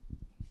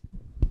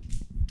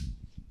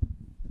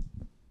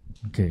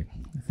 Okay.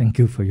 Thank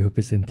you for your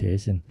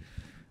presentation.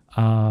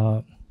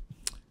 Allow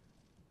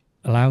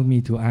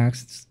me to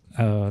ask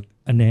a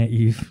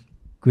naive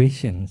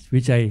questions,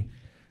 which I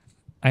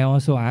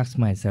also ask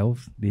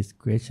myself these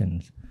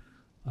questions.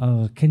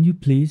 Can you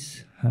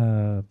please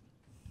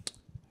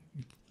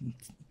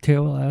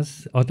tell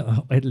us, or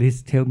at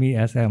least tell me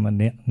as I'm a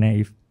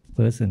naive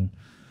person,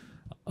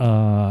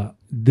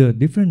 the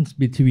difference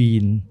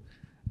between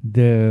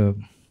the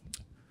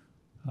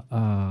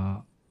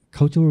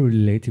cultural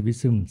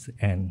relativisms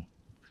and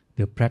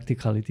the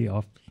practicality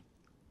of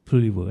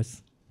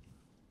pluriverse?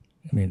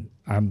 I mean,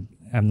 I'm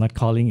not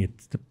calling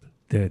it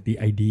the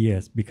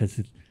ideas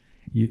because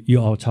you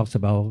all talked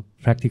about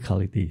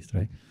practicalities,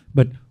 right?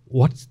 But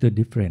what's the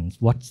difference?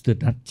 What's the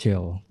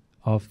nutshell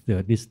of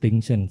the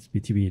distinctions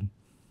between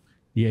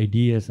the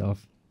ideas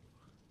of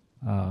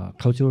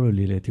cultural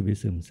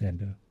relativisms and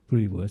the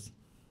pluriverse?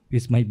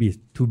 This might be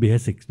too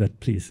basic, but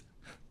please.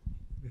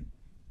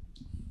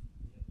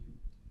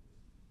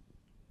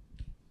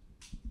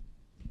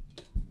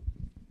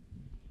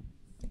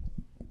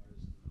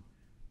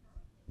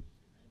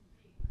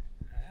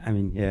 I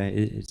mean, yeah,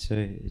 it's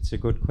a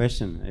good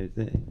question.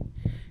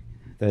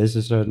 There is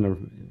a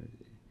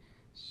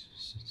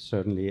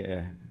certainly,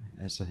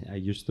 as I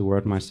use the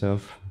word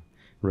myself,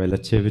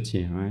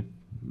 relativity, right?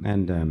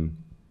 And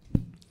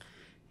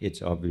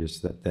it's obvious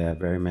that there are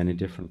very many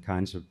different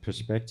kinds of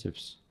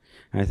perspectives.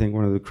 And I think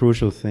one of the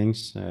crucial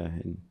things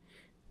in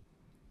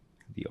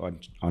the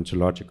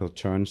ontological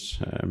turns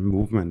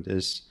movement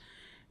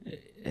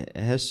it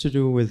has to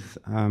do with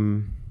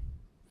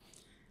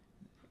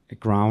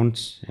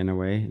ground, in a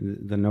way,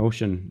 the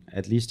notion,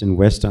 at least in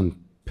Western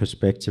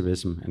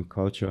perspectivism and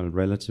cultural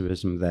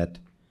relativism, that,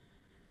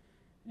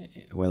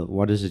 well,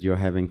 what is it you're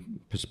having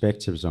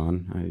perspectives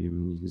on?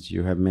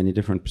 You have many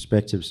different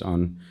perspectives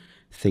on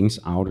things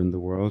out in the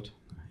world,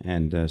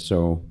 and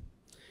so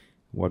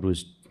what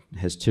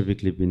has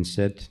typically been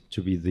said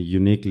to be the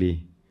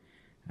uniquely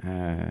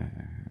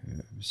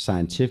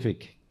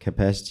scientific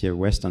capacity of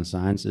Western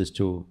science is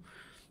to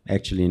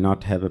actually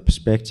not have a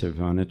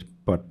perspective on it,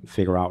 but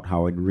figure out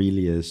how it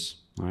really is,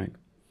 right?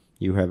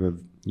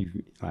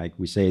 Like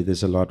we say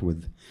this a lot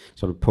with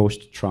sort of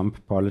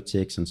post-Trump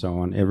politics and so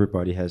on.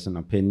 Everybody has an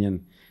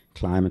opinion.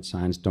 Climate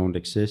science don't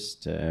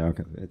exist.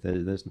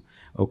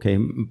 Okay,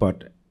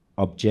 but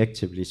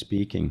objectively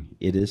speaking,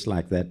 it is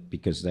like that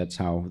because that's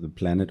how the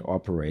planet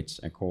operates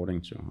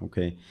according to.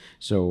 Okay,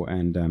 so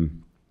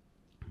and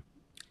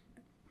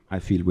I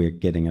feel we're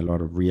getting a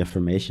lot of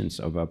reaffirmations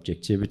of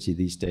objectivity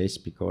these days,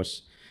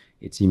 because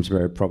it seems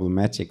very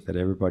problematic that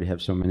everybody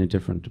has so many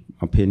different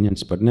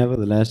opinions. But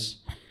nevertheless,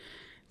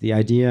 the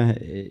idea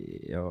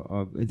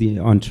of the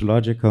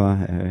ontological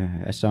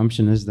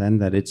assumption is then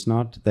that it's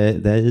not,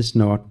 there is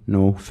not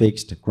no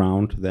fixed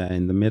ground there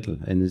in the middle.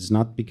 And it's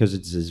not because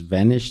it has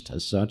vanished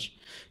as such,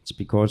 it's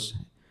because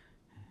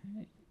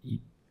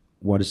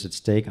what is at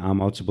stake are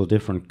multiple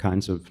different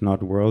kinds of,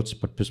 not worlds,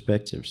 but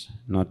perspectives,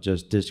 not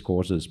just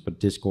discourses, but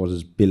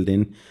discourses built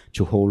in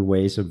to whole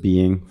ways of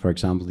being. For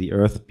example, the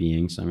earth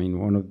beings. I mean,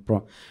 one of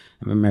the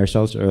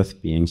Marisol's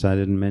earth beings, I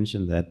didn't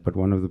mention that, but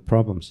one of the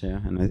problems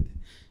here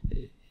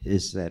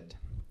is that,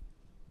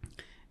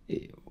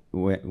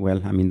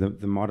 well, I mean,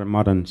 the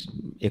modern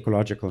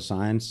ecological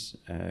science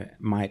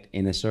might,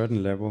 in a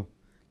certain level,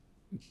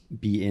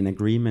 be in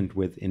agreement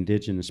with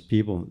indigenous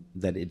people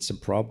that it's a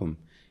problem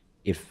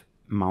if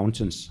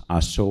mountains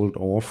are sold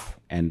off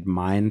and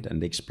mined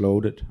and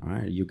exploded,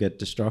 right? You get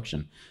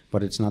destruction.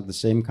 But it's not the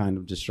same kind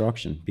of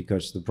destruction,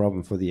 because the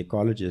problem for the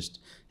ecologist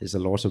is a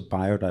loss of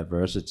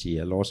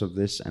biodiversity, a loss of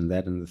this and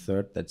that and the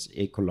third that's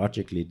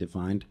ecologically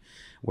defined,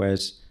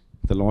 whereas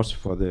the loss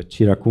for the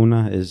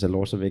Tirakuna is a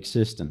loss of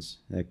existence,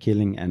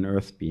 killing an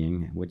earth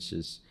being, which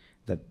is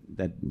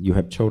that you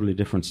have totally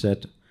different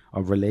set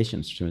of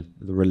relations to it.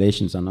 The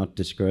relations are not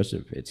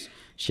discursive. It's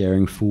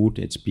sharing food,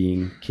 it's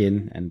being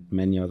kin, and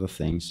many other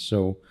things.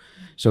 So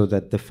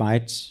that the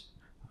fights,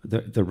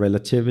 the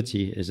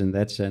relativity is in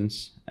that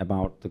sense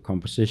about the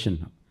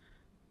composition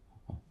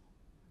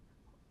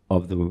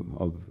of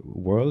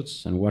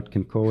worlds and what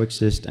can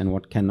coexist and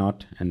what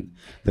cannot. And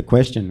the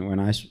question,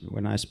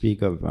 when I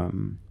speak of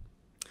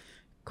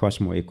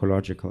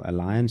cosmo-ecological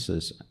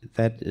alliances,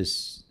 that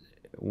is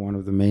one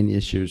of the main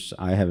issues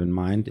I have in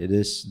mind. It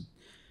is,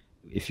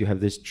 if you have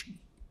this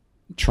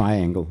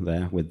triangle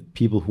there with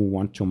people who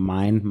want to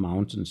mine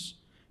mountains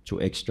to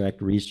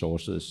extract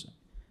resources,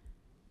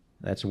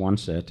 that's one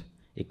set.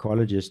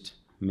 Ecologists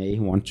may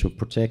want to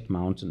protect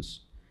mountains,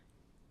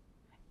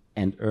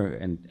 and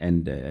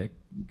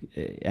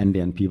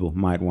Andean people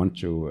might want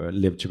to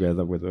live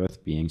together with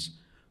earth beings.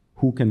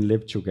 Who can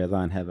live together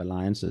and have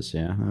alliances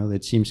here? Well,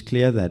 it seems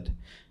clear that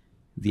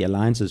the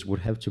alliances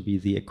would have to be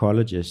the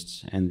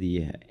ecologists and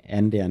the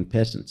Andean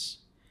peasants,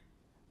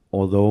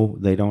 although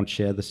they don't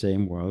share the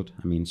same world.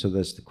 I mean, so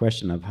there's the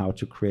question of how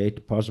to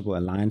create possible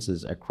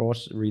alliances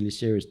across really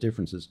serious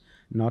differences,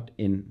 not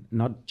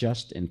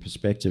just in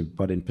perspective,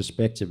 but in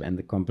perspective and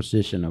the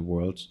composition of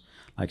worlds.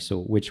 Like, so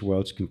which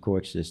worlds can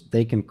coexist?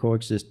 They can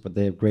coexist, but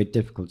they have great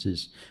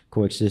difficulties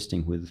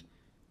coexisting with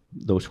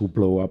those who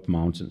blow up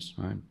mountains,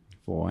 right?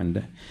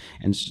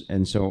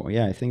 And so,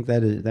 yeah, I think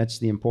that's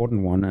the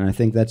important one, and I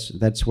think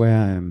that's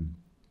where,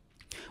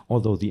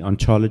 although the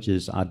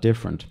ontologies are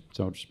different,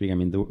 so to speak, I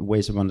mean, the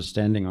ways of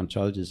understanding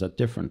ontologies are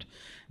different.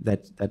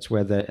 That's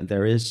where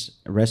there is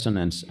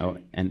resonance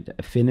and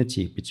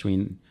affinity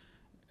between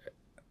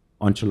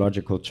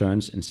ontological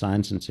terms in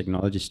science and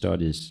technology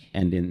studies,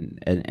 and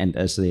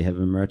as they have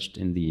emerged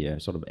in the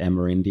sort of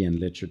Amerindian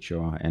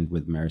literature and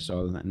with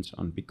Marisol and so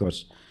on,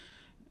 because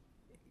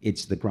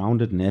it's the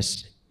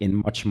groundedness in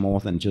much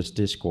more than just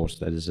discourse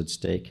that is at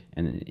stake.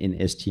 And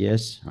in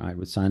STS, right,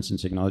 with science and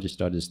technology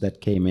studies, that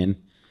came in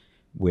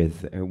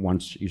with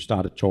once you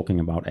started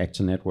talking about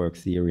actor network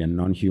theory and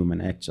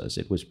non-human actors,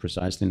 it was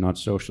precisely not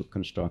social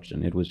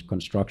construction. It was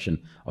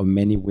construction of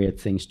many weird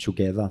things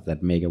together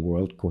that make a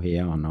world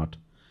cohere or not.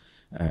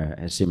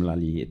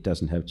 Similarly, it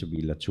doesn't have to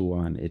be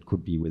Latour, and it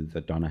could be with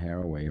Donna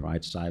Haraway,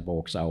 right?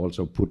 Cyborgs are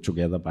also put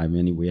together by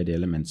many weird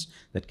elements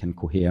that can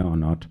cohere or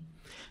not.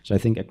 So I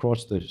think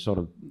across the sort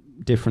of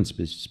difference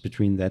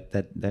between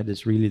that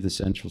is really the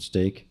central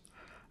stake,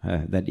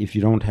 that if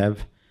you don't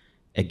have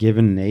a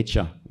given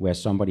nature where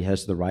somebody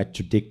has the right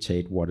to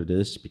dictate what it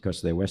is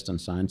because they're Western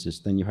scientists,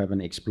 then you have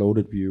an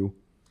exploded view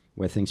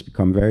where things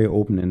become very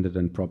open-ended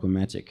and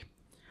problematic.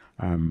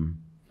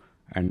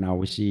 And now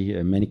we see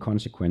many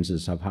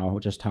consequences of how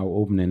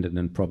open-ended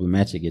and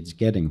problematic it's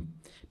getting,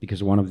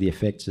 because one of the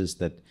effects is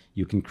that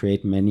you can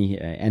create many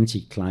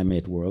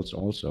anti-climate worlds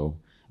also,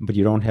 but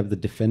you don't have the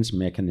defense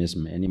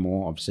mechanism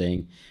anymore of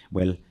saying,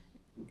 well,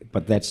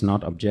 but that's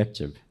not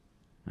objective.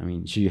 I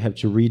mean, so you have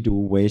to redo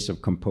ways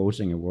of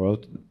composing a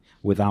world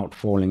without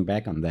falling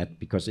back on that,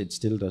 because it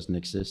still doesn't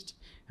exist.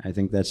 I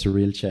think that's a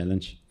real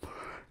challenge.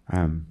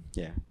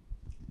 Yeah.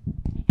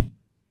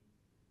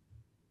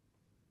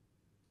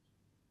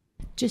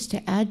 Just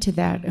to add to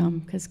that,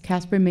 because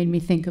Casper made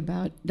me think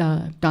about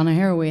Donna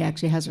Haraway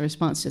actually has a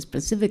response to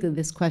specifically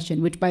this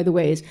question, which, by the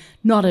way, is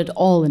not at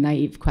all a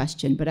naive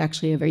question, but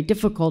actually a very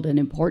difficult and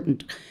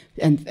important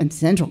and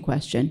central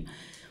question.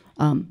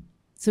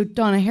 So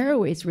Donna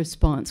Haraway's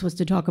response was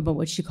to talk about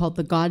what she called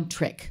the God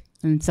trick.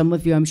 And some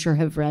of you, I'm sure,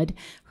 have read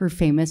her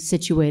famous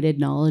Situated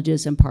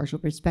Knowledges and Partial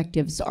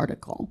Perspectives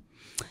article.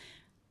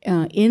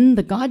 In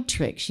the God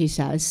trick, she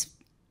says,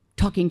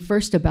 talking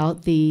first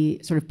about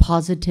the sort of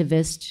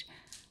positivist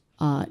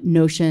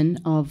notion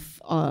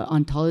of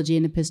ontology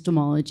and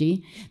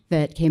epistemology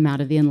that came out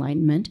of the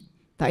Enlightenment,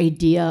 the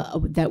idea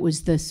that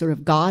was the sort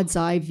of God's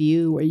eye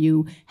view where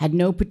you had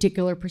no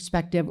particular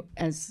perspective,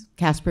 as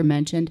Casper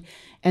mentioned,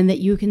 and that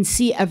you can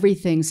see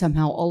everything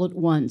somehow all at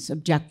once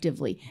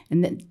objectively,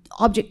 and that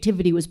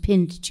objectivity was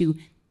pinned to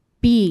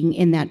being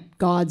in that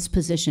God's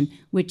position,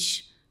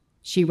 which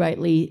she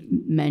rightly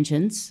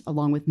mentions,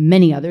 along with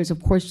many others.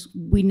 Of course,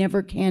 we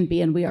never can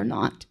be, and we are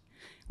not.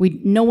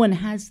 No one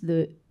has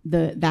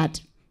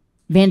that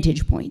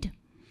vantage point,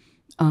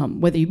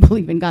 whether you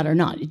believe in God or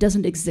not. It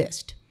doesn't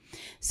exist.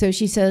 So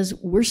she says,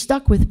 we're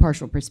stuck with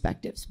partial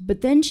perspectives.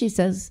 But then she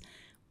says,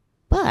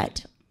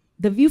 but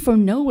the view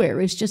from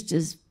nowhere is just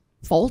as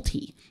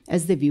faulty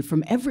as the view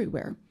from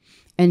everywhere.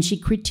 And she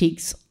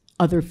critiques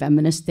other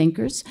feminist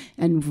thinkers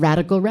and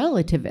radical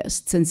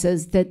relativists and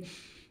says that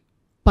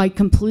by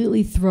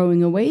completely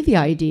throwing away the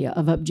idea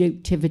of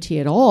objectivity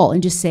at all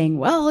and just saying,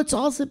 well, it's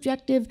all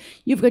subjective.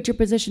 You've got your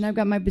position, I've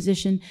got my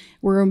position.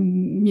 We're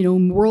a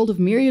world of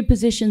myriad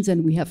positions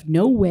and we have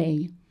no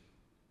way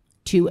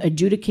to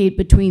adjudicate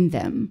between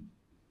them.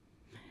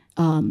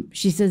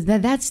 She says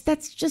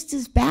that's just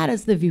as bad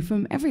as the view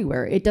from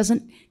everywhere. It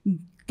doesn't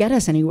get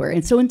us anywhere.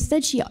 And so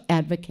instead she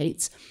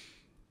advocates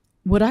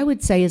what I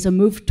would say is a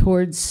move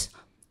towards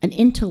an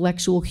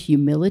intellectual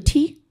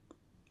humility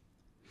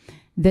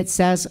that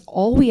says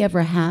all we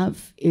ever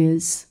have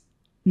is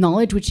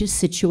knowledge which is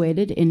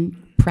situated in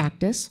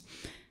practice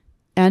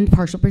and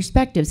partial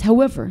perspectives.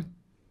 However,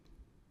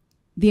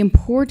 the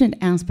important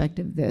aspect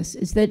of this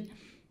is that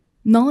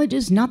knowledge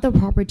is not the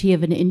property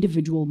of an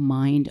individual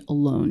mind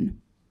alone.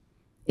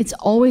 It's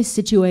always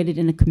situated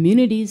in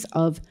communities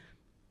of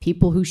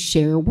people who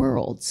share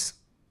worlds,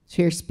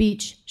 share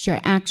speech, share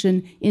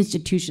action,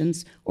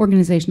 institutions,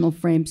 organizational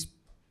frames,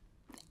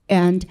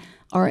 and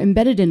are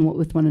embedded in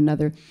with one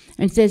another.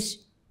 And it says,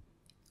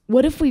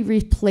 what if we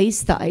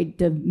replace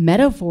the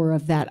metaphor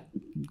of that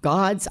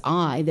God's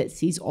eye that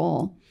sees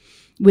all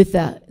with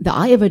the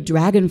eye of a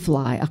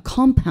dragonfly, a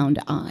compound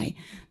eye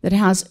that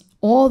has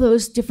all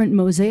those different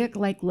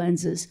mosaic-like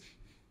lenses?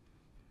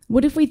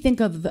 What if we think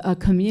of a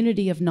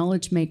community of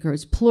knowledge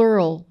makers,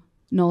 plural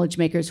knowledge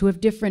makers who have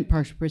different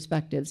partial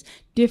perspectives,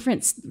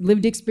 different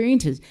lived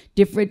experiences,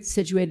 different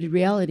situated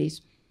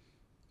realities,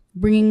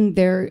 bringing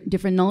their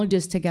different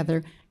knowledges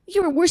together?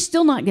 We're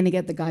still not going to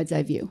get the God's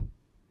eye view.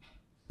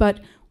 But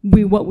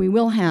what we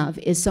will have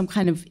is some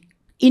kind of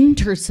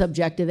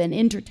intersubjective and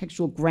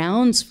intertextual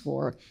grounds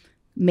for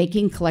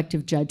making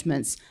collective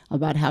judgments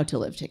about how to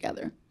live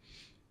together.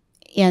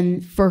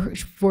 And for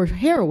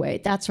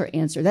Haraway, that's her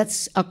answer.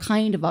 That's a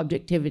kind of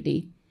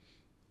objectivity.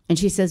 And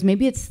she says,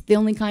 maybe it's the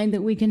only kind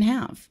that we can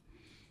have.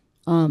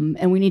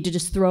 And we need to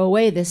just throw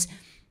away this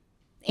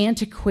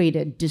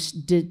antiquated,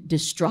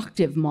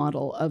 destructive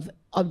model of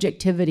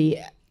objectivity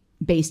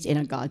based in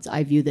a God's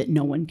eye view that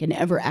no one can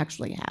ever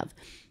actually have,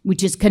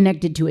 which is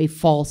connected to a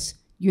false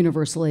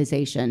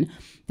universalization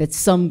that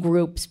some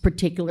groups'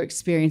 particular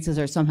experiences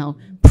are somehow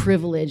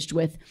privileged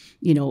with,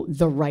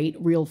 the right,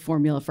 real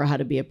formula for how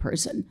to be a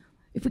person.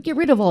 If we get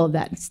rid of all of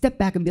that and step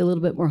back and be a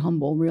little bit more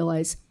humble,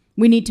 realize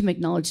we need to make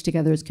knowledge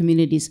together as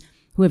communities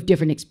who have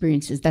different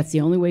experiences. That's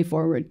the only way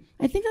forward.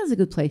 I think that's a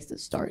good place to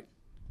start.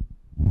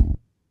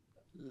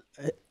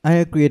 I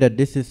agree that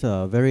this is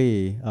a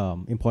very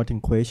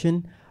important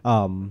question.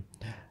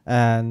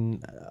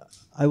 And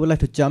I would like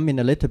to jump in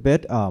a little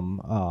bit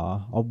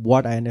of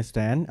what I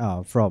understand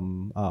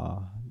from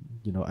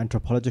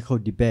anthropological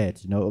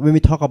debate. When we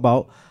talk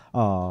about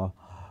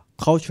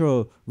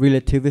cultural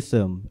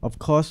relativism, of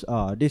course,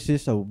 this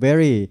is a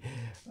very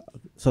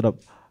sort of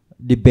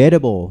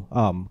debatable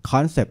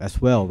concept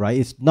as well, right?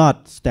 It's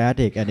not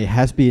static, and it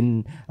has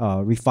been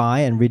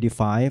refined and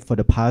redefined for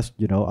the past,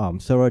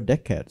 several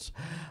decades.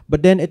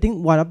 But then I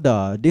think one of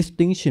the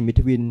distinction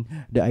between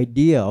the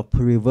idea of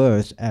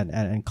pluriverse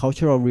and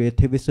cultural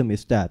relativism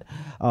is that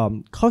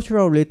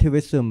cultural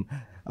relativism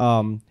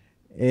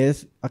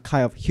is a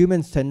kind of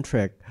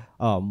human-centric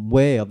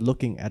way of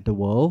looking at the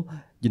world.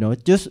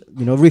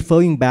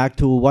 Referring back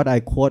to what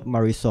I quote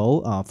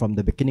Marisol from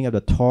the beginning of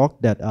the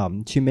talk, that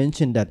she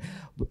mentioned that,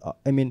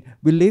 we're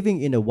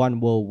living in a one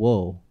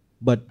world,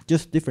 but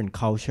just different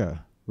culture,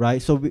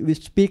 right? So we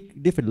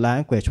speak different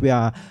language. We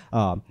are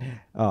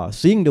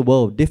seeing the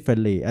world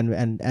differently,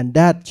 and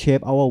that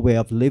shape our way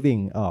of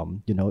living,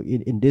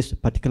 in this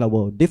particular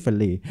world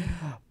differently.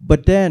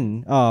 But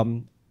then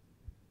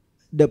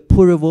the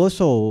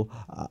pluriversal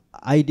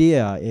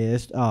idea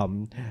is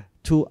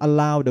to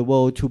allow the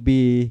world to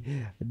be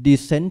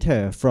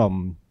decentered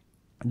from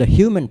the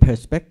human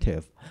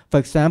perspective. For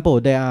example,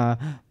 there are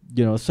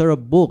several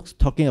books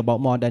talking about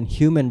more than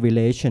human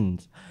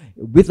relations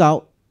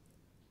without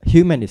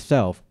human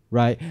itself,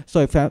 right?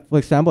 So for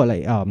example,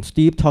 like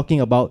Steve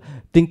talking about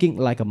thinking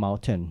like a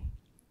mountain,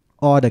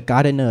 or the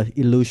gardener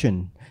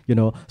illusion,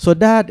 So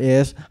that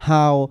is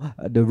how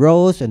the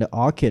rose and the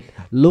orchid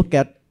look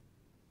at,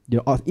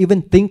 or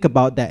even think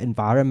about that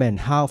environment,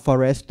 how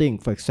foresting,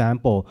 for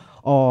example,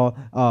 or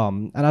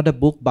another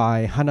book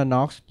by Hannah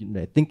Knox,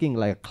 thinking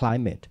like a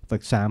climate, for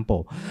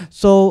example.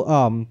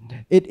 So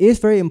it is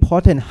very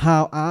important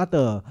how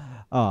other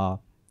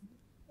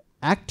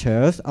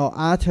actors or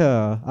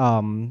other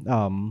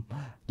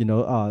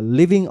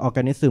living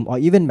organism or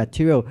even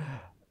material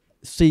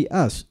see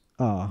us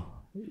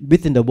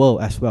within the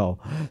world as well.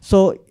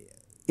 So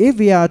if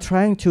we are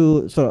trying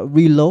to sort of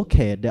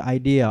relocate the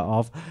idea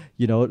of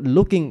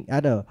looking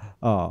at a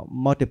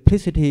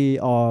multiplicity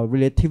or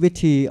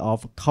relativity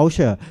of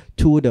culture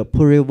to the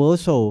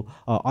pluriversal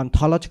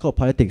ontological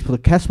politics. So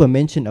Casper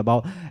mentioned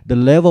about the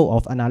level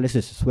of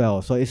analysis as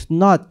well. So it's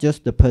not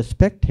just the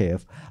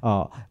perspective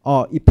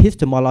or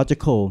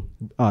epistemological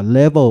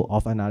level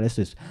of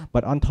analysis,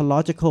 but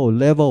ontological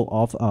level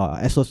of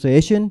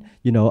association,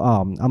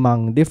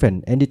 among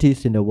different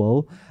entities in the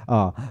world.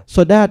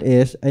 So that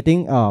is, I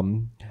think,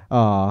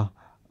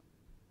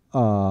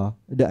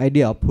 the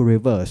idea of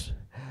pluriverse.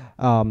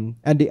 And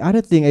the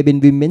other thing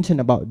we mentioned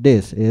about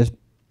this is,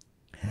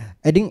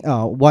 I think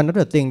one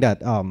other thing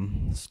that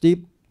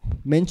Steve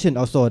mentioned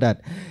also,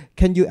 that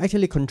can you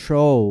actually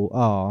control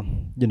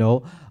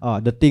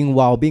the thing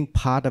while being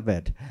part of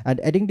it? And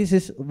I think this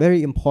is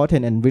very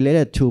important and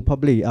related to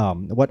probably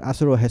what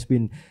Atsuro has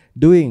been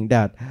doing,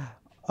 that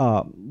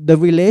the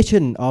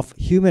relation of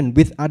human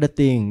with other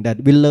things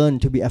that we learn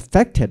to be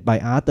affected by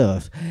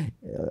others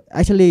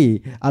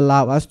actually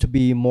allow us to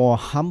be more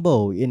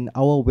humble in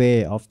our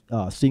way of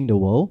seeing the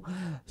world.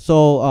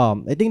 So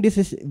I think this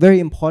is very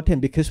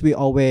important, because we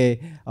always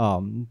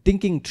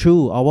thinking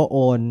through our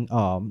own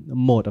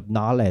mode of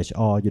knowledge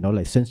or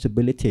like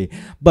sensibility,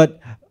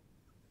 but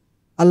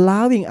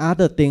allowing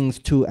other things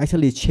to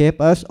actually shape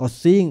us or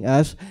seeing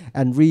us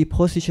and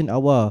reposition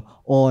our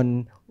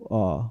own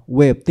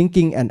way of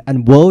thinking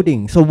and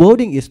wording. So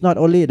wording is not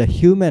only the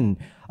human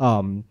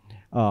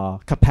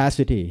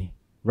capacity,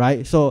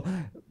 right? So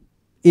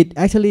it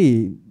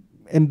actually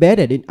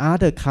embedded in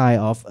other kind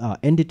of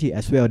entity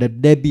as well,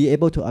 that they be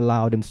able to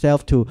allow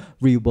themselves to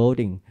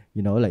rewording.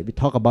 Like we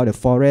talk about the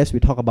forest,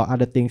 we talk about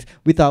other things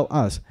without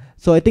us.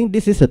 So I think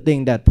this is the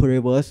thing that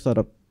Pluriverse sort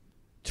of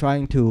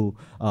trying to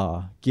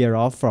gear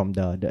off from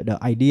the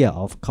idea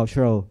of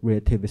cultural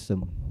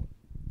relativism.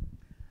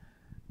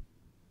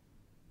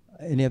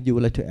 Any of you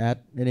would like to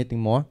add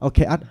anything more?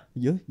 Okay,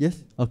 you?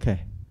 Yes?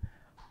 Okay.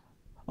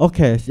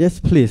 Okay,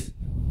 yes, please.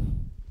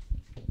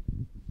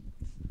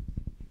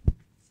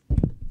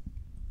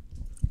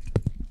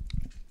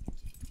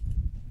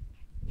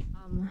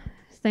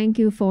 Thank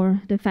you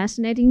for the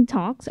fascinating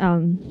talks.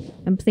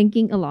 I'm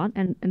thinking a lot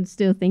and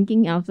still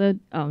thinking after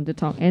the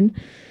talk end.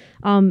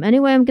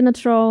 Anyway, I'm gonna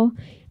throw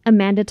a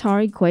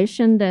mandatory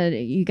question that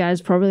you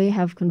guys probably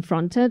have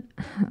confronted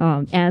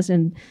as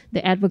in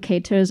the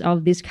advocates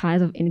of this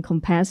kind of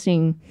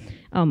encompassing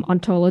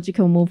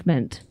ontological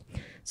movement.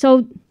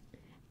 So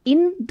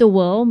in the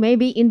world,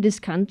 maybe in this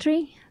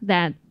country,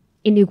 that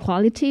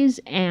inequalities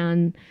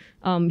and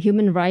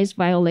human rights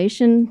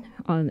violation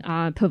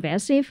are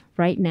pervasive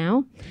right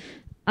now.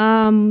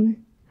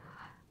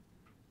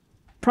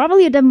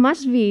 Probably there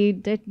must be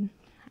that.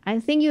 I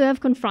think you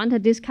have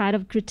confronted this kind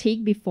of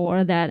critique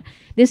before, that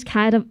this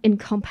kind of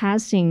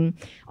encompassing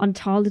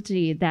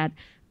ontology that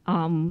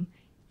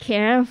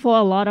care for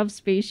a lot of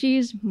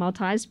species,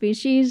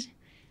 multi-species,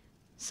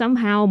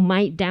 somehow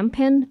might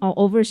dampen or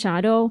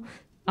overshadow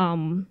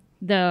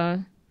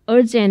the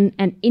urgent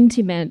and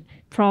intimate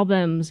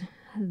problems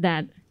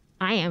that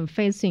I am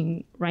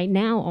facing right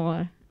now,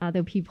 or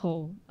other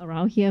people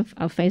around here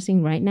are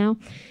facing right now.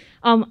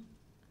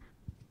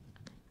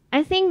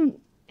 I think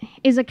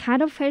is a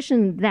kind of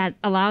question that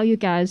allow you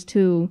guys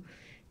to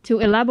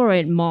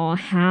elaborate more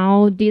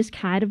how this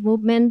kind of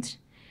movement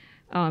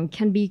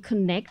can be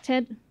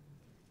connected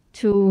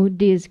to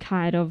this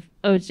kind of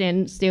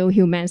urgent, still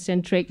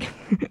human-centric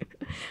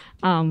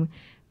kind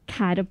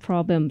of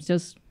problems.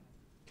 Just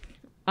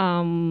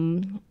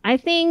I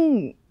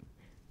think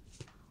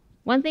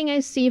one thing I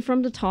see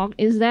from the talk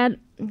is that,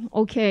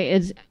 okay,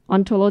 it's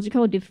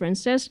ontological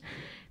differences.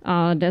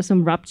 There's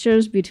some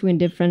ruptures between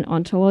different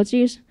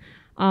ontologies.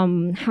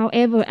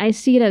 However, I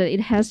see that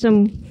it has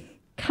some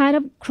kind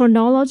of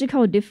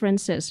chronological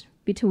differences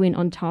between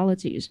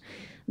ontologies.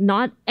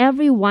 Not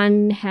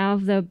everyone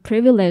have the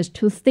privilege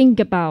to think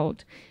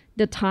about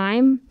the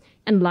time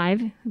and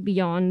life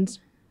beyond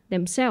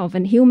themselves,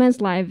 and humans'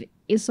 life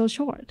is so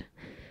short.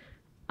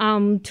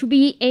 To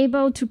be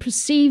able to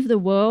perceive the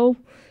world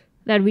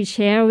that we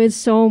share with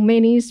so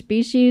many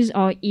species,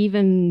 or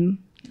even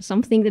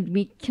something that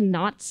we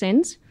cannot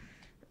sense,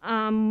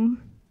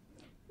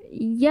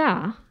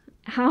 yeah.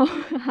 How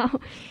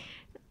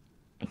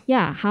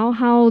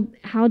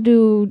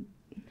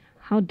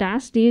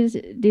does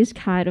this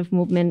kind of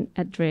movement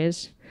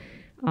address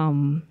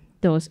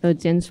those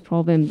urgent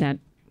problems that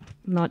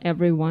not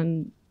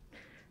everyone,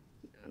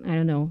 I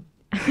don't know,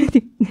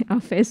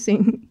 are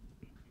facing?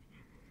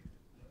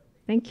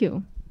 Thank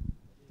you.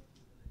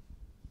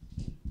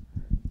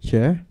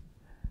 Sure.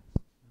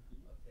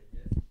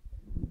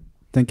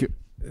 Thank you.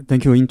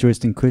 Thank you.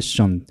 Interesting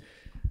question.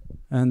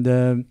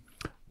 And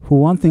for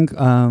one thing,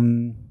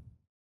 from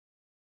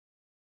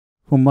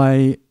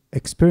my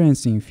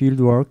experience in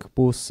fieldwork,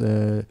 both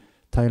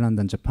Thailand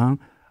and Japan,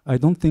 I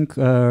don't think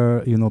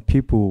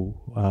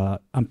people,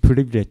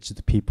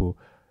 unprivileged people,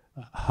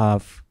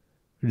 have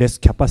less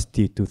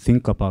capacity to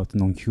think about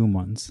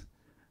non-humans.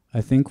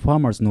 I think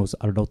farmers knows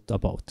a lot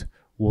about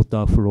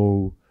water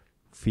flow,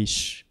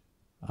 fish,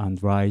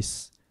 and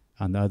rice,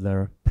 and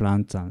other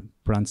plant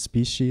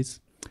species.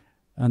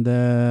 And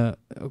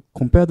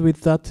compared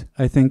with that,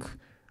 I think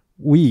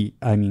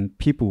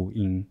people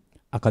in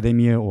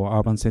academia or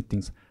urban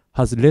settings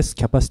has less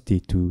capacity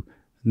to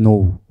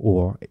know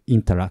or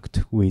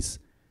interact with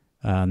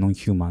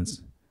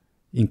non-humans,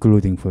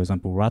 including, for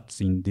example, rats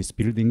in this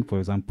building, for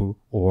example,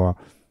 or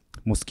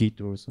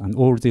mosquitoes, and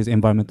all these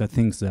environmental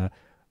things are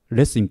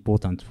less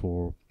important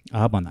for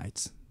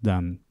urbanites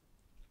than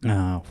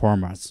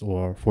farmers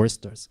or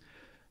foresters.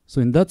 So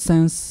in that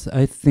sense,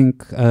 I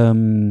think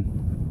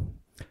the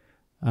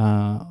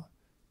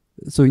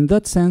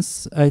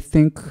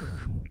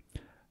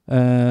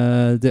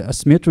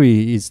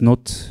asymmetry is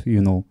not,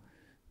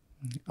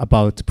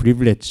 about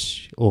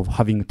privilege of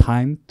having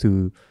time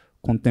to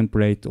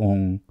contemplate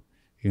on,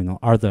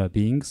 other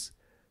beings,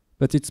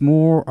 but it's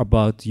more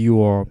about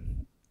your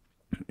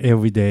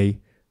everyday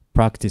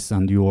practice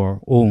and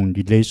your own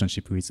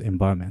relationship with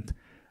environment.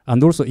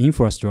 And also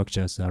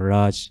infrastructures are a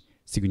large,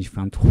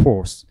 significant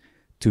force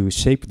to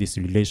shape this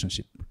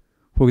relationship.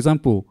 For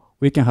example,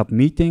 we can have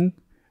meeting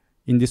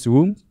in this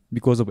room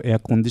because of air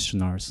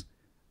conditioners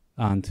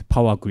and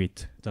power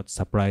grid that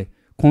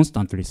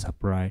constantly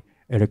supply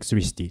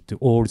electricity to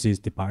all these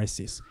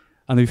devices.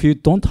 And if you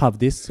don't have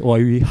this, or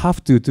we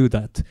have to do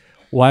that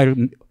while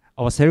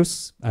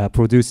ourselves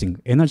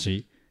producing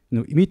energy,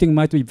 meeting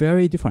might be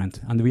very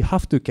different, and we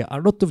have to get a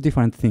lot of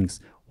different things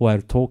while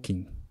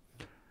talking.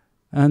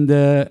 And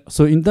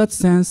so in that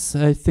sense,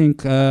 I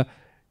think,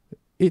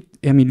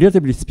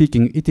 relatively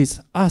speaking, it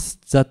is us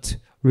that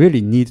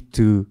really need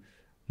to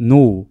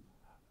know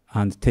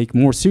and take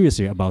more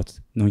seriously about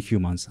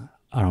non-humans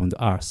around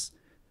us.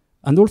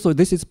 And also,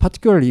 this is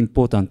particularly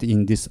important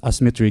in this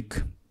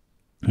asymmetric,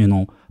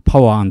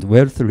 power and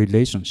wealth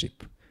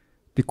relationship,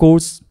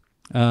 because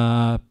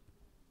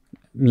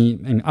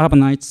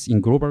urbanites in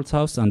global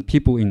south and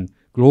people in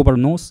global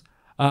north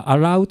are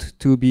allowed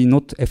to be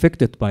not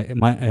affected by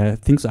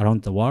things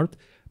around the world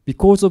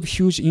because of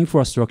huge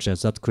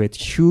infrastructures that create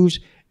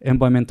huge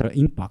environmental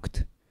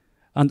impact.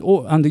 And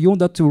in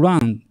order to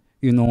run,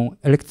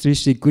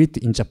 electricity grid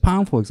in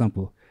Japan, for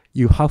example,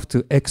 you have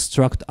to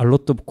extract a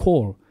lot of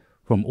coal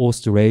from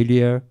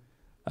Australia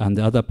and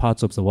other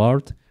parts of the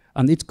world,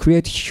 and it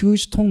creates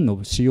huge ton of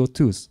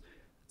CO2s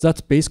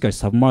that basically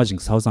submerging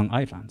southern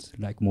islands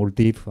like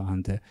Maldives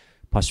and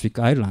Pacific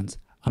Islands.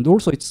 And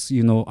also it's,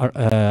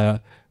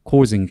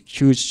 causing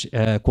huge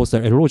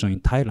coastal erosion in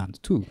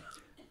Thailand too.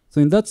 So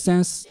in that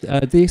sense,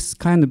 this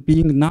kind of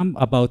being numb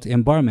about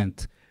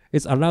environment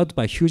is allowed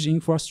by huge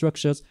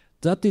infrastructures.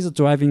 That is a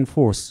driving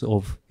force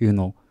of,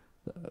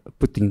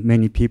 putting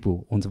many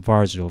people on the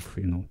verge of,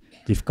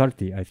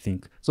 difficulty, I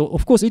think. So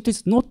of course, it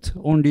is not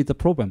only the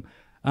problem.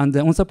 And the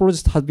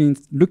Ontologists have been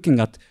looking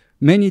at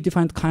many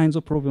different kinds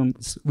of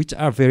problems which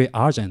are very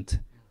urgent.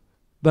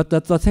 But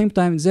at the same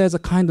time, there's a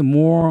kind of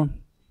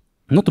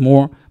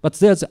but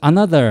there's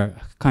another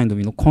kind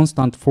of,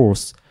 constant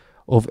force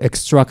of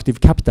extractive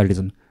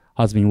capitalism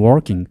has been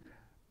working.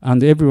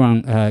 And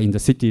everyone in the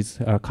cities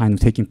are kind of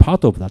taking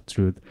part of that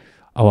through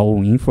our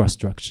own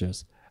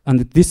infrastructures. And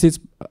this is,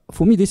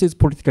 for me, this is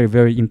politically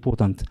very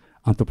important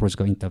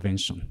anthropological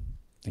intervention.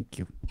 Thank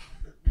you.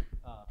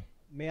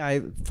 May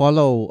I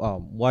follow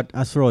what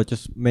Atsuro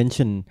just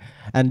mentioned?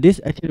 And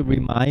this actually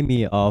reminds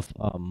me of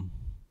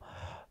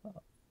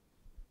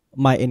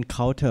my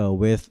encounter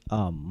with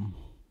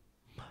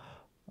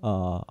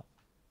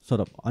sort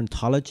of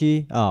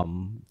ontology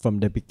from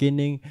the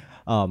beginning,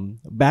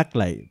 back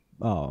like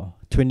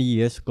 20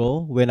 years ago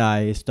when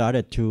I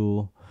started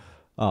to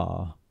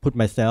put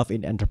myself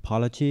in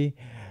anthropology.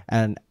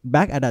 And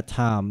back at that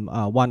time,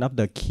 one of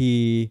the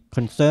key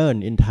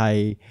concerns in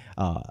Thai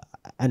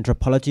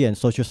anthropology and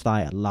social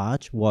science at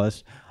large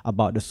was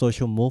about the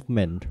social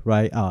movement,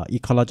 right?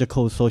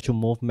 Ecological social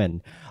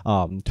movement,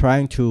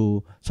 trying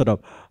to sort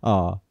of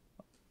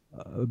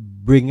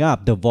bring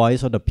up the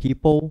voice of the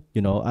people,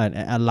 and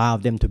allow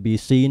them to be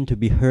seen, to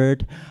be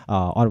heard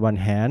on one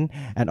hand,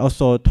 and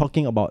also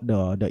talking about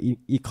the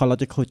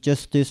ecological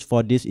justice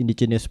for these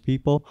indigenous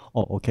people.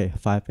 Oh, okay,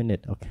 5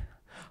 minutes, okay.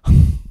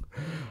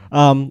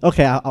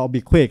 Okay, I'll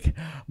be quick.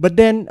 But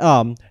then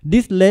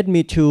this led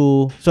me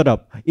to sort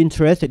of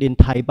interested in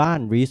Thai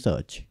Ban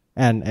research.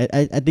 And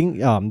I think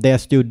they are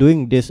still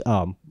doing this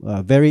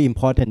very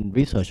important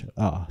research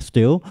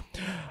still.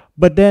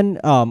 But then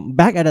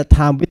back at the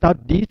time,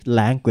 without this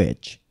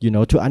language,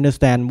 to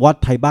understand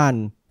what Thai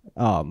Ban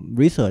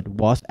research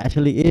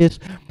is,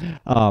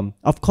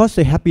 of course,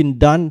 there have been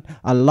done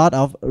a lot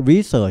of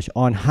research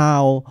on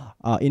how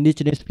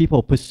indigenous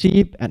people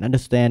perceive and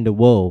understand the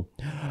world.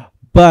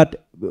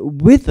 But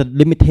with a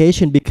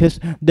limitation, because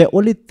they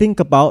only think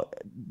about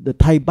the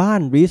Thai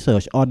Ban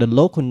research or the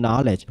local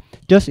knowledge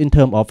just in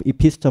terms of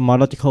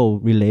epistemological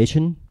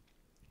relation.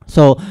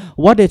 So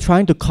what they're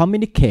trying to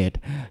communicate,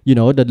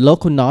 the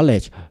local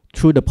knowledge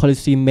through the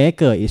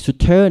policymaker is to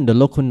turn the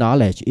local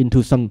knowledge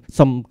into some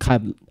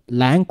kind of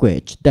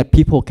language that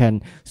people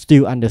can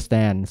still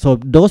understand. So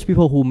those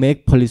people who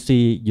make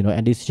policy,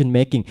 and decision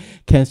making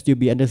can still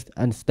be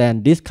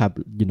understand this kind,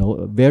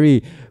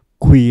 very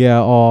queer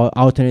or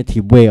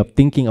alternative way of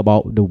thinking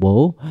about the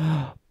world.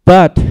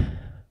 But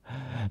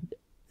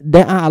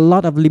there are a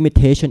lot of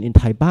limitation in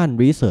Taiwan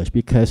research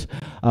because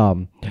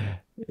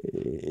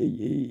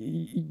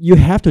you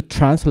have to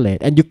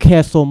translate, and you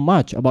care so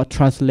much about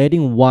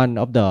translating one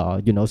of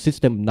the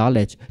system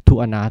knowledge to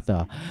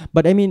another.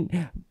 But I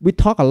mean, we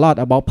talk a lot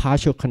about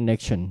partial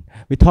connection.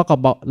 We talk a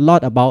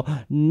lot about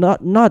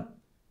not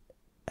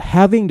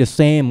having the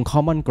same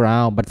common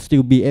ground, but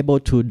still be able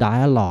to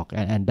dialogue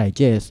and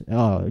digest,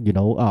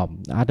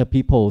 other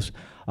people's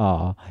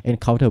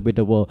encounter with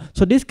the world.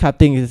 So this kind of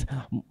thing is,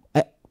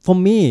 for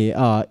me,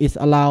 it's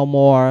allow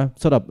more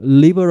sort of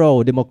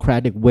liberal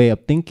democratic way of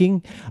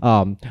thinking.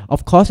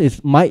 Of course,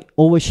 it might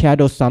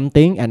overshadow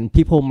something, and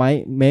people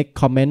might make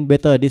comment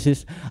whether this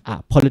is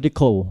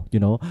political,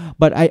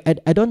 But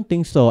I don't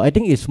think so. I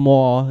think it's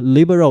more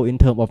liberal in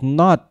terms of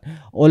not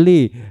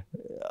only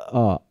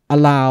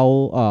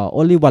allow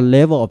only one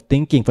level of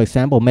thinking. For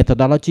example,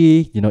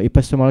 methodology,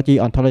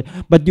 epistemology, ontology,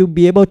 but you'll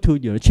be able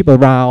to chip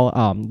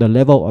around the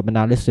level of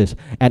analysis,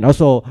 and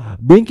also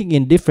bringing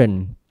in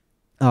different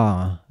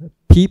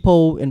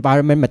people,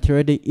 environment,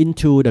 materiality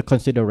into the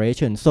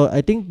consideration. So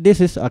I think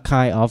this is a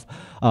kind of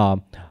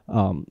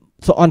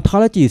so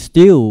ontology is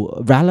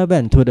still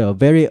relevant to the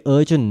very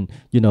urgent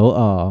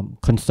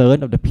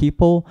concern of the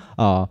people,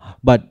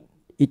 but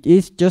it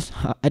is just,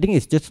 I think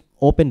it's just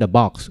open the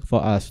box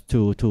for us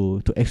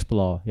to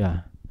explore.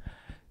 Yeah.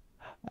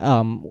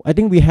 I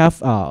think we have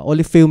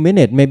only few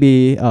minutes.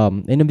 Maybe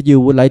any of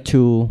you would like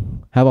to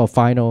have a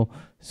final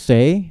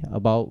say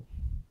about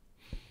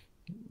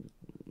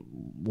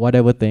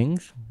whatever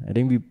things. I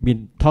think we've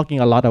been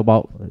talking a lot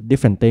about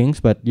different things,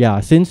 but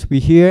yeah, since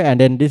we're here, and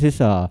then this is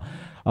I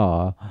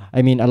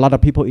mean, a lot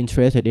of people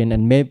interested in,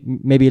 and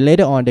maybe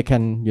later on they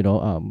can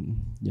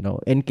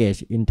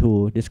engage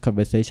into this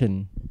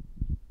conversation.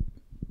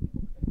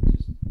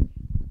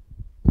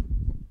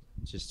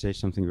 Just say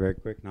something very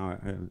quick now.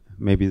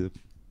 Maybe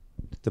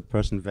the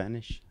person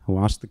vanished who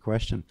asked the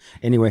question.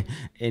 Anyway,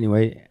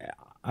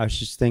 I was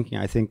just thinking.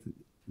 I think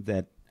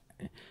that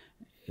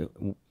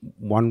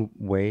one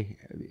way,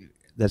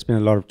 there's been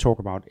a lot of talk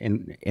about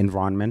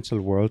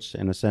environmental worlds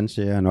in a sense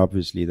here, and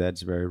obviously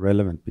that's very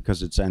relevant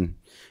because it's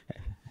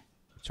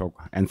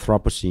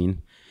Anthropocene,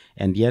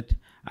 and yet,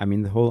 I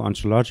mean, the whole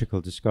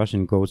ontological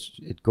discussion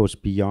goes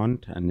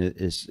beyond, and it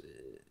is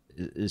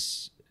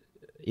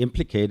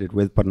implicated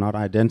with, but not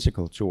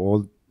identical to,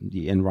 all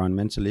the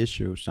environmental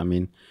issues. I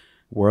mean,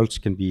 worlds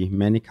can be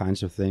many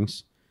kinds of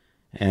things,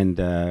 and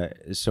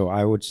so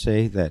I would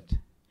say that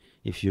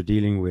if you're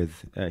dealing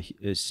with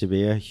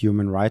severe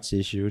human rights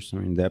issues, I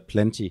mean, there are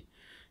plenty,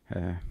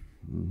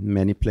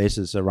 many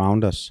places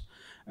around us.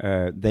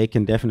 They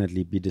can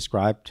definitely be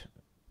described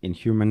in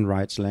human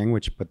rights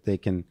language, but they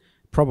can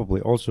probably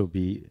also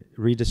be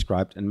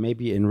redescribed and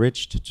maybe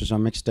enriched to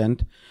some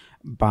extent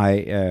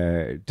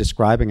by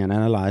describing and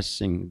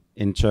analyzing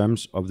in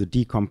terms of the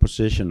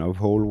decomposition of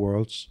whole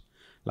worlds.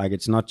 Like,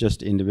 it's not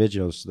just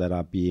individuals that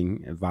are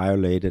being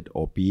violated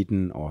or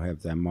beaten or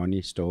have their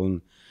money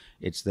stolen.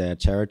 It's their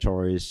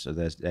territories,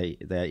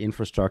 their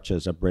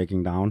infrastructures are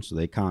breaking down, so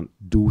they can't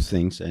do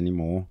things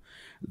anymore.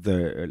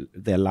 Their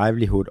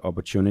livelihood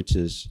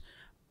opportunities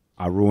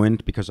are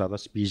ruined because other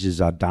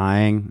species are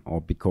dying,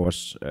 or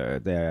because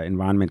their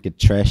environment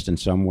gets trashed in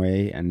some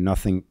way and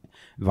nothing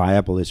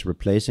viable is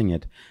replacing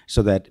it.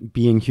 So that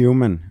being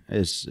human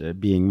is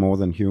being more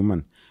than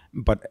human,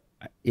 but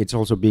it's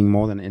also being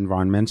more than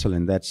environmental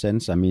in that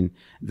sense. I mean,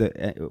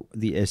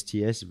 the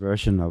STS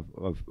version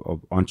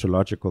of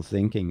ontological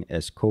thinking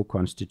as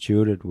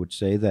co-constituted would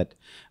say that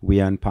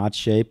we are in part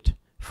shaped,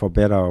 for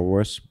better or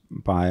worse,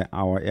 by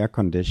our air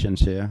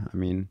conditions here. I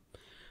mean,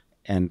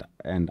 and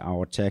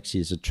our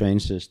taxis, the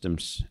train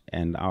systems,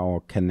 and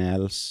our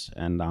canals,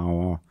 and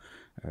our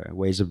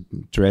ways of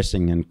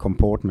dressing and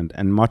comportment,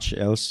 and much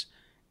else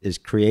is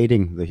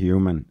creating the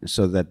human,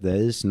 so that there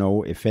is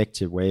no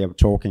effective way of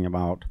talking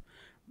about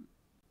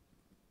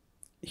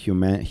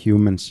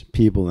humans,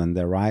 people, and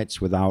their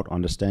rights without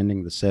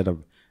understanding the set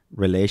of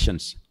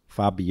relations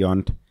far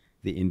beyond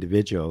the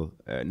individual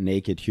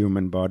naked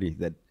human body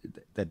that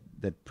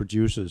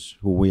produces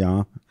who we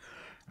are.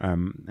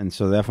 And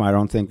so therefore I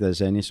don't think there's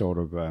any sort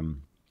of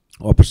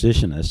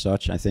opposition as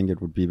such. I think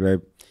it would be very,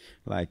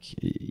 like,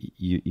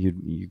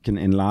 you can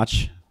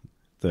enlarge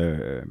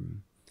the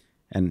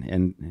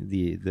and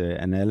the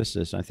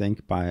analysis, I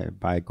think,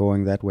 by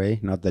going that way.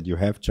 Not that you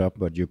have to,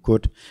 but you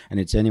could.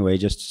 And it's anyway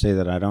just to say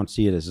that I don't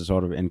see it as a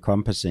sort of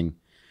encompassing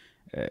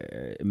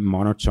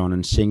monotone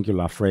and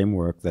singular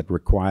framework that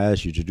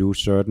requires you to do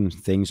certain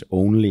things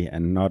only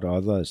and not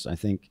others. I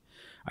think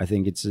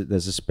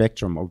there's a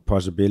spectrum of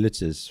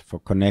possibilities for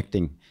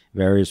connecting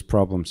various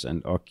problems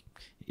and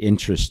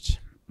interests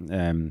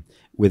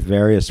with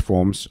various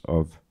forms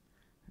of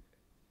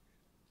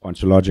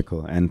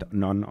ontological and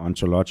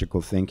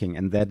non-ontological thinking,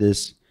 and that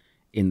is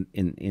in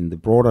the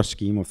broader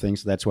scheme of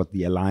things, that's what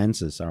the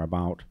alliances are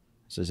about.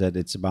 As I said,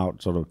 it's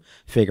about sort of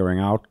figuring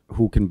out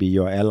who can be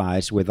your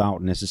allies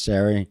without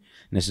necessarily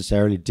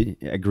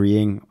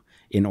agreeing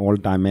in all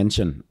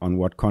dimension on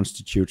what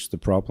constitutes the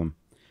problem,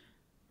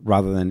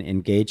 rather than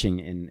engaging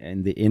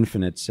in the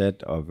infinite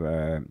set of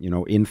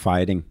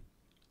infighting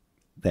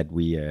that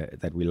we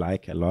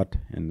like a lot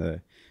in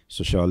the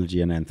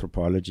sociology and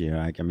anthropology.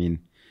 Like, I mean,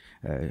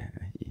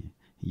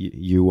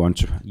 you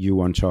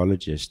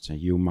ontologist,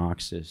 you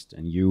Marxist,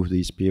 and you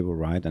these people,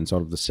 right? And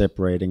sort of the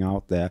separating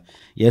out there.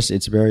 Yes,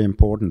 it's very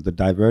important. The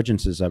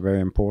divergences are very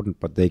important,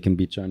 but they can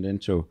be turned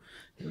into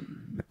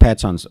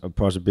patterns of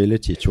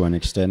possibility to an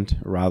extent,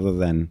 rather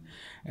than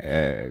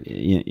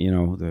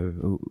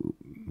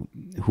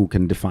who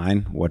can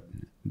define what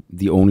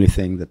the only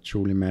thing that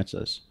truly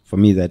matters. For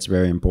me, that's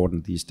very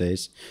important these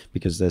days,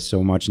 because there's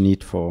so much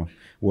need for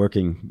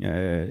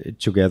working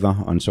together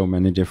on so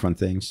many different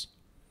things.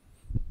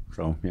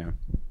 So, yeah.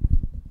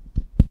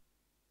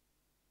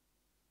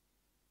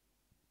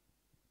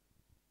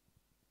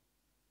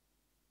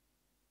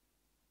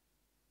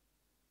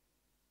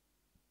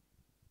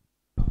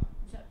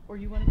 Or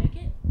you want to make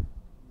it?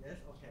 Yes,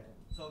 okay.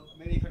 So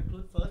maybe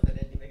conclude first and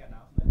then you make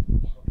announcement.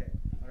 Okay,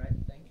 all right,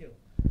 thank you.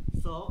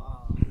 So,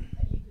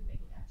 You could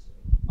make it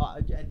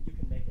actually. and you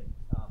can make it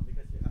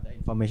because you have the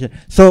information.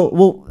 So,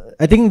 well,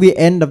 I think we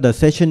end of the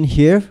session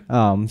here.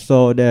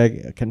 So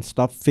they can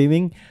stop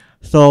filming.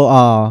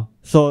 So,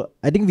 so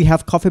I think we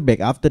have coffee break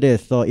after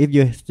this. So if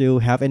you still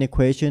have any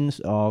questions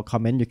or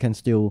comment, you can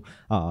still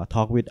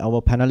talk with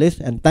our panelists.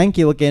 And thank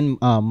you again,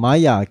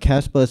 Maya,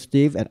 Casper,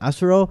 Steve, and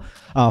Atsuro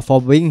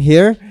for being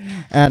here.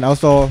 And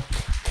also,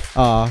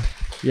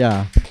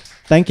 yeah,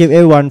 thank you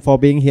everyone for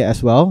being here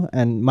as well.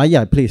 And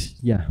Maya, please,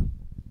 yeah.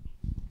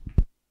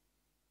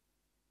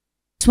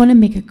 Just want to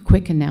make a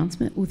quick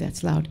announcement. Oh,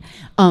 that's loud.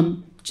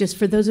 Just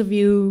for those of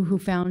you who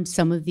found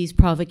some of these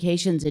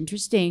provocations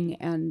interesting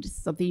and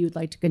something you'd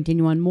like to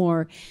continue on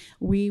more,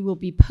 we will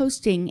be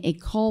posting a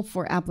call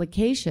for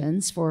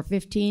applications for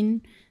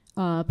 15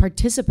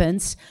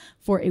 participants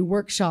for a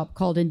workshop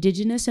called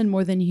Indigenous and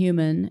More Than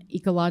Human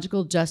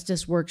Ecological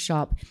Justice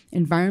Workshop,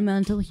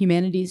 Environmental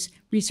Humanities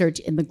Research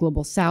in the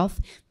Global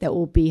South, that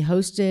will be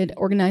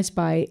organized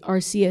by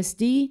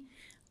RCSD,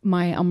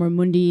 My Amor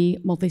Mundi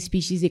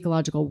Multi-Species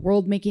Ecological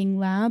World-Making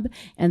Lab,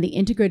 and the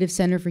Integrative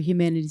Center for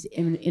Humanities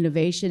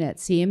Innovation at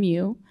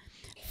CMU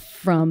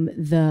from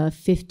the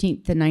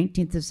 15th to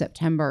 19th of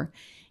September.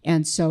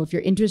 And so if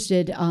you're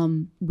interested,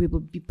 we will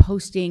be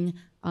posting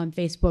on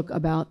Facebook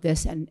about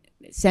this and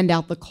send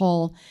out the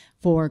call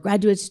for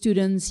graduate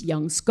students,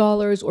 young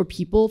scholars, or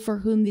people for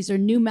whom these are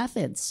new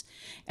methods.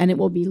 And it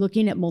will be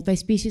looking at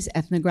multi-species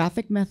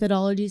ethnographic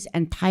methodologies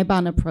and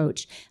Taiban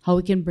approach, how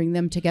we can bring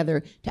them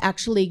together to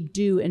actually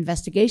do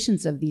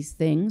investigations of these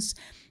things,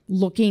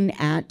 looking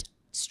at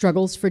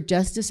struggles for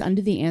justice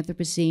under the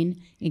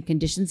Anthropocene in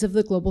conditions of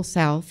the Global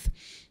South.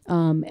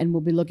 And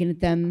we'll be looking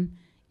at them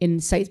in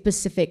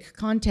site-specific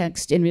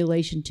context in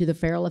relation to the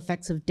feral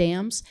effects of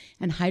dams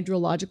and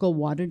hydrological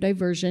water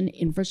diversion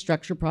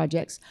infrastructure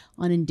projects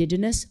on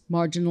indigenous,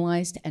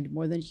 marginalized, and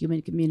more than human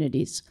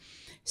communities.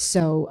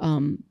 So,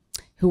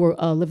 who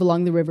live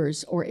along the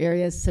rivers or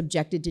areas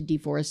subjected to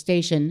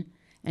deforestation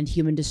and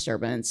human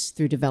disturbance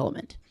through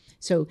development.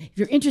 So if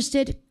you're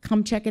interested,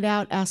 come check it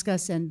out, ask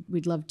us, and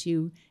we'd love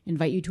to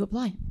invite you to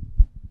apply.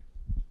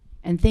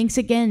 And thanks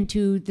again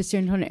to the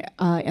San Antonio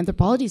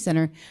Anthropology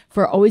Center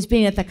for always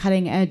being at the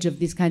cutting edge of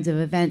these kinds of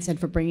events and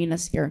for bringing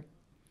us here.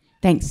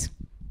 Thanks.